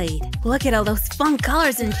onto the plate. Look at all those fun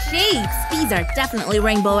colors and shapes! These are definitely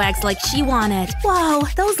rainbow eggs like she wanted. Wow,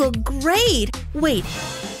 those look great! Wait.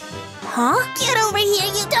 Huh? Get over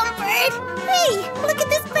here, you dumb bird! Hey, look at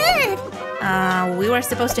this bird! We were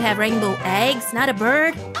supposed to have rainbow eggs, not a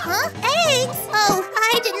bird. Huh? Eggs? Oh,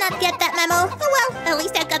 I did not get that memo. Oh well, at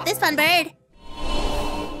least I got this fun bird.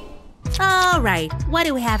 Alright, what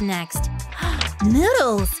do we have next?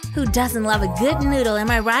 Noodles! Who doesn't love a good noodle,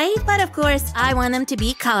 am I right? But of course, I want them to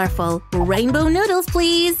be colorful. Rainbow noodles,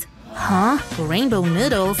 please! Huh? Rainbow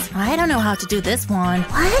noodles? I don't know how to do this one.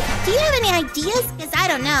 What? Do you have any ideas? Because I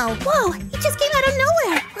don't know. Whoa, it just came out of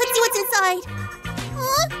nowhere. Let's see what's inside.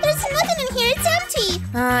 There's nothing in here. It's empty.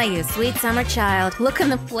 Ah, you sweet summer child. Look on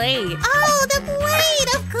the plate. Oh, the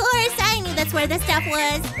plate! Of course! I knew that's where the stuff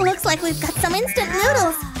was. Looks like we've got some instant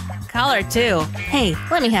noodles. Color too. Hey,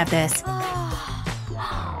 let me have this.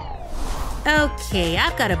 Okay,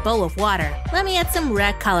 I've got a bowl of water. Let me add some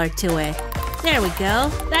red color to it. There we go.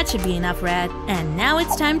 That should be enough red. And now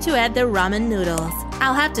it's time to add the ramen noodles.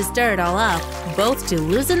 I'll have to stir it all up, both to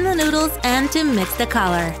loosen the noodles and to mix the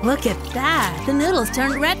color. Look at that! The noodles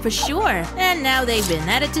turned red for sure. And now they've been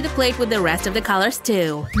added to the plate with the rest of the colors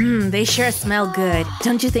too. They sure smell good.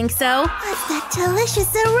 Don't you think so? What's that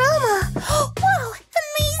delicious aroma? Whoa,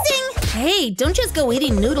 amazing! Hey, don't just go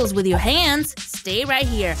eating noodles with your hands. Stay right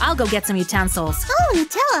here. I'll go get some utensils. Oh,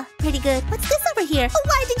 Nutella. Pretty good. What's this over here? Oh,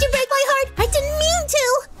 why did you break my heart? I didn't mean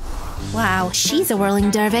to! Wow, she's a whirling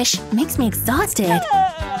dervish. Makes me exhausted.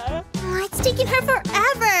 It's taking her forever.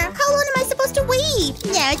 How long am I supposed to wait?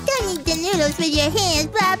 No, don't eat the noodles with your hands,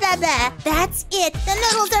 blah, blah, blah. That's it. The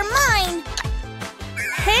noodles are mine.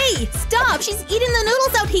 Hey, stop! She's eating the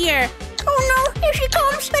noodles out here. Oh no, here she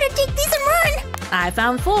comes. Better take these and run. I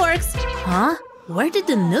found forks. Huh? Where did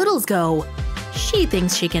the noodles go? She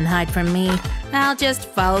thinks she can hide from me. I'll just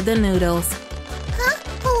follow the noodles. Huh?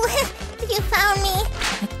 Oh, you found me.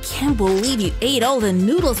 I can't believe you ate all the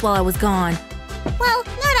noodles while I was gone. Well,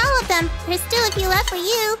 not all of them. There's still a few left for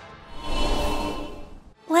you.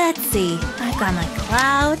 Let's see. I've got my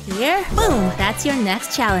cloud here. Boom! That's your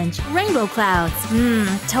next challenge. Rainbow clouds.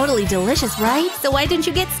 Totally delicious, right? So why didn't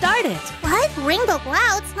you get started? What? Rainbow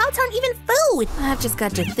clouds? Clouds aren't even food. I've just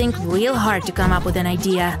got to think real hard to come up with an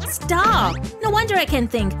idea. Stop! No wonder I can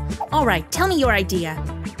think. Alright, tell me your idea.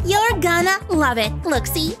 You're gonna love it. Look,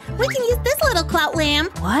 see? We can use this little clout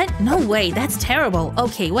lamp. What? No way, that's terrible.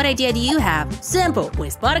 Okay, what idea do you have? Simple. We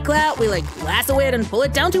spot a clout, we lasso it and pull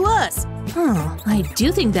it down to us. I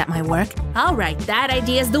do think that might work. Alright, that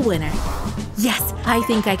idea is the winner. Yes, I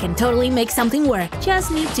think I can totally make something work.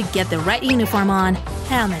 Just need to get the right uniform on.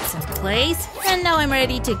 Helmet's in place. And now I'm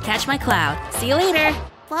ready to catch my cloud. See you later.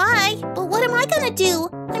 Bye. But what am I gonna do?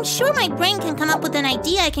 I'm sure my brain can come up with an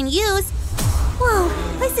idea I can use. Whoa,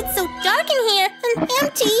 why is it so dark in here and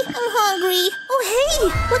empty? I'm hungry. Oh, hey,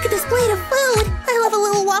 look at this plate of food. I love a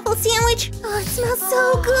little waffle sandwich. Oh, it smells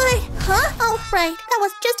so good. Huh? Oh, right, that was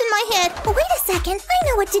just in my head. Oh, wait a second, I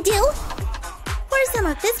know what to do. Pour some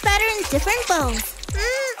of this batter in different bowls.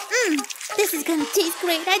 This is gonna taste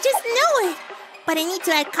great, I just know it. But I need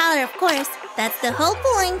to add color, of course. That's the whole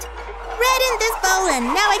point. Red in this bowl, and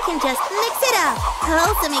now I can just mix it up. I'll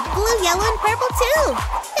also make blue, yellow, and purple too.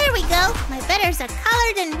 There we go. My batters are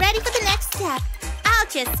colored and ready for the next step. I'll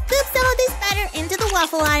just scoop some of this batter into the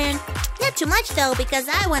waffle iron. Not too much though, because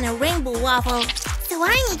I want a rainbow waffle. So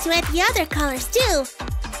I need to add the other colors too.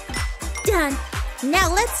 Done.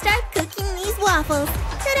 Now let's start cooking these waffles.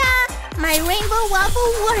 Ta-da! My rainbow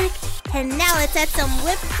waffle worked. And now let's add some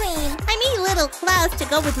whipped cream. I made little clouds to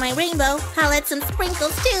go with my rainbow. I'll add some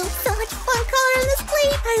sprinkles too. So much fun color on this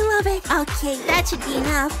plate. I love it. Okay, that should be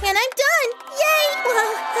enough. And I'm done. Yay!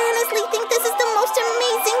 Well, I honestly think this is the most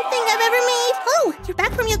amazing thing I've ever made. Oh, you're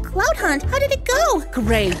back from your cloud hunt. How did it go?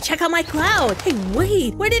 Great, check out my cloud. Hey,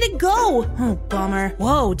 wait, where did it go? Oh, bummer.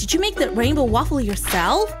 Whoa, did you make the rainbow waffle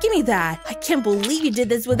yourself? Give me that. I can't believe you did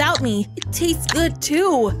this without me. It tastes good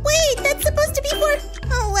too. Wait, that's supposed to be for…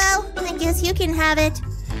 Oh, well, I guess you can have it.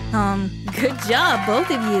 Good job,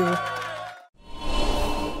 both of you.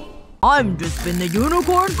 I'm just in the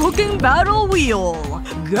unicorn cooking battle wheel.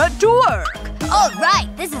 Get to work.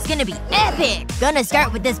 Alright, this is gonna be epic. Gonna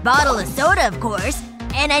start with this bottle of soda, of course.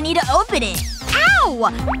 And I need to open it. Ow!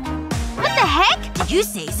 What the heck? Did you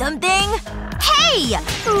say something? Hey!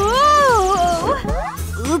 Ooh!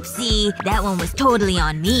 Oopsie, that one was totally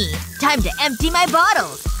on me. Time to empty my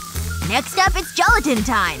bottles. Next up, it's gelatin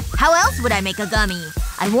time. How else would I make a gummy?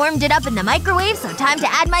 I warmed it up in the microwave, so time to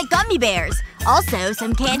add my gummy bears. Also,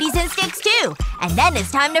 some candies and sticks too. And then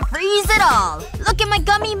it's time to freeze it all. Look at my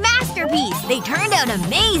gummy masterpiece! They turned out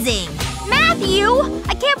amazing! Matthew!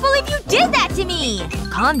 I can't believe you did that to me!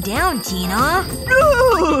 Calm down, Tina.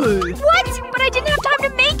 What? But I didn't have time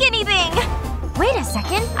to make anything! Wait a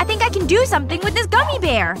second. I think I can do something with this gummy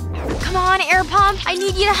bear. Come on, air pump. I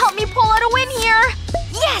need you to help me pull out a win here.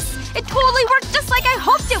 Yes! It totally worked just like I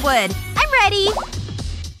hoped it would. I'm ready.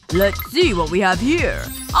 Let's see what we have here.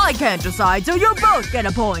 I can't decide, so you both get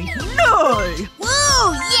a point. No!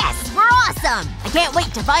 Woo! Yes! We're awesome! I can't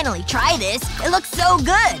wait to finally try this. It looks so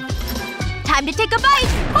good. Time to take a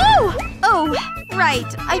bite. Oh! Oh, right.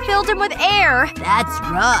 I filled him with air. That's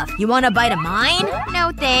rough. You want a bite of mine?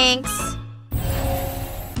 No thanks.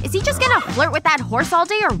 Is he just gonna flirt with that horse all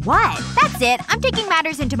day or what? That's it. I'm taking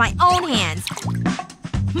matters into my own hands.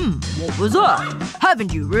 What was that?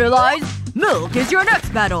 Haven't you realized? Milk is your next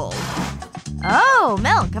battle. Oh,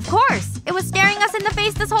 milk. Of course. It was staring us in the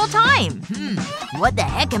face this whole time. What the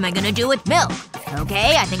heck am I gonna do with milk?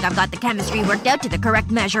 Okay, I think I've got the chemistry worked out to the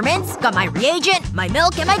correct measurements. Got my reagent, my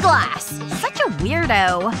milk, and my glass. Such a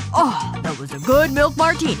weirdo. Oh, that was a good milk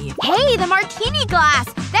martini. Hey, the martini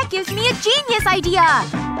glass! That gives me a genius idea!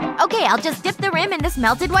 Okay, I'll just dip the rim in this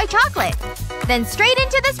melted white chocolate. Then straight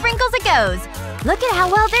into the sprinkles it goes. Look at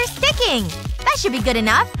how well they're sticking! That should be good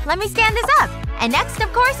enough. Let me stand this up. And next,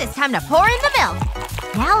 of course, it's time to pour in the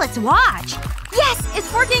milk. Now let's watch. Yes!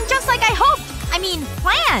 It's working just like I hoped! I mean,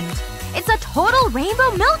 planned! It's a total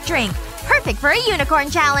rainbow milk drink. Perfect for a unicorn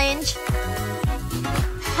challenge.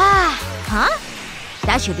 Huh?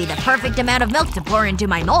 That should be the perfect amount of milk to pour into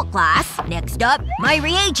my milk glass. Next up, my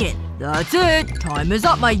reagent. That's it. Time is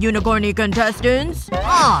up, my unicorny contestants.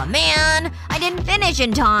 Aw, man. I didn't finish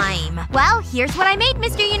in time. Well, here's what I made,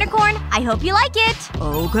 Mr. Unicorn. I hope you like it.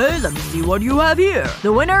 Okay, let me see what you have here.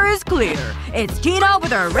 The winner is clear. It's Tina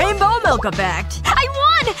with her rainbow milk effect. I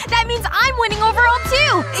won! That means I'm winning overall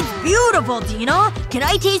too! It's beautiful, Tina. Can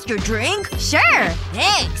I taste your drink? Sure.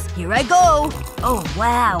 Thanks. Here I go. Oh,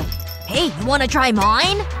 wow. Hey, you wanna try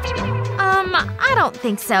mine? I don't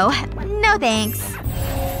think so. No thanks.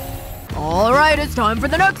 Alright, it's time for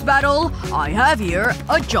the next battle. I have here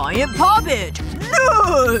a giant poppet.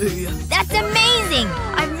 Nay! That's amazing!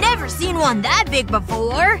 I've never seen one that big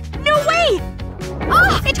before. No way!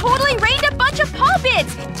 Oh, it totally rained a bunch of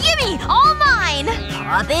poppets! Gimme! All mine!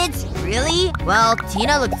 Poppets? Really? Well,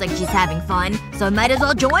 Tina looks like she's having fun, so I might as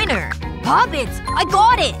well join her. Poppets! I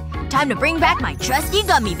got it! Time to bring back my trusty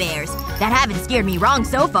gummy bears. That haven't steered me wrong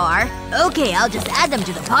so far. Okay, I'll just add them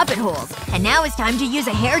to the poppet holes. And now it's time to use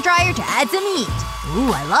a hairdryer to add some heat.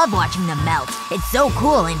 Ooh, I love watching them melt. It's so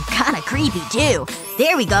cool and kinda creepy, too.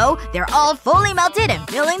 There we go. They're all fully melted and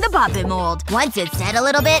filling the poppet mold. Once it's set a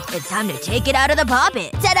little bit, it's time to take it out of the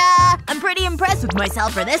poppet. Ta-da! I'm pretty impressed with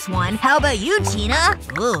myself for this one. How about you, Tina?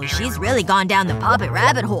 Ooh, she's really gone down the poppet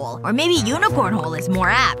rabbit hole. Or maybe unicorn hole is more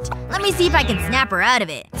apt. Let me see if I can snap her out of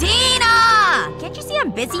it. Tina! Can't you see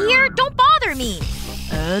I'm busy here? Don't bother me!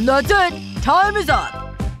 And that's it. Time is up.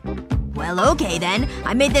 Well, okay then.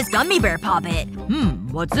 I made this gummy bear poppet.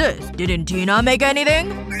 What's this? Didn't Tina make anything?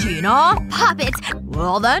 Tina? Poppets!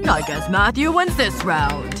 Well then, I guess Matthew wins this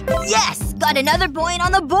round. Yes! Got another point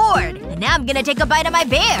on the board! And now I'm gonna take a bite of my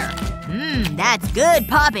bear. That's good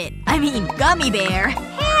poppet. I mean, gummy bear.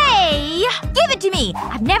 Hey! Give it to me!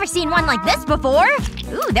 I've never seen one like this before!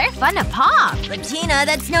 Ooh, they're fun to pop. But Tina,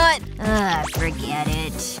 that's not… forget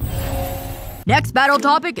it. Next battle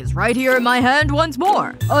topic is right here in my hand once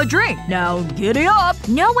more. A drink. Now, giddy up.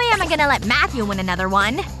 No way am I gonna let Matthew win another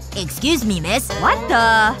one. Excuse me, miss. What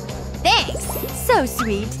the… Thanks. So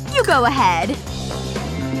sweet. You go ahead.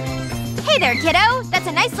 Hey there, kiddo. That's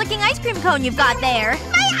a nice-looking ice cream cone you've got there.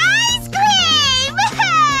 My ice cream!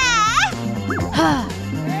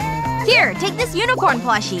 Here, take this unicorn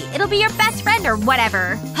plushie. It'll be your best friend or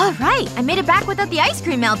whatever. Alright, I made it back without the ice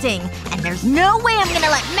cream melting. And there's no way I'm gonna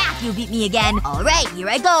let Matthew beat me again. Alright, here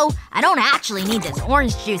I go. I don't actually need this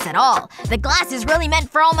orange juice at all. The glass is really meant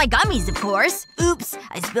for all my gummies, of course. Oops,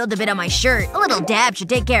 I spilled a bit on my shirt. A little dab should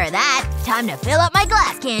take care of that. Time to fill up my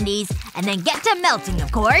glass candies. And then get to melting,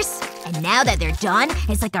 of course. And now that they're done,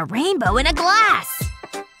 it's like a rainbow in a glass.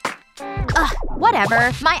 Ugh,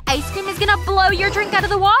 whatever. My ice cream is gonna blow your drink out of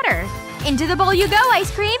the water. Into the bowl you go, ice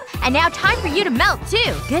cream. And now time for you to melt,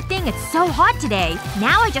 too. Good thing it's so hot today.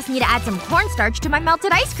 Now I just need to add some cornstarch to my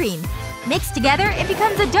melted ice cream. Mixed together, it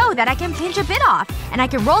becomes a dough that I can pinch a bit off. And I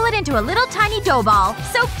can roll it into a little tiny dough ball.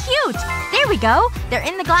 So cute! There we go. They're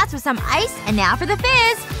in the glass with some ice, and now for the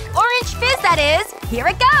fizz. Orange fizz, that is. Here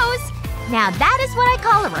it goes. Now that is what I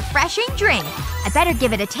call a refreshing drink. I better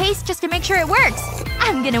give it a taste just to make sure it works.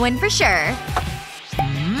 I'm gonna win for sure.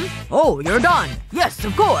 Oh, you're done. Yes,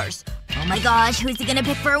 of course. Oh my gosh, who's he gonna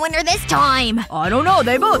pick for a winner this time? I don't know,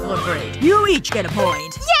 they both look great. You each get a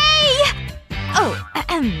point. Yay! Oh,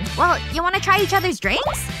 well, you wanna try each other's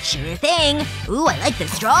drinks? Sure thing. Ooh, I like the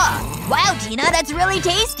straw. Wow, Tina, that's really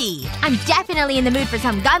tasty. I'm definitely in the mood for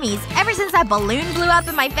some gummies ever since that balloon blew up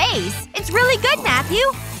in my face. It's really good, Matthew.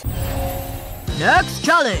 Next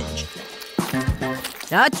challenge.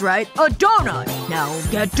 That's right, a donut. Now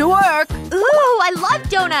get to work. Ooh, I love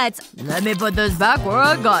donuts. Let me put this back where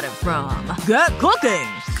I got it from. Get cooking.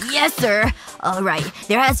 Yes, sir. Alright,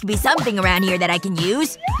 there has to be something around here that I can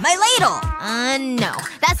use. My ladle! No.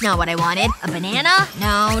 That's not what I wanted. A banana?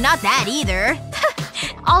 No, not that either.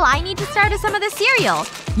 All I need to start is some of the cereal.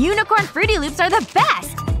 Unicorn Fruity Loops are the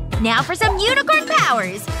best! Now for some unicorn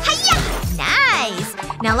powers! Hiya! Nice!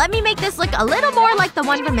 Now let me make this look a little more like the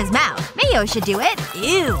one from his mouth. Mayo should do it.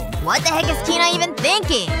 Ew. What the heck is Tina even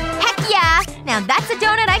thinking? Heck yeah! Now that's a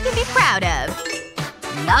donut I can be proud of.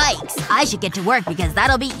 Yikes. I should get to work because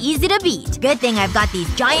that'll be easy to beat. Good thing I've got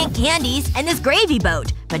these giant candies and this gravy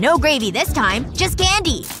boat. But no gravy this time. Just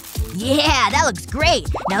candy. Yeah, that looks great.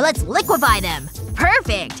 Now let's liquefy them.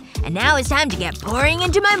 Perfect. And now it's time to get pouring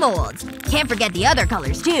into my molds. Can't forget the other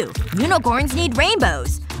colors, too. Unicorns need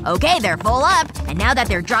rainbows. Okay, they're full up. And now that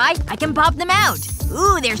they're dry, I can pop them out.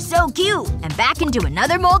 Ooh, they're so cute. And back into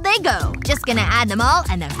another mold they go. Just gonna add them all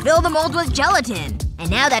and then fill the mold with gelatin. And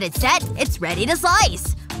now that it's set, it's ready to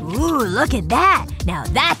slice. Ooh, look at that. Now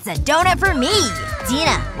that's a donut for me.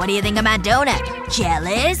 Tina, what do you think of my donut?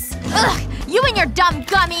 Jealous? Ugh, you and your dumb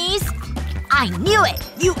gummies! I knew it!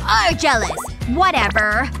 You are jealous!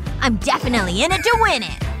 Whatever. I'm definitely in it to win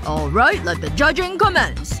it. Alright, let the judging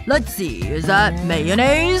commence. Let's see, is that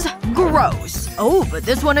mayonnaise? Gross. Oh, but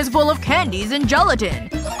this one is full of candies and gelatin.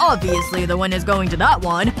 Obviously the win is going to that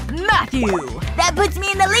one. Matthew! That puts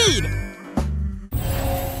me in the lead!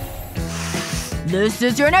 This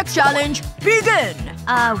is your next challenge. Begin!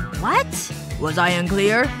 What? Was I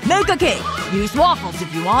unclear? Make a cake. Use waffles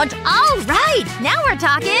if you want. Alright! Now we're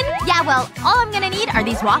talking! Yeah, well, all I'm gonna need are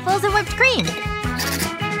these waffles and whipped cream.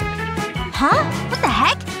 Huh? What the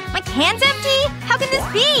heck? My can's empty? How can this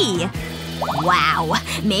be? Wow.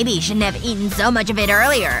 Maybe you shouldn't have eaten so much of it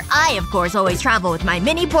earlier. I, of course, always travel with my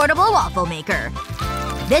mini portable waffle maker.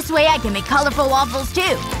 This way I can make colorful waffles,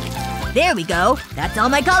 too. There we go. That's all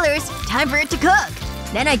my colors. Time for it to cook.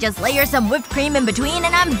 Then I just layer some whipped cream in between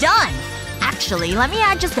and I'm done. Actually, let me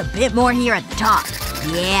add just a bit more here at the top.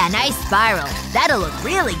 Yeah, nice spiral. That'll look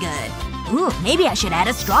really good. Ooh, maybe I should add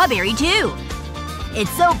a strawberry, too.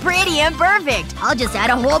 It's so pretty and perfect. I'll just add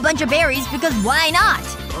a whole bunch of berries because why not?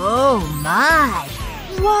 Oh my.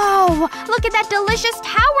 Whoa! Look at that delicious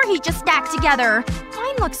tower he just stacked together.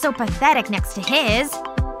 Mine looks so pathetic next to his.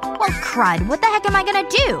 Well, crud. What the heck am I gonna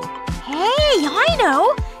do? Hey, I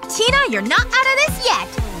know! Tina, you're not out of this yet!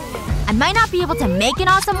 I might not be able to make an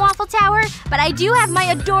awesome waffle tower, but I do have my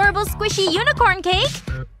adorable squishy unicorn cake!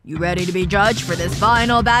 You ready to be judged for this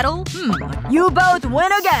final battle? You both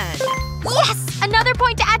win again! Yes! Another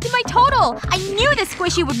point to add to my total! I knew this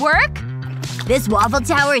squishy would work! This waffle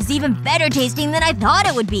tower is even better tasting than I thought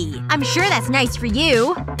it would be. I'm sure that's nice for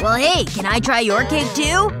you. Well hey, can I try your cake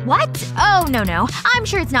too? What? Oh, no. I'm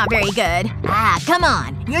sure it's not very good. Ah, come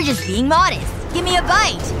on. You're just being modest. Give me a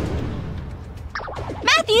bite.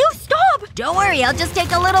 Matthew, stop! Don't worry, I'll just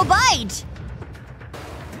take a little bite.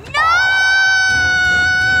 No!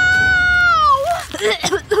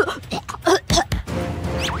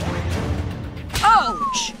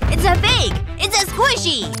 Ouch! It's a fake! It's a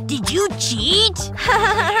squishy! Did you cheat?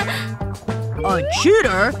 A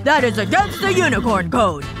cheater? That is against the unicorn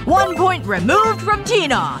code. 1 point removed from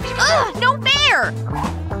Tina. Ugh! No fair!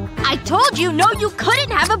 I told you no you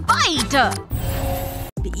couldn't have a bite!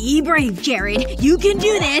 Be brave, Jared. You can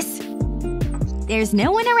do this! There's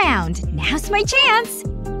no one around. Now's my chance!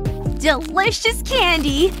 Delicious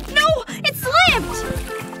candy! No! It slipped!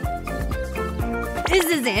 This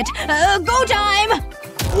is it. Go time!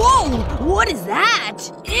 Whoa! What is that?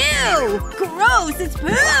 Ew! Gross! It's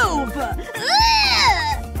poop! Ugh!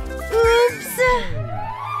 Oops.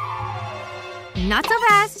 Not so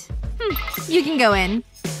fast. You can go in.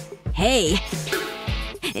 Hey.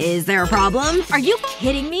 Is there a problem? Are you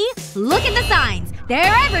kidding me? Look at the signs.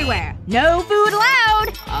 They're everywhere. No food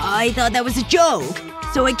allowed. I thought that was a joke.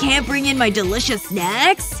 So I can't bring in my delicious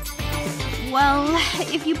snacks? Well,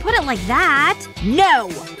 if you put it like that… No!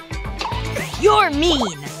 You're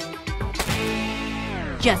mean!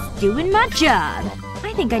 Just doing my job.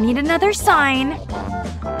 I think I need another sign.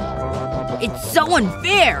 It's so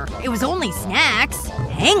unfair! It was only snacks.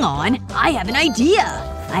 Hang on. I have an idea.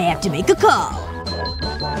 I have to make a call.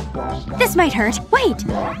 This might hurt. Wait.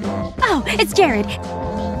 Oh, it's Jared.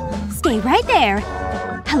 Stay right there.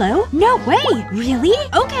 Hello? No way. Really?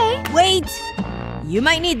 Okay. Wait! You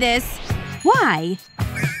might need this. Why?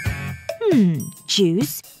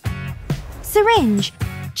 Juice. Syringe.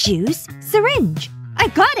 Juice. Syringe. I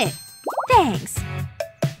got it. Thanks.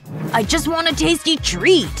 I just want a tasty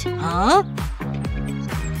treat. Huh?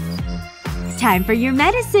 Time for your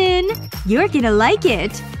medicine. You're gonna like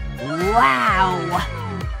it. Wow!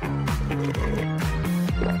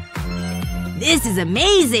 This is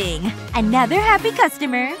amazing! Another happy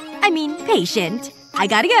customer. I mean, patient. I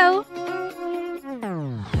gotta go.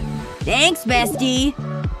 Thanks, bestie.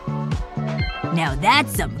 Now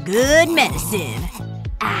that's some good medicine.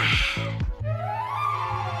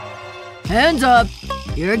 Hands up.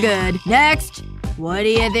 You're good. Next. What do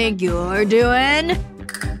you think you're doing?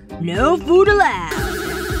 No food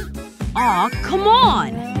allowed. Aw, come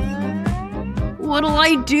on. What'll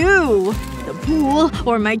I do? The pool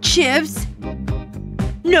or my chips?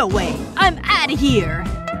 No way. I'm outta here.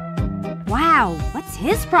 Wow, what's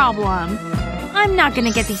his problem? I'm not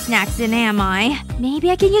gonna get these snacks in, am I?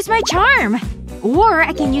 Maybe I can use my charm. Or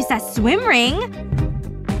I can use that swim ring.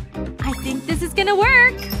 I think this is gonna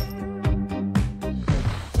work.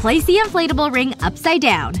 Place the inflatable ring upside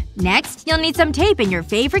down. Next, you'll need some tape and your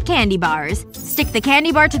favorite candy bars. Stick the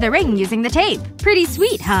candy bar to the ring using the tape. Pretty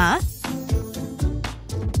sweet, huh?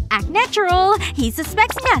 Act natural. He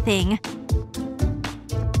suspects nothing.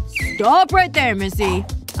 Stop right there, Missy.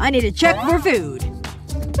 I need to check for food.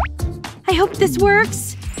 I hope this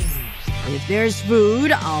works. If there's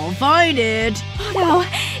food, I'll find it. Oh no.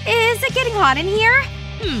 Is it getting hot in here?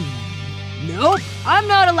 Nope. I'm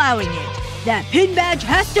not allowing it. That pin badge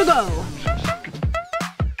has to go.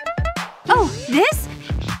 Oh, this?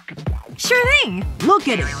 Sure thing. Look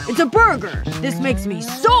at it. It's a burger. This makes me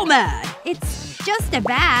so mad. It's just a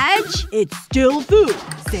badge. It's still food.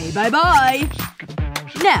 Say bye-bye.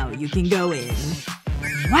 Now you can go in.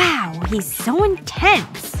 Wow, he's so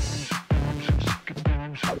intense.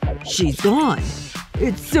 She's gone.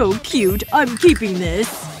 It's so cute. I'm keeping this.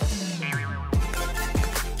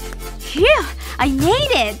 Phew! I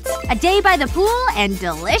made it! A day by the pool and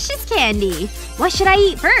delicious candy. What should I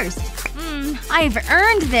eat first? I've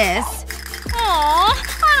earned this. Aw,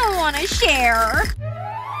 I don't want to share.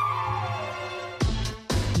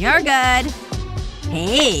 You're good.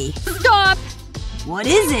 Hey. Stop! What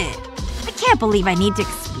is it? I can't believe I need to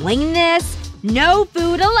explain this. No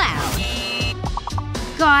food allowed.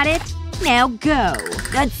 Got it. Now go.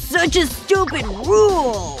 That's such a stupid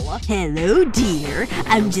rule! Hello, dear.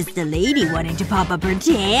 I'm just a lady wanting to pop up her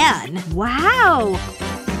tan. Wow.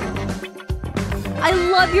 I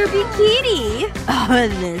love your bikini. Oh,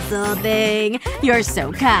 this little thing. You're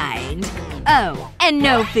so kind. Oh, and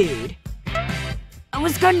no food. I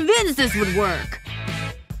was convinced this would work.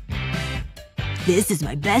 This is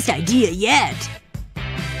my best idea yet.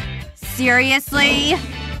 Seriously?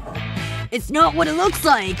 It's not what it looks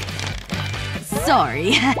like.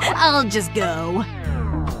 Sorry. I'll just go.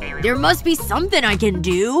 There must be something I can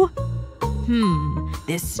do.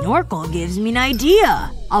 This snorkel gives me an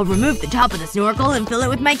idea. I'll remove the top of the snorkel and fill it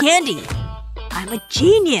with my candy. I'm a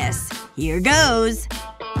genius. Here goes.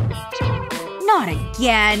 Not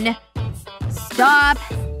again. Stop.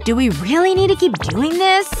 Do we really need to keep doing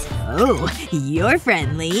this? Oh, you're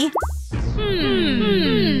friendly.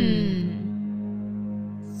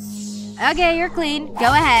 Okay, you're clean. Go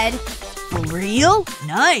ahead. For real?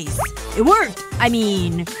 Nice. It worked. I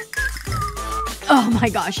mean… Oh my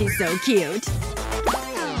gosh, he's so cute.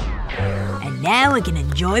 And now I can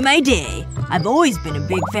enjoy my day. I've always been a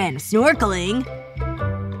big fan of snorkeling.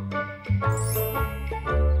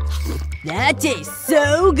 That tastes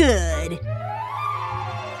so good.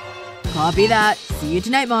 Copy that. See you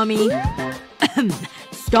tonight, Mommy.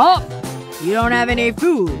 Stop! You don't have any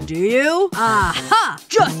food, do you? Aha!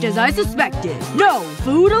 Just as I suspected. No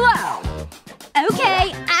food allowed.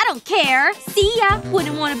 Okay, I don't care. See ya.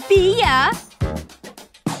 Wouldn't want to be ya.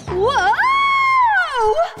 Whoa!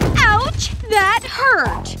 Ouch! That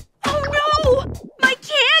hurt. Oh no! My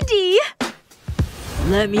candy!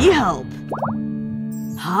 Let me help.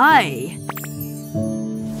 Hi.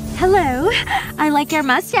 Hello. I like your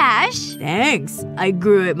mustache. Thanks. I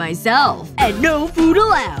grew it myself. And no food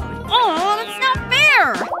allowed. Oh, that's not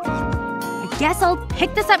fair! I guess I'll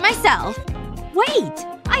pick this up myself. Wait!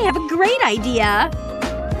 I have a great idea!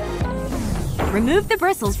 Remove the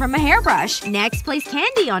bristles from a hairbrush. Next, place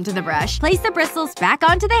candy onto the brush. Place the bristles back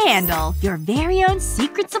onto the handle. Your very own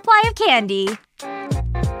secret supply of candy.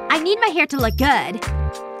 I need my hair to look good.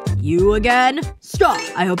 You again? Stop.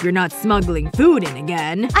 I hope you're not smuggling food in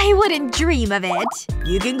again. I wouldn't dream of it.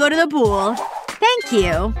 You can go to the pool. Thank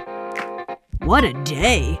you. What a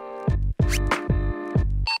day.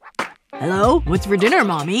 Hello? What's for dinner,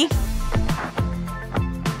 Mommy?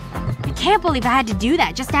 I can't believe I had to do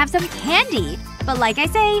that just to have some candy. But like I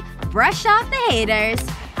say, brush off the haters.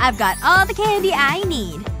 I've got all the candy I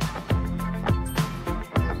need.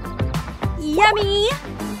 Yummy!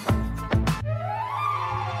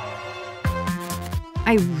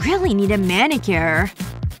 I really need a manicure.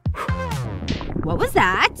 What was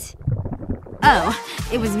that? Oh,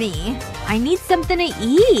 it was me. I need something to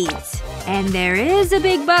eat. And there is a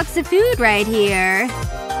big box of food right here.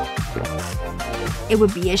 It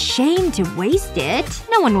would be a shame to waste it.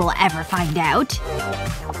 No one will ever find out.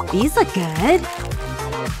 These look good.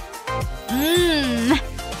 Mmm.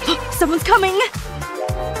 Someone's coming!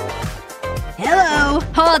 Hello!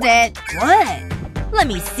 Hold it! What? Let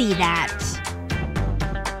me see that.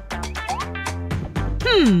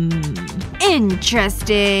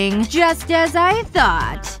 Interesting. Just as I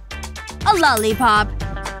thought. A lollipop.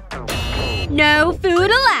 No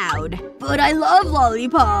food allowed. But I love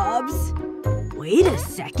lollipops. Wait a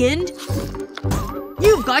second.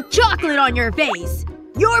 You've got chocolate on your face!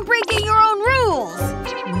 You're breaking your own rules!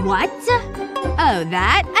 What? Oh,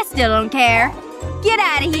 that? I still don't care. Get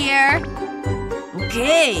out of here.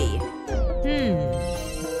 Okay.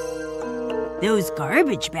 Those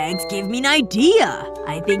garbage bags gave me an idea.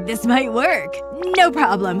 I think this might work. No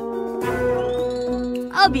problem.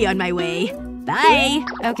 I'll be on my way. Bye.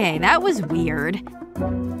 Okay, that was weird.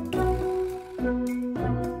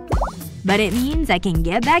 But it means I can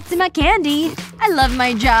get back to my candy. I love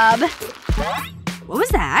my job. What was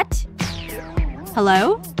that?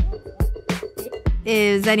 Hello?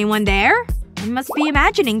 Is anyone there? I must be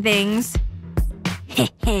imagining things.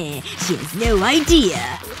 Heh, she has no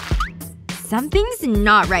idea. Something's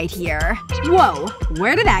not right here. Whoa.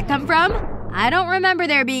 Where did that come from? I don't remember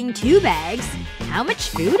there being 2 bags. How much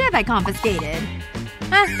food have I confiscated?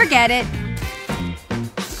 Forget it.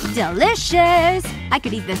 Delicious! I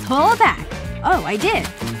could eat this whole pack. Oh, I did.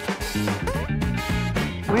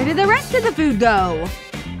 Where did the rest of the food go?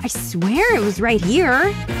 I swear it was right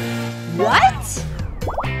here. What?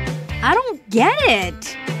 I don't get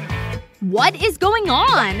it. What is going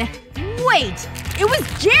on? Wait! It was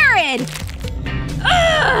Jared!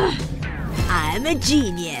 Ugh! I'm a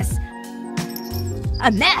genius.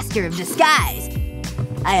 A master of disguise.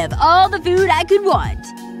 I have all the food I could want.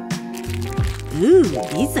 Ooh,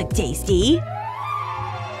 these look tasty.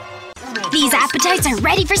 These appetites are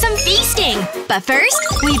ready for some feasting! But first,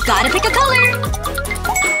 we've gotta pick a color!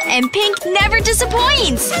 And pink never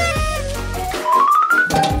disappoints!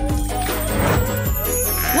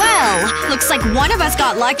 Well, looks like one of us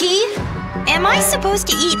got lucky. Am I supposed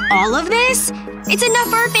to eat all of this? It's enough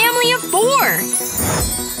for a family of 4!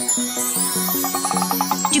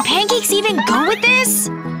 Do pancakes even go with this?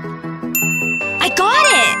 I got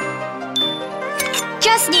it!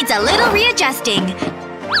 Just needs a little readjusting.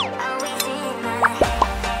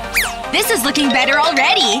 This is looking better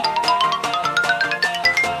already!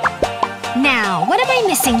 Now, what am I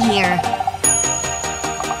missing here?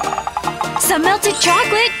 Some melted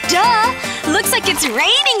chocolate, duh! Looks like it's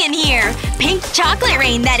raining in here! Pink chocolate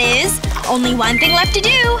rain, that is! Only one thing left to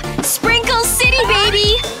do! Sprinkle City,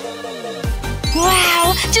 baby!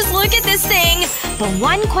 Wow! Just look at this thing! But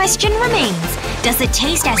one question remains. Does it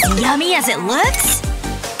taste as yummy as it looks?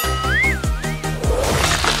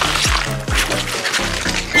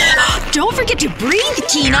 Don't forget to breathe,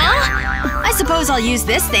 Tina! I suppose I'll use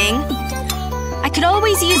this thing. I could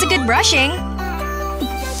always use a good brushing.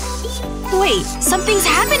 Wait, something's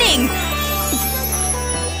happening!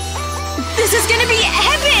 This is gonna be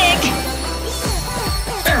epic!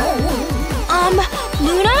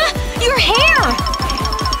 Luna? Your hair!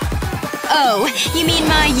 Oh, you mean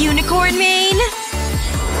my unicorn mane?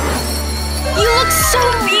 You look so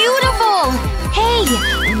beautiful! Hey,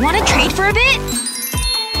 wanna trade for a bit?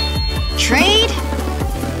 Trade?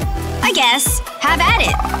 I guess. Have at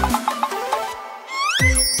it.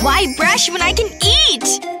 Why brush when I can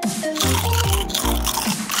eat?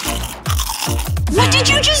 What did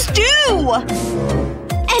you just do?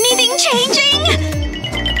 Anything changing?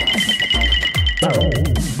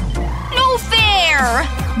 No fair!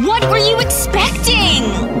 What were you expecting?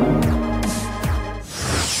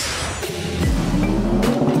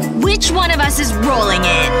 Which one of us is rolling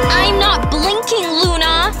it? I'm not blinking,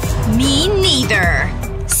 Luna. Me neither.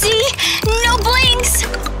 See? No blinks!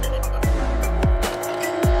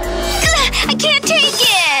 Ugh, I can't take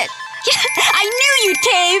it! I knew you'd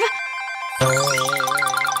cave!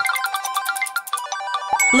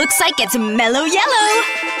 Looks like it's mellow yellow!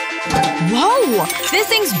 Whoa! This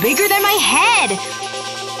thing's bigger than my head!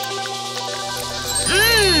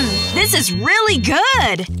 This is really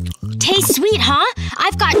good! Tastes sweet, huh?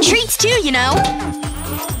 I've got treats too, you know.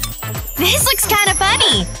 This looks kinda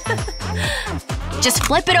funny! Just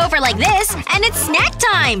flip it over like this, and it's snack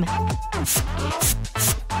time!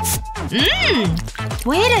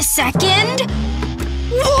 Wait a second…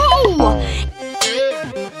 Whoa!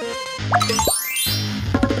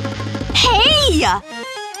 Hey!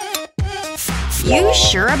 You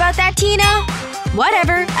sure about that, Tina?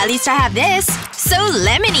 Whatever, at least I have this. So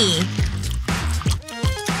lemony.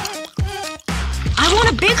 I want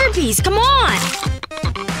a bigger piece, come on!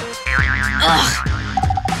 Ugh.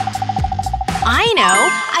 I know.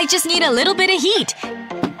 I just need a little bit of heat.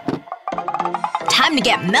 Time to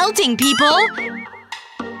get melting, people!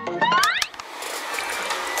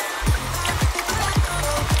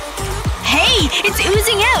 Hey! It's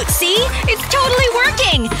oozing out, see? It's totally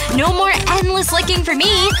working! No more endless licking for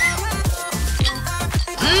me!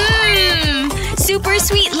 Super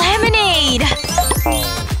sweet lemonade!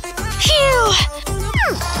 Phew!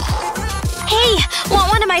 Hey, want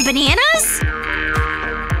one of my bananas?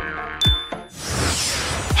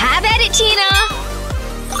 Have at it, Tina!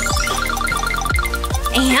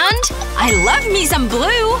 And I love me some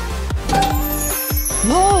blue!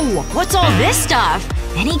 Whoa! What's all this stuff?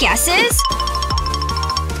 Any guesses?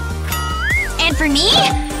 And for me?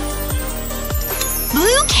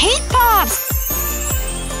 Blue cake pops!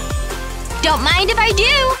 Don't mind if I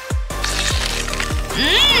do.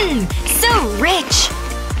 So rich!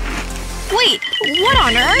 Wait, what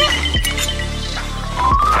on earth?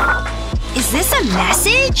 Is this a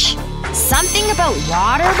message? Something about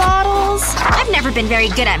water bottles? I've never been very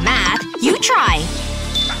good at math. You try.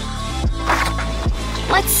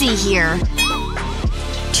 Let's see here.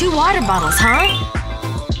 2 water bottles, huh?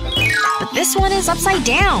 But this one is upside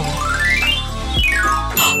down.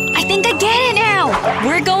 I think I get it now!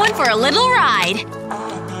 We're going for a little ride.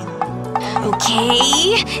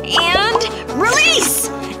 Okay… and… release!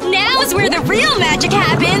 Now's where the real magic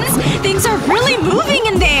happens! Things are really moving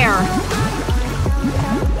in there!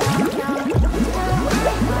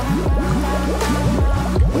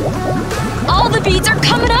 All the beads are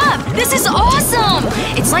coming up! This is awesome!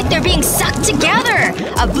 It's like they're being sucked together!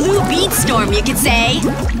 A blue bead storm, you could say.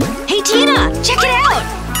 Hey Tina! Check it out!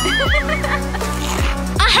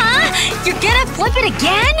 You're gonna flip it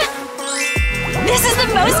again? This is the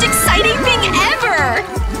most exciting thing ever!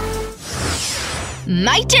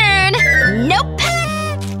 My turn! Nope!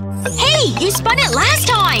 Hey! You spun it last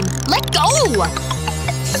time! Let go!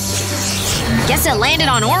 Guess it landed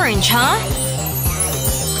on orange, huh?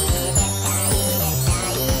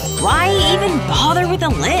 Why even bother with a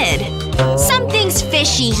lid? Something's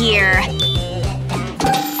fishy here.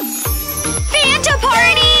 Fanta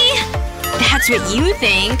party! That's what you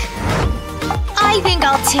think. I think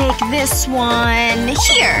I'll take this one…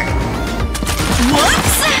 here.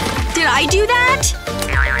 Whoops! Did I do that?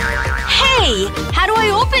 Hey! How do I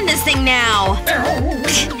open this thing now?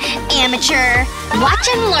 Amateur. Watch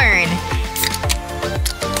and learn.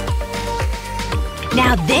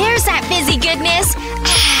 Now there's that fizzy goodness!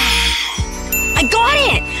 I got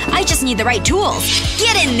it! I just need the right tools.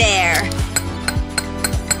 Get in there!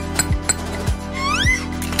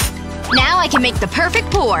 Now I can make the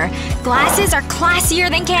perfect pour. Glasses are classier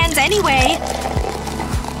than cans anyway.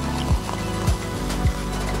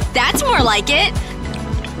 That's more like it.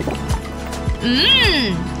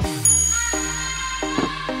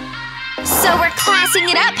 So we're classing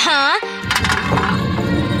it up, huh?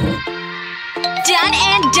 Done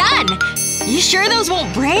and done! You sure those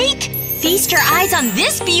won't break? Feast your eyes on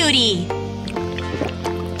this beauty!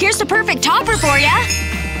 Here's the perfect topper for ya!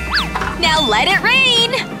 Now let it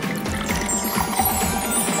rain!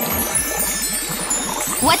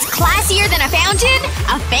 What's classier than a fountain?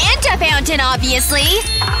 A Fanta fountain, obviously!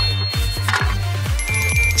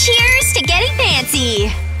 Cheers to getting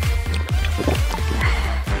fancy!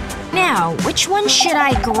 Now, which one should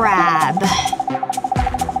I grab?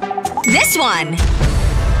 This one!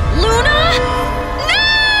 Luna?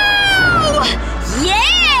 No! Yeah!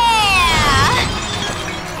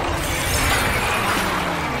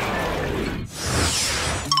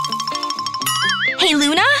 Hey,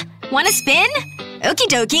 Luna? Wanna spin? Okie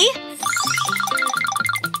dokie.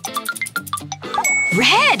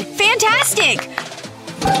 Red! Fantastic!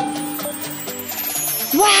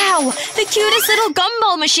 Wow! The cutest little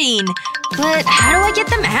gumball machine! But how do I get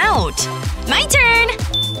them out? My turn!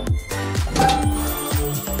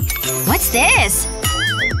 What's this?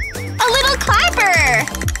 A little clapper!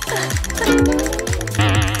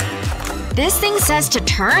 This thing says to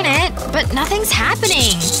turn it, but nothing's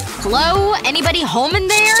happening. Hello? Anybody home in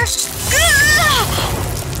there? Ugh!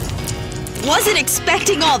 Wasn't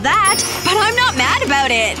expecting all that, but I'm not mad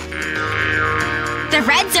about it. The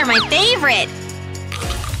reds are my favorite.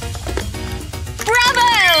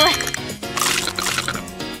 Bravo!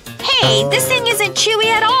 Hey, this thing isn't chewy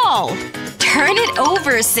at all. Turn it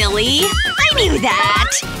over, silly. I knew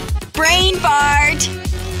that. Brain fart.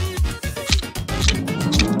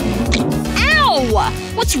 Ow!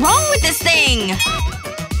 What's wrong with this thing?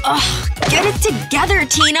 Ugh, get it together,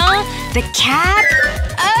 Tina. The cap?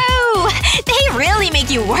 Oh, they really make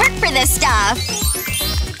you work for this stuff.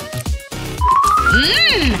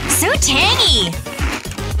 Mmm, so tangy.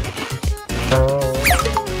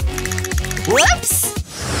 Whoops!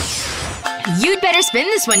 You'd better spin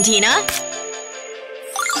this one, Tina.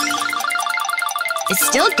 It's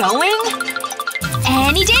still going?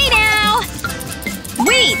 Any day now!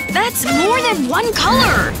 Wait, that's more than one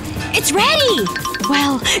color! It's ready!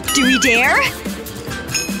 Well, do we dare?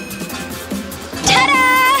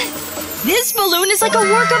 Ta-da! This balloon is like a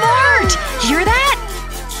work of art! Hear that?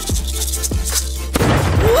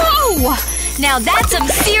 Whoa! Now that's some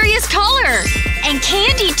serious color! And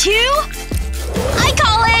candy, too? I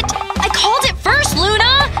call it! I called it first,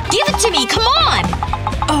 Luna! Give it to me, come on!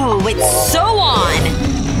 Oh, it's so on!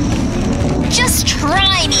 Just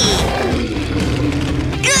try me!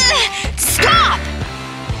 Ugh, stop!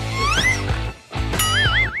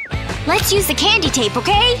 Let's use the candy tape,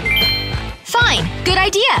 okay? Fine. Good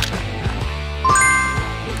idea.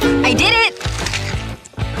 I did it!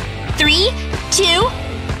 3, 2,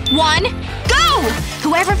 1, go!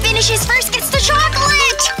 Whoever finishes first gets the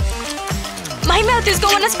chocolate! My mouth is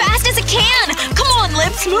going as fast as it can! Come on,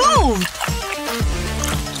 lips, move!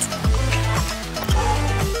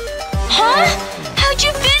 Huh? How'd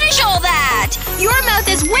you finish all that? Your mouth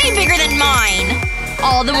is way bigger than mine!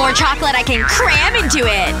 All the more chocolate I can cram into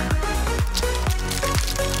it!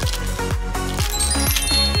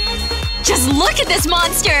 Just look at this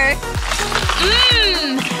monster!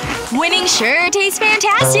 Mmm! Winning sure tastes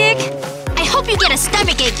fantastic! I hope you get a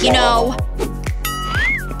stomachache, you know.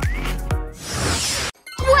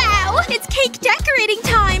 Wow! It's cake decorating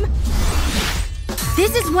time!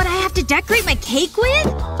 This is what I have to decorate my cake with?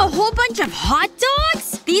 A whole bunch of hot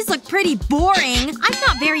dogs? These look pretty boring. I'm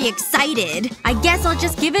not very excited. I guess I'll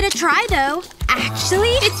just give it a try, though.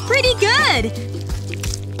 Actually, it's pretty good!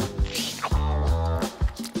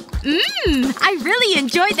 Mmm! I really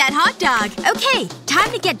enjoyed that hot dog. Okay,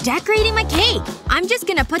 time to get decorating my cake. I'm just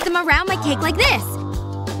gonna put them around my cake like this.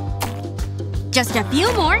 Just a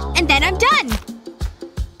few more, and then I'm done.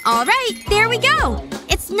 Alright, there we go.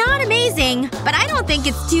 It's not amazing, but I don't think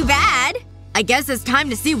it's too bad. I guess it's time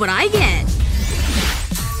to see what I get.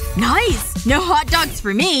 Nice! No hot dogs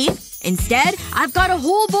for me. Instead, I've got a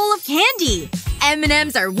whole bowl of candy.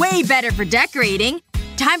 M&Ms are way better for decorating.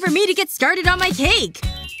 Time for me to get started on my cake.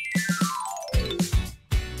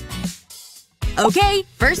 Okay,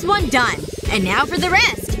 first one done. And now for the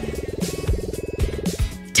rest.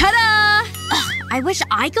 Ta-da! Ugh, I wish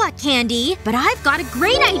I got candy, but I've got a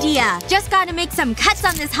great idea. Just gotta make some cuts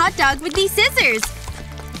on this hot dog with these scissors.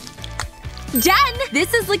 Done!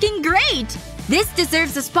 This is looking great! This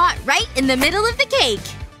deserves a spot right in the middle of the cake.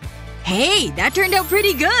 Hey, that turned out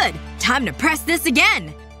pretty good. Time to press this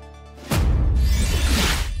again.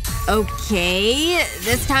 Okay,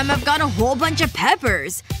 this time I've got a whole bunch of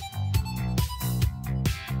peppers.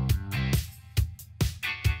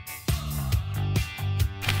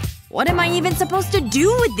 What am I even supposed to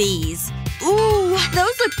do with these? Ooh,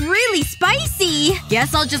 those look really spicy!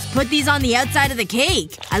 Guess I'll just put these on the outside of the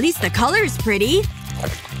cake. At least the color's pretty.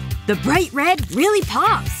 The bright red really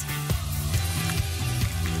pops.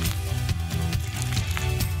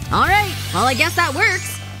 Alright, well I guess that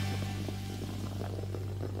works.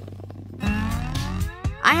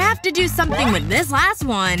 I have to do something with this last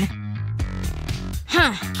one.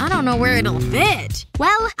 Huh, I don't know where it'll fit.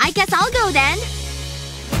 Well, I guess I'll go then.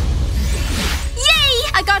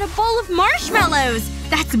 Yay! I got a bowl of marshmallows!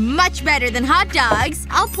 That's much better than hot dogs.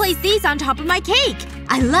 I'll place these on top of my cake.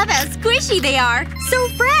 I love how squishy they are. So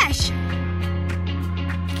fresh!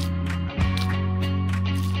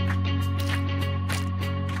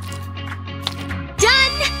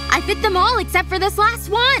 Done! I fit them all except for this last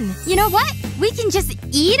one. You know what? We can just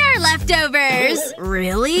eat our leftovers.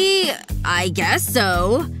 Really? I guess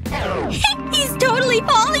so. He's totally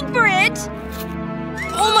falling for it!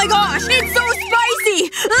 Oh my gosh! It's so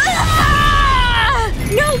spicy! Ah!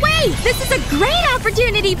 No way! This is a great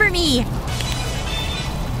opportunity for me!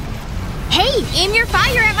 Hey! Aim your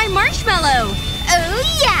fire at my marshmallow!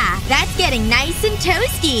 Oh yeah! That's getting nice and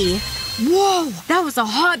toasty. Whoa! That was a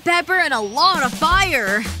hot pepper and a lot of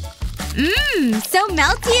fire. Mmm, so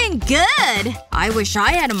melty and good. I wish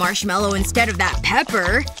I had a marshmallow instead of that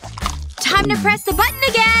pepper. Time to press the button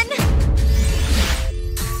again.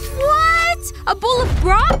 What? A bowl of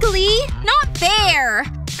broccoli? Not fair.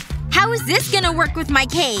 How is this gonna work with my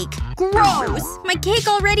cake? Gross. My cake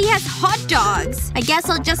already has hot dogs. I guess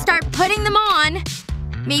I'll just start putting them on.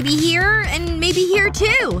 Maybe here, and maybe here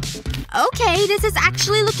too. Okay, this is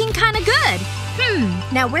actually looking kinda good.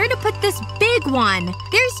 Now where to put this big one?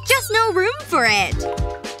 There's just no room for it.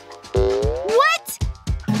 What?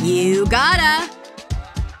 You gotta.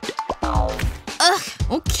 Ugh,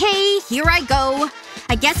 okay, here I go.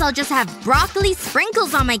 I guess I'll just have broccoli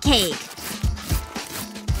sprinkles on my cake.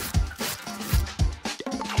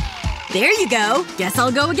 There you go. Guess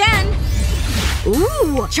I'll go again.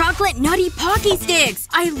 Ooh, chocolate nutty Pocky Sticks!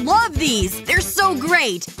 I love these! They're so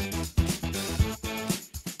great!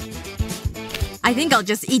 I think I'll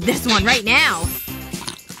just eat this one right now.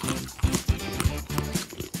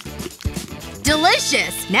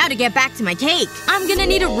 Delicious! Now to get back to my cake. I'm gonna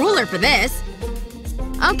need a ruler for this.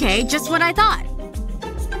 Okay, just what I thought.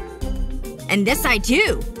 And this side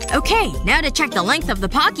too. Okay, now to check the length of the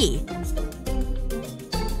Pocky.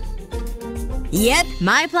 Yep,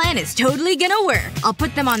 my plan is totally gonna work. I'll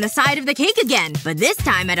put them on the side of the cake again, but this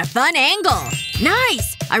time at a fun angle.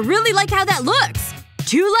 Nice! I really like how that looks.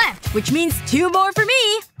 2 left, which means 2 more for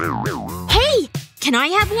me. Hey! Can I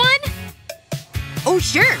have one? Oh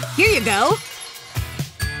sure, here you go.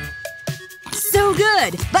 So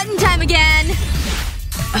good! Button time again!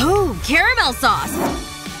 Oh, caramel sauce.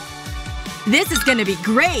 This is gonna be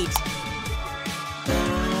great.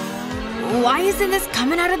 Why isn't this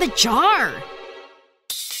coming out of the jar?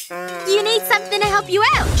 You need something to help you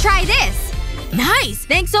out. Try this. Nice!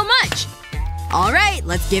 Thanks so much. Alright,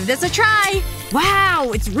 let's give this a try.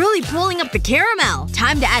 Wow, it's really pulling up the caramel.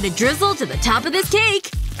 Time to add a drizzle to the top of this cake.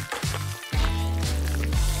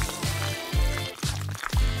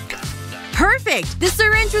 Perfect! This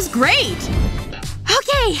syringe was great!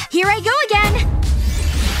 Okay, here I go again.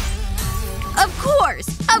 Of course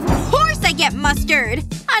I get mustard!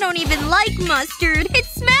 I don't even like mustard. It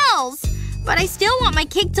smells! But I still want my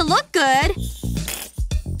cake to look good.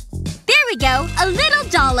 There we go. A little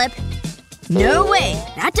dollop. No way.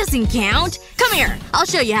 That doesn't count. Come here. I'll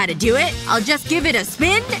show you how to do it. I'll just give it a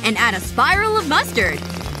spin and add a spiral of mustard.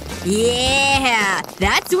 Yeah!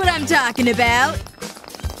 That's what I'm talking about.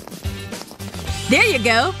 There you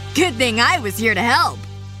go. Good thing I was here to help.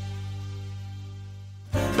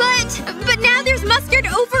 But now there's mustard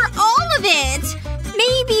over all of it!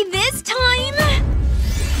 Maybe this time?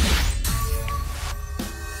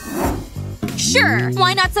 Sure,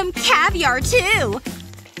 why not some caviar too?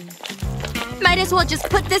 Might as well just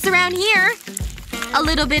put this around here. A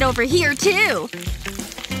little bit over here too.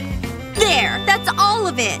 There! That's all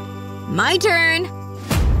of it! My turn.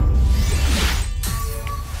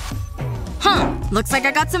 Huh. Looks like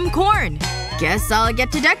I got some corn. Guess I'll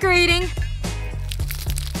get to decorating.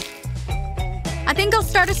 I think I'll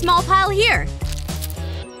start a small pile here.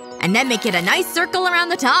 And then make it a nice circle around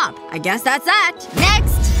the top. I guess that's that.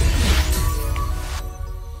 Next!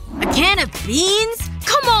 A can of beans?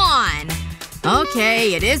 Come on!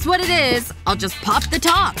 Okay, it is what it is. I'll just pop the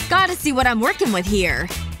top. Gotta see what I'm working with here.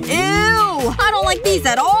 Ew! I don't like these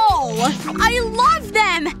at all! I love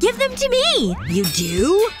them! Give them to me! You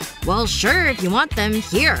do? Well, sure, if you want them.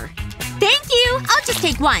 Here. Thank you! I'll just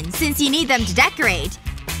take one, since you need them to decorate.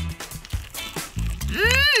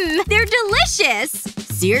 Mmm! They're delicious!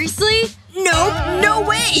 Seriously? Nope! No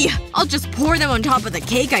way! I'll just pour them on top of the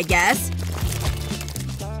cake, I guess.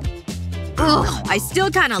 Ugh. I still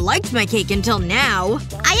kinda liked my cake until now.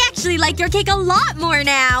 I actually like your cake a lot more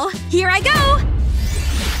now. Here I go!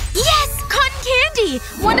 Yes! Cotton candy!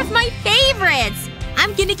 One of my favorites!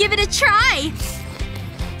 I'm gonna give it a try.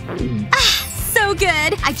 Ah, so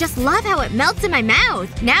good. I just love how it melts in my mouth.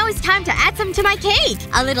 Now it's time to add some to my cake.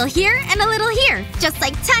 A little here and a little here. Just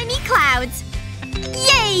like tiny clouds.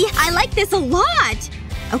 Yay! I like this a lot!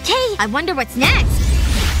 Okay, I wonder what's next.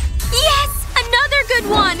 Yes! Another good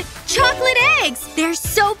one! Chocolate eggs! They're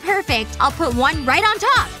so perfect. I'll put one right on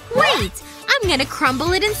top. Wait! I'm gonna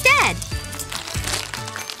crumble it instead.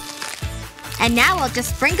 And now I'll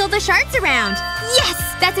just sprinkle the shards around. Yes!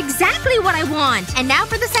 That's exactly what I want! And now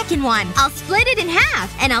for the second one. I'll split it in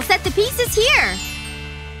half. And I'll set the pieces here.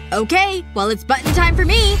 Okay. Well, it's button time for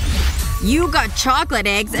me. You got chocolate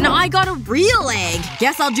eggs and I got a real egg.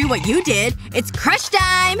 Guess I'll do what you did. It's crush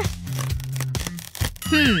time!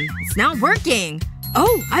 It's not working.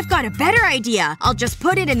 Oh, I've got a better idea. I'll just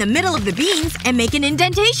put it in the middle of the beans and make an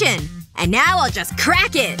indentation. And now I'll just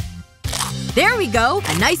crack it. There we go!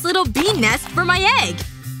 A nice little bean nest for my egg!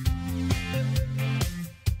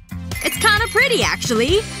 It's kinda pretty,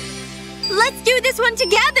 actually. Let's do this one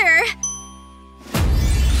together!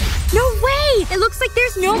 No way! It looks like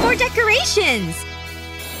there's no more decorations!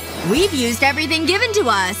 We've used everything given to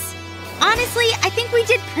us. Honestly, I think we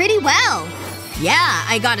did pretty well. Yeah,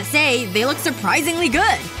 I gotta say, they look surprisingly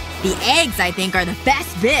good. The eggs, I think, are the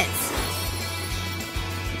best bits.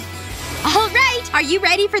 Alright, are you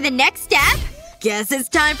ready for the next step? Guess it's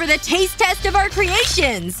time for the taste test of our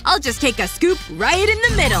creations! I'll just take a scoop right in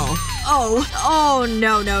the middle. Oh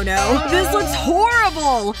no. This looks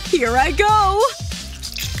horrible! Here I go!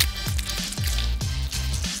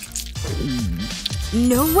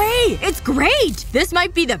 No way! It's great! This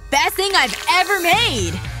might be the best thing I've ever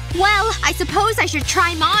made! Well, I suppose I should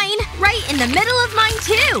try mine. Right in the middle of mine,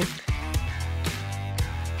 too.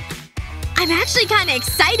 I'm actually kinda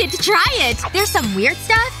excited to try it. There's some weird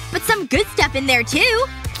stuff, but some good stuff in there, too.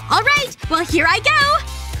 Alright, well here I go!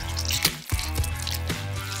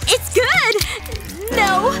 It's good!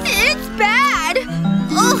 No, it's bad!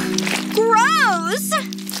 Ugh, gross!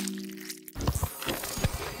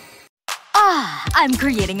 I'm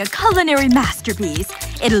creating a culinary masterpiece.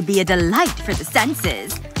 It'll be a delight for the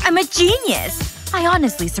senses. I'm a genius. I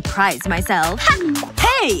honestly surprised myself.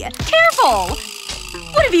 Hey! Careful!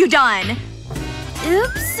 What have you done?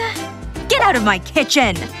 Oops. Get out of my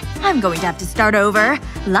kitchen! I'm going to have to start over.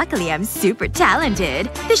 Luckily, I'm super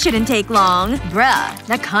talented. This shouldn't take long. Bruh,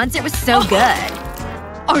 that concert was so good.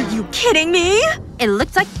 Are you kidding me? It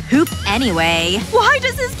looks like poop anyway. Why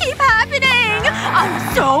does this keep happening?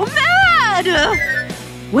 I'm so mad!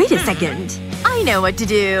 Wait a second. I know what to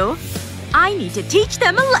do. I need to teach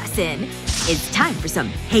them a lesson. It's time for some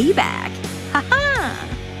payback. Haha.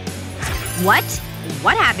 What?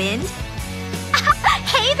 What happened?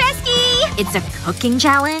 Hey, bestie! It's a cooking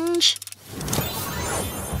challenge?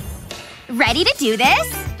 Ready to do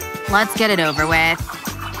this? Let's get it over with.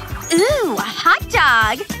 Ooh, a hot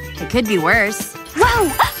dog! It could be worse. Whoa!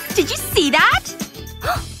 Did you see that?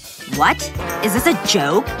 What? Is this a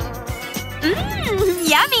joke?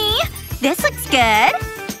 Yummy! This looks good.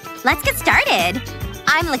 Let's get started.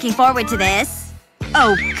 I'm looking forward to this.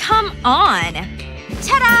 Oh, come on.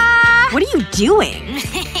 Ta-da! What are you doing?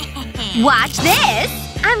 Watch this!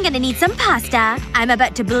 I'm gonna need some pasta. I'm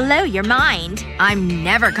about to blow your mind. I'm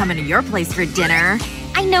never coming to your place for dinner.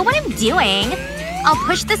 I know what I'm doing. I'll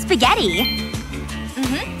push the spaghetti.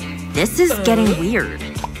 This is getting weird.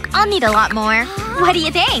 I'll need a lot more. What do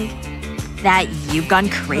you think? That you've gone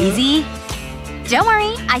crazy? Don't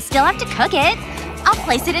worry, I still have to cook it. I'll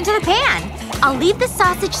place it into the pan. I'll leave the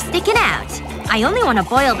sausage sticking out. I only want to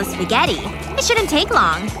boil the spaghetti. It shouldn't take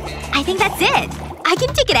long. I think that's it. I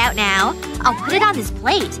can take it out now. I'll put it on this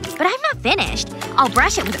plate. But I'm not finished. I'll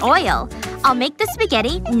brush it with oil. I'll make the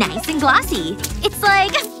spaghetti nice and glossy. It's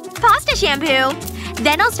like pasta shampoo.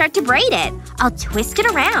 Then I'll start to braid it. I'll twist it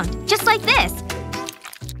around. Just like this.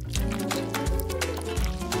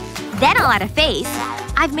 Then I'll add a face.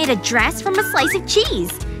 I've made a dress from a slice of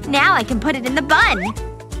cheese. Now I can put it in the bun.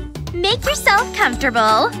 Make yourself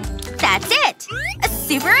comfortable. That's it! A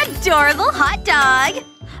super adorable hot dog!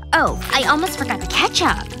 Oh, I almost forgot the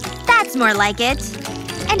ketchup. That's more like it.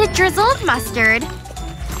 And a drizzle of mustard.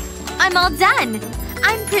 I'm all done.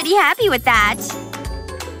 I'm pretty happy with that.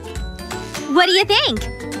 What do you think?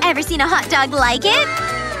 Ever seen a hot dog like it?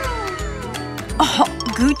 Oh,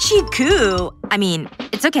 Gucci Goo. I mean,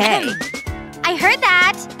 it's okay. I heard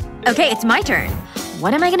that! Okay, it's my turn.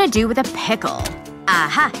 What am I gonna do with a pickle?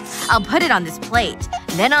 Aha! I'll put it on this plate.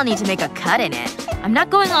 Then I'll need to make a cut in it. I'm not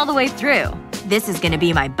going all the way through. This is gonna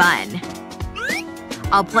be my bun.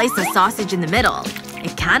 I'll place the sausage in the middle.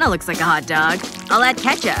 It kinda looks like a hot dog. I'll add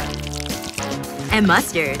ketchup. And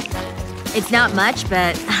mustard. It's not much,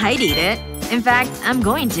 but I'd eat it. In fact, I'm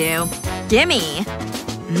going to. Gimme!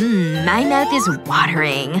 My mouth is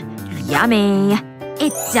watering. Yummy.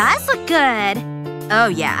 It does look good. Oh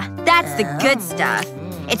yeah, that's the good stuff.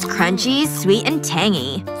 It's crunchy, sweet, and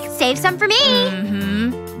tangy. Save some for me!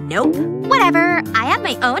 Nope. Whatever. I have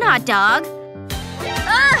my own hot dog.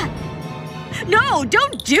 No,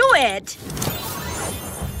 don't do it!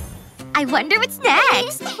 I wonder what's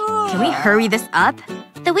next. Can we hurry this up?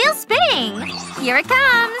 The wheel's spinning. Here it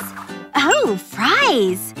comes. Oh,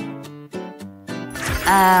 fries.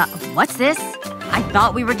 What's this? I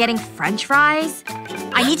thought we were getting French fries?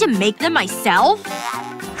 I need to make them myself?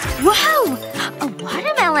 Whoa! A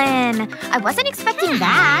watermelon. I wasn't expecting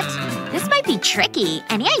that. This might be tricky.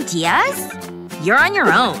 Any ideas? You're on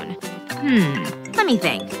your own. Let me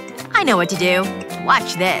think. I know what to do.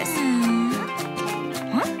 Watch this.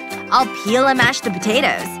 I'll peel and mash the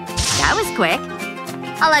potatoes. That was quick.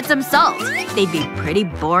 I'll add some salt. They'd be pretty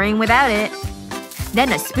boring without it.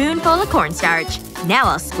 Then a spoonful of cornstarch. Now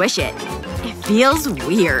I'll squish it. It feels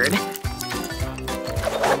weird.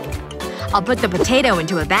 I'll put the potato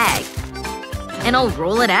into a bag. And I'll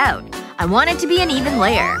roll it out. I want it to be an even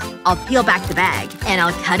layer. I'll peel back the bag. And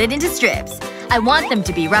I'll cut it into strips. I want them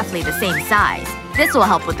to be roughly the same size. This will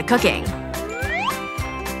help with the cooking.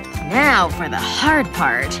 Now for the hard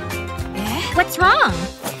part. What's wrong?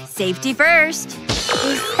 Safety first.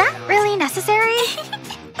 Is that really necessary?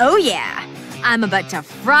 Oh yeah. I'm about to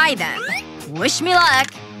fry them. Wish me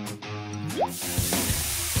luck.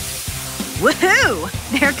 Woohoo!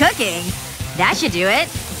 They're cooking. That should do it.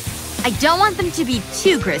 I don't want them to be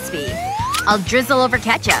too crispy. I'll drizzle over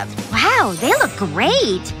ketchup. Wow, they look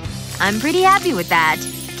great! I'm pretty happy with that.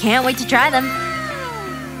 Can't wait to try them.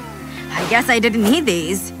 I guess I didn't need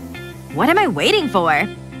these. What am I waiting for?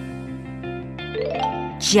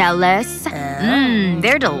 Jealous?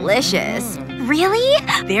 They're delicious. Really?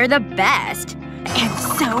 They're the best.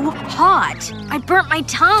 It's so hot. I burnt my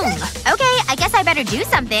tongue. Okay, I guess I better do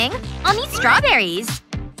something. I'll need strawberries.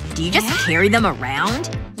 Do you just carry them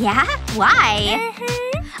around? Yeah? Why?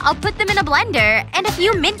 I'll put them in a blender and a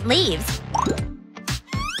few mint leaves.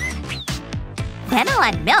 Then I'll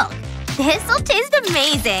add milk. This'll taste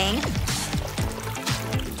amazing.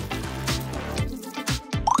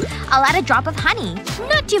 I'll add a drop of honey.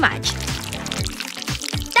 Not too much.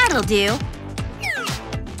 That'll do.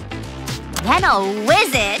 Then I'll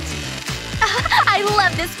whiz it. I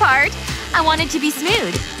love this part. I want it to be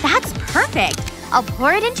smooth. That's perfect. I'll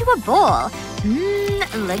pour it into a bowl.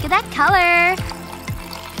 Look at that color.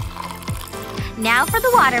 Now for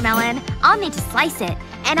the watermelon. I'll need to slice it.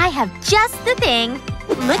 And I have just the thing.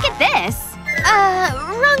 Look at this.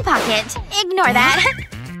 Wrong pocket. Ignore that.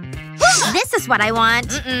 This is what I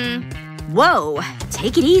want. Whoa.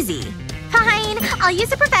 Take it easy. Fine. I'll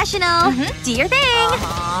use a professional. Do your thing.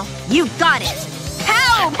 You got it.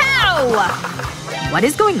 Pow! Pow! What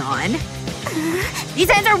is going on? These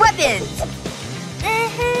hands are weapons!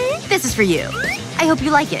 This is for you. I hope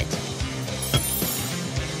you like it.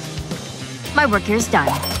 My work here's done.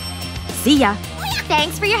 See ya.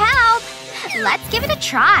 Thanks for your help. Let's give it a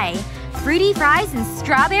try. Fruity fries and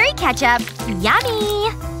strawberry ketchup. Yummy!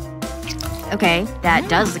 Okay, that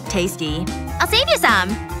does look tasty. I'll save you some.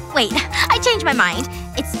 Wait, I changed my mind.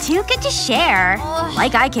 It's too good to share.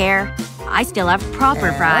 Like I care. I still have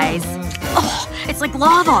proper fries. Oh, it's like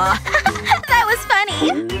lava! That was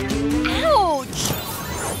funny. Ouch!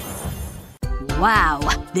 Wow,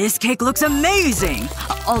 this cake looks amazing!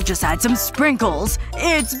 I'll just add some sprinkles.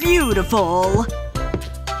 It's beautiful!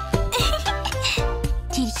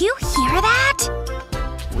 Did you hear that?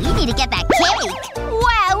 We need to get that cake.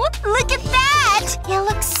 Wow, look at that! It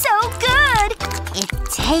looks so good! It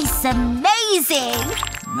tastes amazing!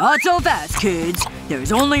 Not so fast, kids.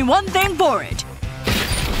 There's only one thing for it.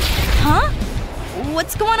 Huh?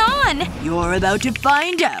 What's going on? You're about to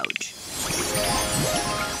find out.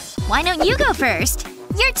 Why don't you go first?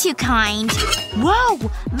 You're too kind. Whoa!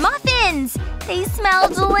 Muffins! They smell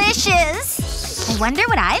delicious! I wonder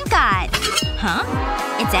what I've got. Huh?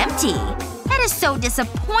 It's empty. That is so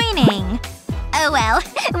disappointing. Oh well.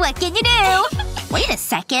 What can you do? Wait a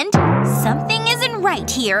second. Something isn't right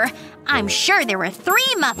here. I'm sure there were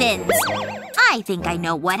 3 muffins. I think I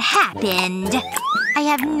know what happened. I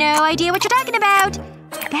have no idea what you're talking about.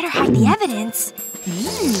 I better hide the evidence.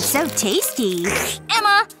 So tasty.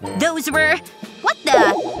 Emma, those were… What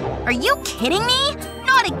the… Are you kidding me?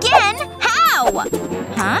 Not again! How?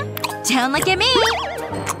 Huh? Don't look at me.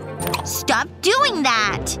 Stop doing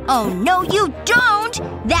that! Oh no you don't!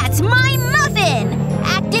 That's my muffin!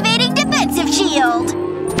 Activating defensive shield!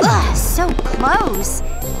 Ugh, so close.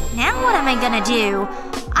 Now what am I gonna do?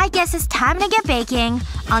 I guess it's time to get baking.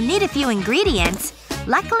 I'll need a few ingredients.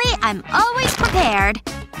 Luckily, I'm always prepared.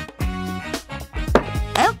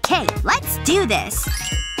 Okay, let's do this.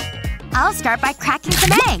 I'll start by cracking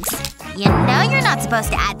some eggs. You know you're not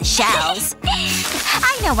supposed to add the shells.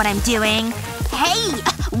 I know what I'm doing. Hey!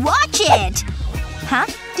 Watch it! Huh?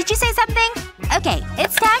 Did you say something? Okay,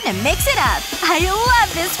 it's time to mix it up. I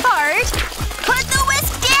love this part! Put the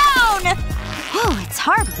whisk down! Whew, it's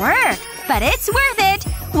hard work. But it's worth it.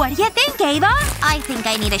 What do you think, Ava? I think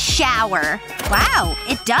I need a shower. Wow,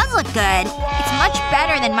 it does look good. It's much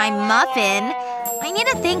better than my muffin. I need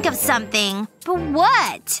to think of something. But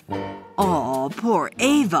what? Aw, poor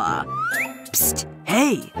Ava. Psst.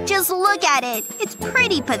 Hey. Just look at it. It's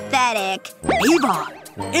pretty pathetic. Ava!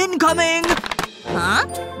 Incoming! Huh?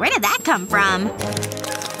 Where did that come from?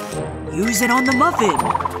 Use it on the muffin.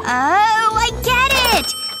 Oh, I get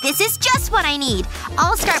it! This is just what I need.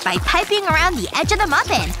 I'll start by piping around the edge of the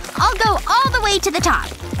muffin. I'll go all the way to the top.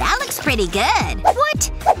 That looks pretty good.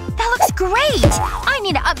 What? That looks great! I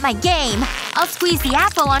need to up my game. I'll squeeze the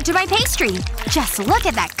apple onto my pastry. Just look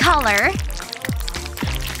at that color.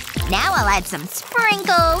 Now I'll add some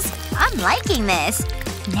sprinkles. I'm liking this.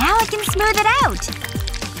 Now I can smooth it out.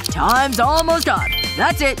 Time's almost up.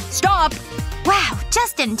 That's it. Stop! Wow,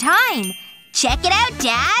 just in time. Check it out,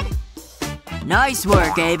 Dad! Nice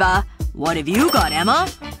work, Ava. What have you got, Emma?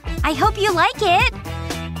 I hope you like it.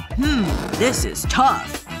 This is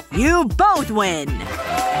tough. You both win!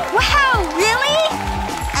 Wow, really?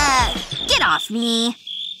 Get off me.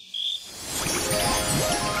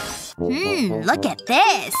 Look at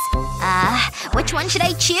this. Which one should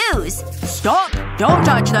I choose? Stop! Don't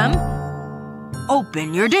touch them!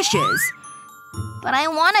 Open your dishes. But I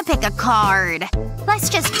want to pick a card. Let's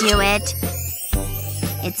just do it.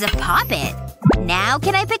 It's a poppet. Now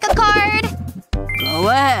can I pick a card? Go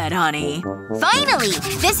ahead, honey. Finally!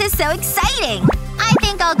 This is so exciting! I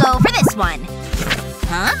think I'll go for this one.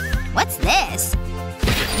 Huh? What's this?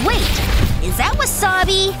 Wait. Is that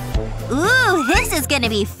wasabi? Ooh, this is gonna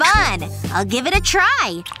be fun. I'll give it a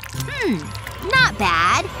try. Not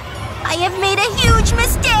bad. I have made a huge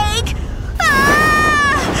mistake!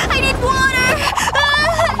 Ah! I need water!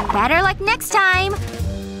 Ah! Better luck next time.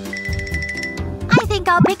 I think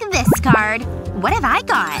I'll pick this card. What have I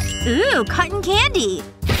got? Ooh, cotton candy.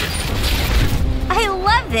 I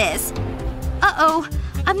love this. Uh-oh.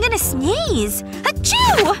 I'm gonna sneeze.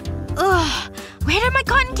 Achoo! Ugh. Where did my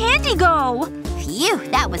cotton candy go? Phew,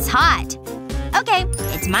 that was hot. Okay,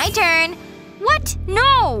 it's my turn. What?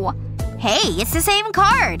 No! Hey, it's the same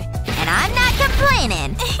card. And I'm not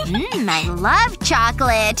complaining. I love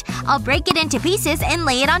chocolate. I'll break it into pieces and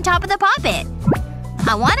lay it on top of the poppet.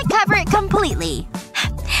 I want to cover it completely.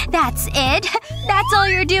 That's it? That's all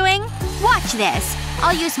you're doing? Watch this.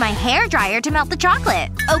 I'll use my hairdryer to melt the chocolate.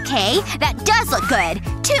 Okay, that does look good.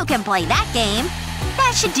 Two can play that game.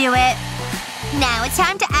 That should do it. Now it's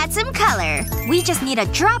time to add some color. We just need a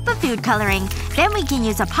drop of food coloring. Then we can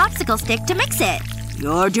use a popsicle stick to mix it.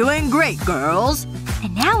 You're doing great, girls.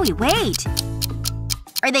 And now we wait.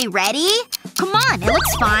 Are they ready? Come on, it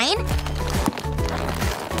looks fine.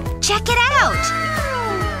 Check it out!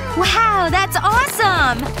 Wow, that's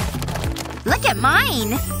awesome! Look at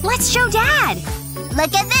mine! Let's show Dad!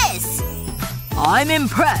 Look at this! I'm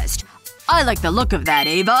impressed. I like the look of that,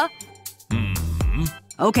 Ava.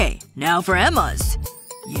 Okay, now for Emma's.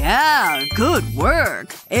 Yeah, good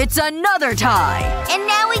work. It's another tie. And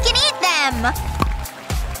now we can eat them!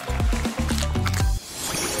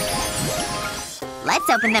 Let's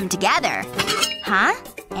open them together. Huh?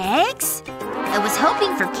 Eggs? I was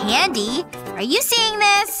hoping for candy. Are you seeing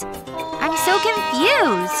this? I'm so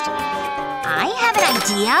confused. I have an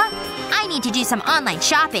idea. I need to do some online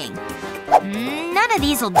shopping. None of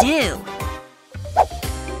these will do.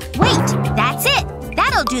 Wait, that's it!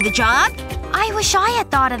 That'll do the job! I wish I had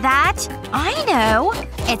thought of that. I know.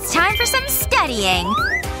 It's time for some studying.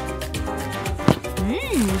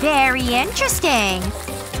 Very interesting.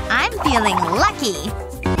 I'm feeling lucky.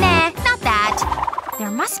 Nah, not that.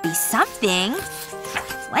 There must be something.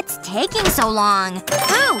 What's taking so long?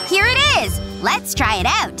 Ooh, here it is! Let's try it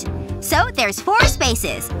out. So there's 4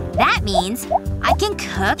 spaces. That means I can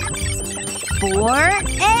cook 4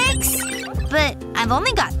 eggs? But I've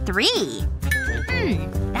only got 3.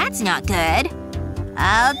 That's not good.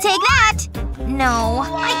 I'll take that. No,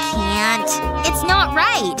 I can't. It's not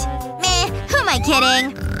right. Meh, who am I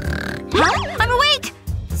kidding? Huh? I'm awake!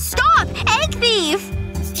 Stop! Egg thief!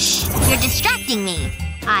 Shh, you're distracting me.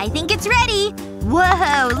 I think it's ready.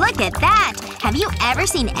 Whoa, look at that! Have you ever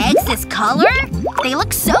seen eggs this color? They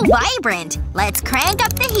look so vibrant. Let's crank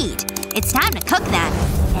up the heat. It's time to cook them.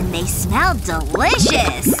 And they smell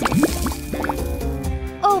delicious.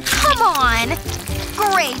 Oh, come on!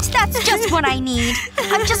 Great, that's just what I need.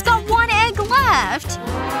 I've just got 1 egg left.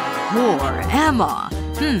 Poor Emma.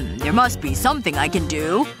 There must be something I can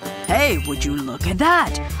do. Hey, would you look at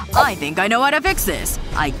that? I think I know how to fix this.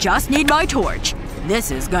 I just need my torch.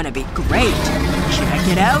 This is gonna be great. Check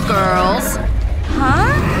it out, girls.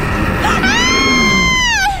 Huh?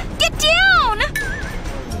 Ah! Get down!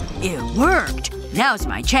 It worked. Now's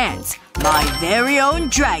my chance. My very own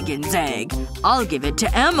dragon's egg. I'll give it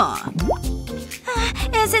to Emma.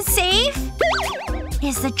 Is it safe?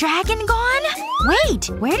 Is the dragon gone? Wait,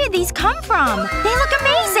 where did these come from? They look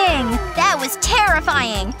amazing! That was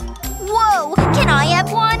terrifying. Whoa, can I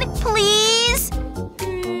have one? Please?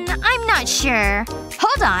 I'm not sure.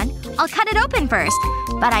 Hold on. I'll cut it open first.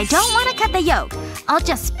 But I don't want to cut the yolk. I'll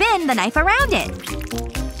just spin the knife around it.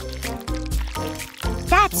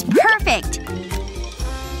 That's perfect!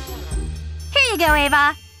 Here you go,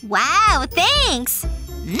 Ava. Wow, thanks!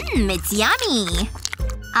 It's yummy.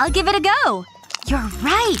 I'll give it a go. You're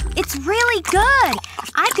right. It's really good.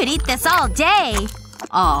 I could eat this all day.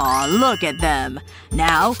 Aw, look at them.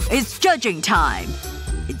 Now, it's judging time.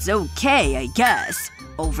 It's okay, I guess.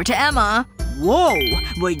 Over to Emma. Whoa!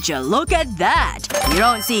 Would you look at that? You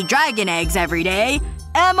don't see dragon eggs every day.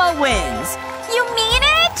 Emma wins. You mean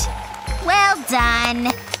it? Well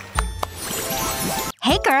done.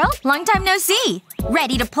 Hey girl, long time no see.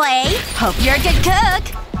 Ready to play? Hope you're a good cook.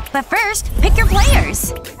 But first, pick your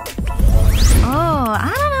players. Oh,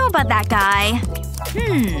 I don't know about that guy.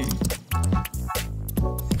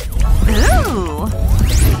 Ooh.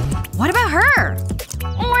 What about her?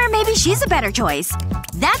 Or maybe she's a better choice.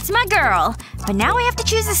 That's my girl. But now I have to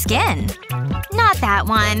choose a skin. Not that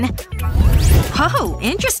one. Oh,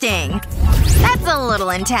 interesting. That's a little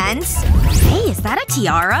intense. Hey, is that a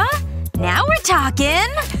tiara? Now we're talking!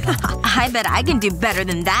 I bet I can do better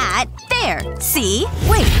than that. There. See?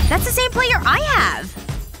 Wait, that's the same player I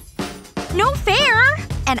have! No fair!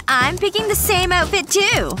 And I'm picking the same outfit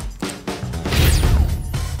too.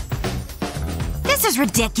 This is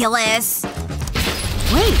ridiculous.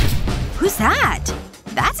 Wait. Who's that?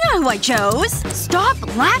 That's not who I chose! Stop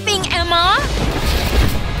laughing, Emma!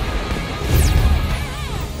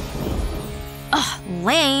 Ugh,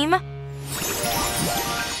 lame.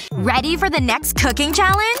 Ready for the next cooking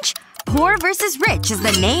challenge? Poor versus rich is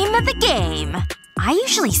the name of the game. I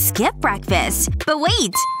usually skip breakfast. But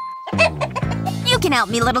wait! You can help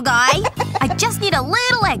me, little guy. I just need a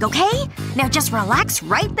little egg, okay? Now just relax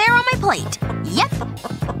right there on my plate. Yep.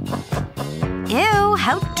 Ew,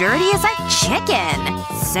 how dirty is that chicken?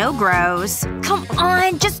 So gross. Come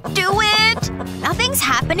on, just do it! Nothing's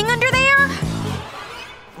happening under there?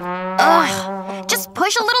 Ugh. Just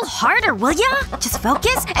push a little harder, will ya? Just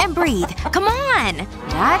focus and breathe. Come on.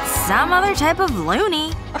 That's some other type of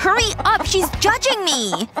loony. Hurry up, she's judging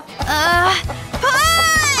me.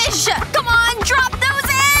 Push! Come on, drop those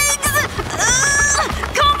eggs!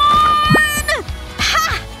 Come on!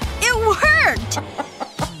 Ha! It worked!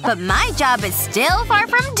 But my job is still far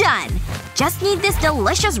from done. Just need this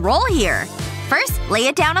delicious roll here. First, lay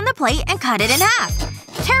it down on the plate and cut it in half.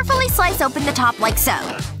 Carefully slice open the top like so.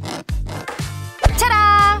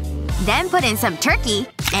 Ta-da! Then put in some turkey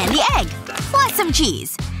and the egg, plus some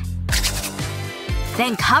cheese.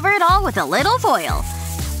 Then cover it all with a little foil.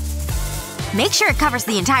 Make sure it covers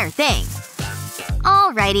the entire thing.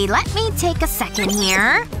 Alrighty, let me take a second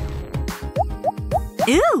here.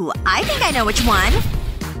 Ooh, I think I know which one.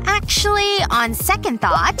 Actually, on second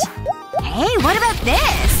thought… Hey, what about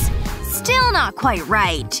this? Still not quite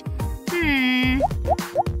right.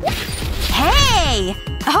 Hey!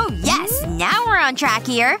 Oh yes, now we're on track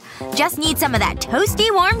here. Just need some of that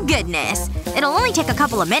toasty warm goodness. It'll only take a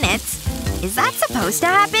couple of minutes. Is that supposed to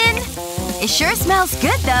happen? It sure smells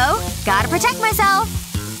good though. Gotta protect myself.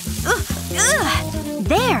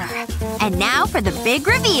 There. And now for the big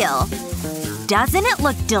reveal. Doesn't it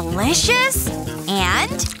look delicious?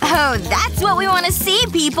 And… oh, that's what we want to see,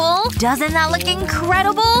 people! Doesn't that look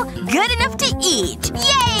incredible? Good enough to eat!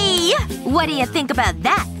 Yay! What do you think about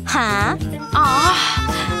that, huh?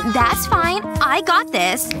 Aw, that's fine. I got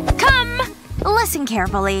this. Come! Listen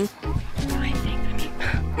carefully.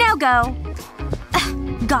 Now go.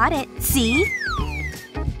 Got it. See?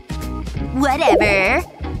 Whatever.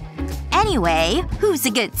 Anyway, who's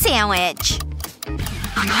a good sandwich?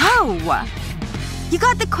 No! You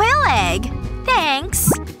got the quail egg!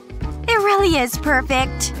 Thanks. It really is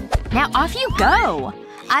perfect. Now off you go.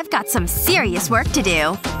 I've got some serious work to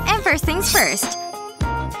do. And first things first.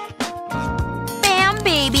 Bam,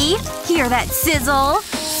 baby. Hear that sizzle?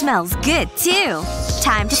 Smells good, too.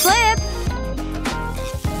 Time to flip.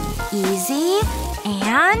 Easy.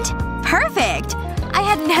 And… perfect! I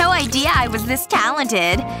had no idea I was this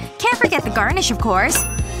talented. Can't forget the garnish, of course.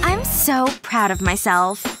 I'm so proud of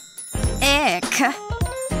myself. Ick.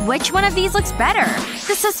 Which one of these looks better?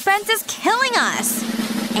 The suspense is killing us.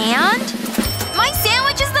 And… my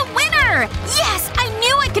sandwich is the winner! Yes! I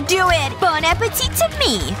knew I could do it! Bon appetit to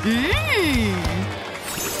me!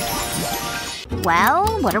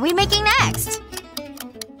 Well, what are we making next?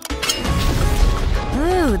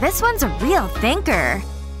 Ooh, this one's a real thinker.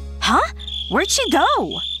 Huh? Where'd she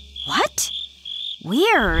go? What?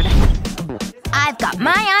 Weird. I've got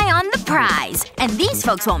my eye on the prize. And these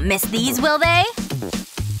folks won't miss these, will they?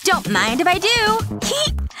 Don't mind if I do.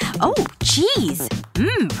 Oh, cheese.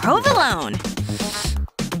 Provolone.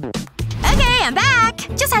 Okay, I'm back.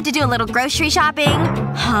 Just had to do a little grocery shopping.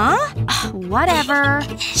 Huh? Whatever.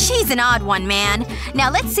 She's an odd one, man. Now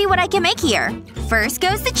let's see what I can make here. First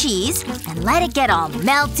goes the cheese, and let it get all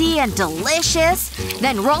melty and delicious.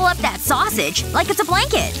 Then roll up that sausage like it's a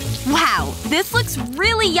blanket. Wow, this looks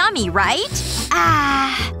really yummy, right?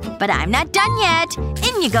 But I'm not done yet.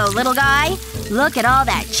 In you go, little guy. Look at all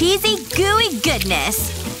that cheesy, gooey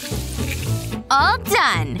goodness. All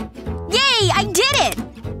done. Yay, I did it!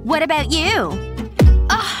 What about you?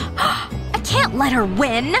 I can't let her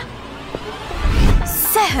win.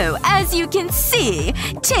 So, as you can see,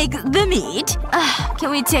 take the meat.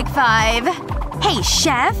 Can we take 5? Hey,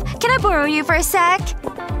 chef, can I borrow you for a sec?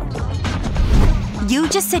 You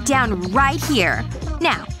just sit down right here.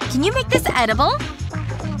 Now, can you make this edible?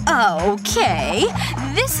 Okay.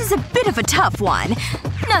 This is a bit of a tough one.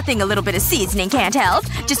 Nothing a little bit of seasoning can't help.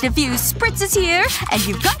 Just a few spritzes here, and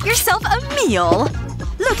you've got yourself a meal.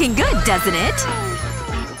 Looking good, doesn't it?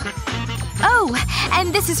 Oh,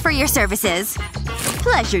 and this is for your services.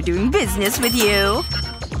 Pleasure doing business with you.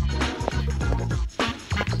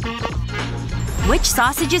 Which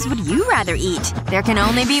sausages would you rather eat? There can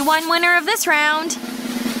only be one winner of this round.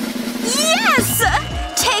 Yes!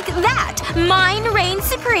 Take that! Mine reigns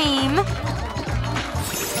supreme.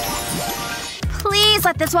 Please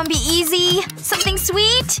let this one be easy. Something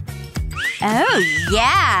sweet? Oh,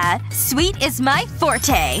 yeah. Sweet is my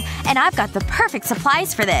forte. And I've got the perfect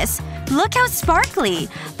supplies for this. Look how sparkly.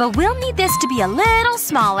 But we'll need this to be a little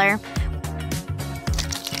smaller.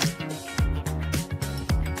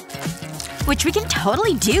 Which we can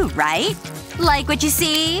totally do, right? Like what you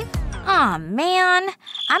see? Aw, man.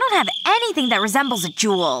 I don't have anything that resembles a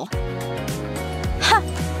jewel. Huh.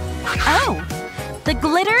 Oh. The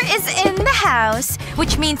glitter is in the house.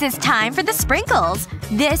 Which means it's time for the sprinkles.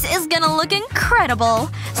 This is gonna look incredible.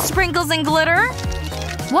 Sprinkles and glitter?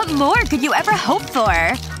 What more could you ever hope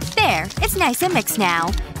for? There. It's nice and mixed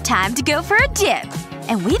now. Time to go for a dip.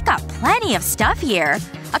 And we've got plenty of stuff here.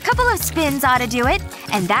 A couple of spins ought to do it.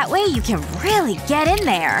 And that way you can really get in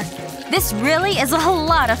there. This really is a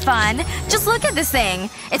lot of fun. Just look at this thing.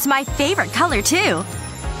 It's my favorite color, too.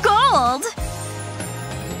 Gold!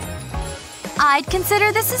 I'd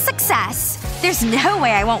consider this a success. There's no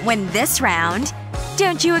way I won't win this round.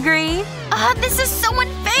 Don't you agree? This is so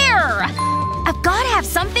unfair! I've gotta have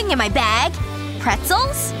something in my bag.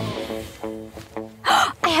 Pretzels?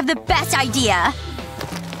 I have the best idea.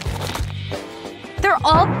 They're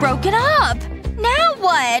all broken up. Now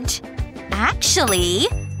what? Actually,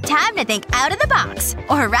 time to think out of the box.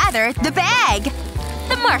 Or rather, the bag.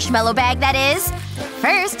 The marshmallow bag, that is.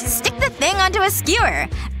 First, stick the thing onto a skewer.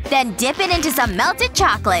 Then dip it into some melted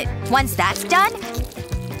chocolate. Once that's done,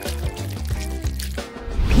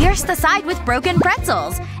 pierce the side with broken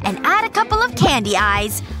pretzels. And add a couple of candy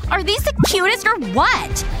eyes. Are these the cutest or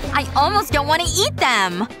what? I almost don't want to eat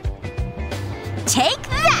them. Take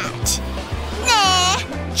that!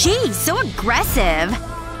 Nah. Geez, so aggressive.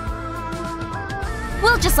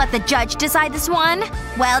 We'll just let the judge decide this one.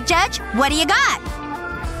 Well, Judge, what do you got?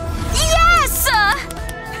 Yes!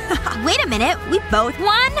 Wait a minute. We both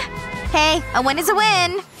won? Hey, a win is a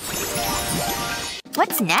win.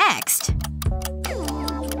 What's next?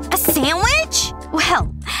 A sandwich?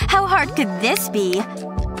 Well, how hard could this be?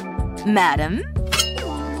 Madam?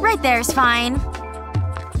 Right there's fine.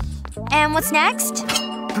 And what's next?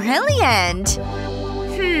 Brilliant.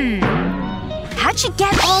 How'd she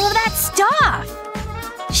get all of that stuff?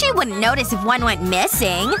 She wouldn't notice if one went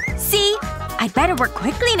missing. See? I'd better work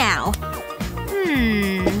quickly now.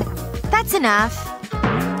 That's enough.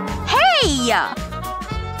 Hey!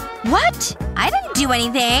 What? I didn't do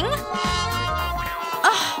anything.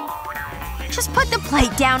 Ugh. Just put the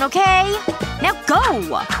plate down, okay? Now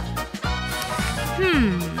go!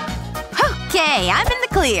 Okay, I'm in the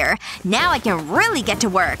clear. Now I can really get to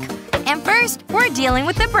work. And first, we're dealing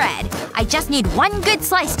with the bread. I just need one good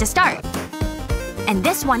slice to start. And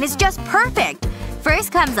this one is just perfect.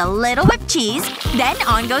 First comes a little whipped cheese, then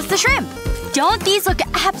on goes the shrimp. Don't these look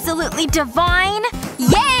absolutely divine?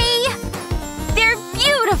 Yay! They're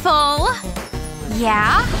beautiful!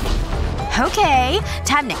 Yeah? Okay,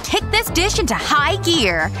 time to kick this dish into high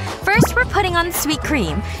gear. First, we're putting on the sweet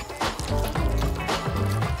cream.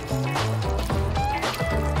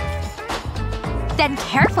 Then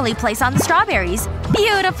carefully place on the strawberries.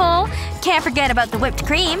 Beautiful! Can't forget about the whipped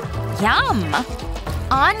cream. Yum!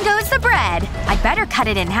 On goes the bread. I'd better cut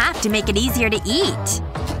it in half to make it easier to eat.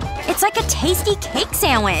 It's like a tasty cake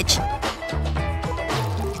sandwich.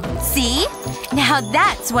 See? Now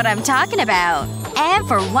that's what I'm talking about. And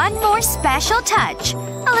for one more special touch.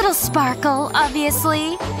 A little sparkle,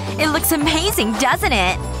 obviously. It looks amazing, doesn't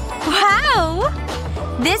it? Wow!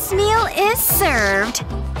 This meal is served.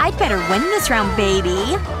 I'd better win this round,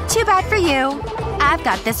 baby. Too bad for you. I've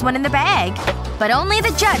got this one in the bag. But only the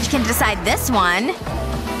judge can decide this one.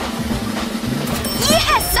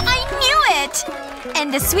 Yes! I knew it!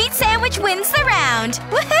 And the sweet sandwich wins the round!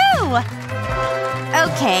 Woohoo!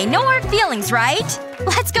 Okay, no hard feelings, right?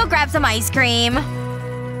 Let's go grab some ice cream.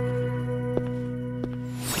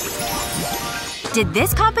 Did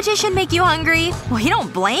this competition make you hungry? We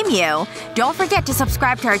don't blame you. Don't forget to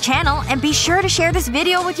subscribe to our channel and be sure to share this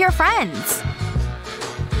video with your friends.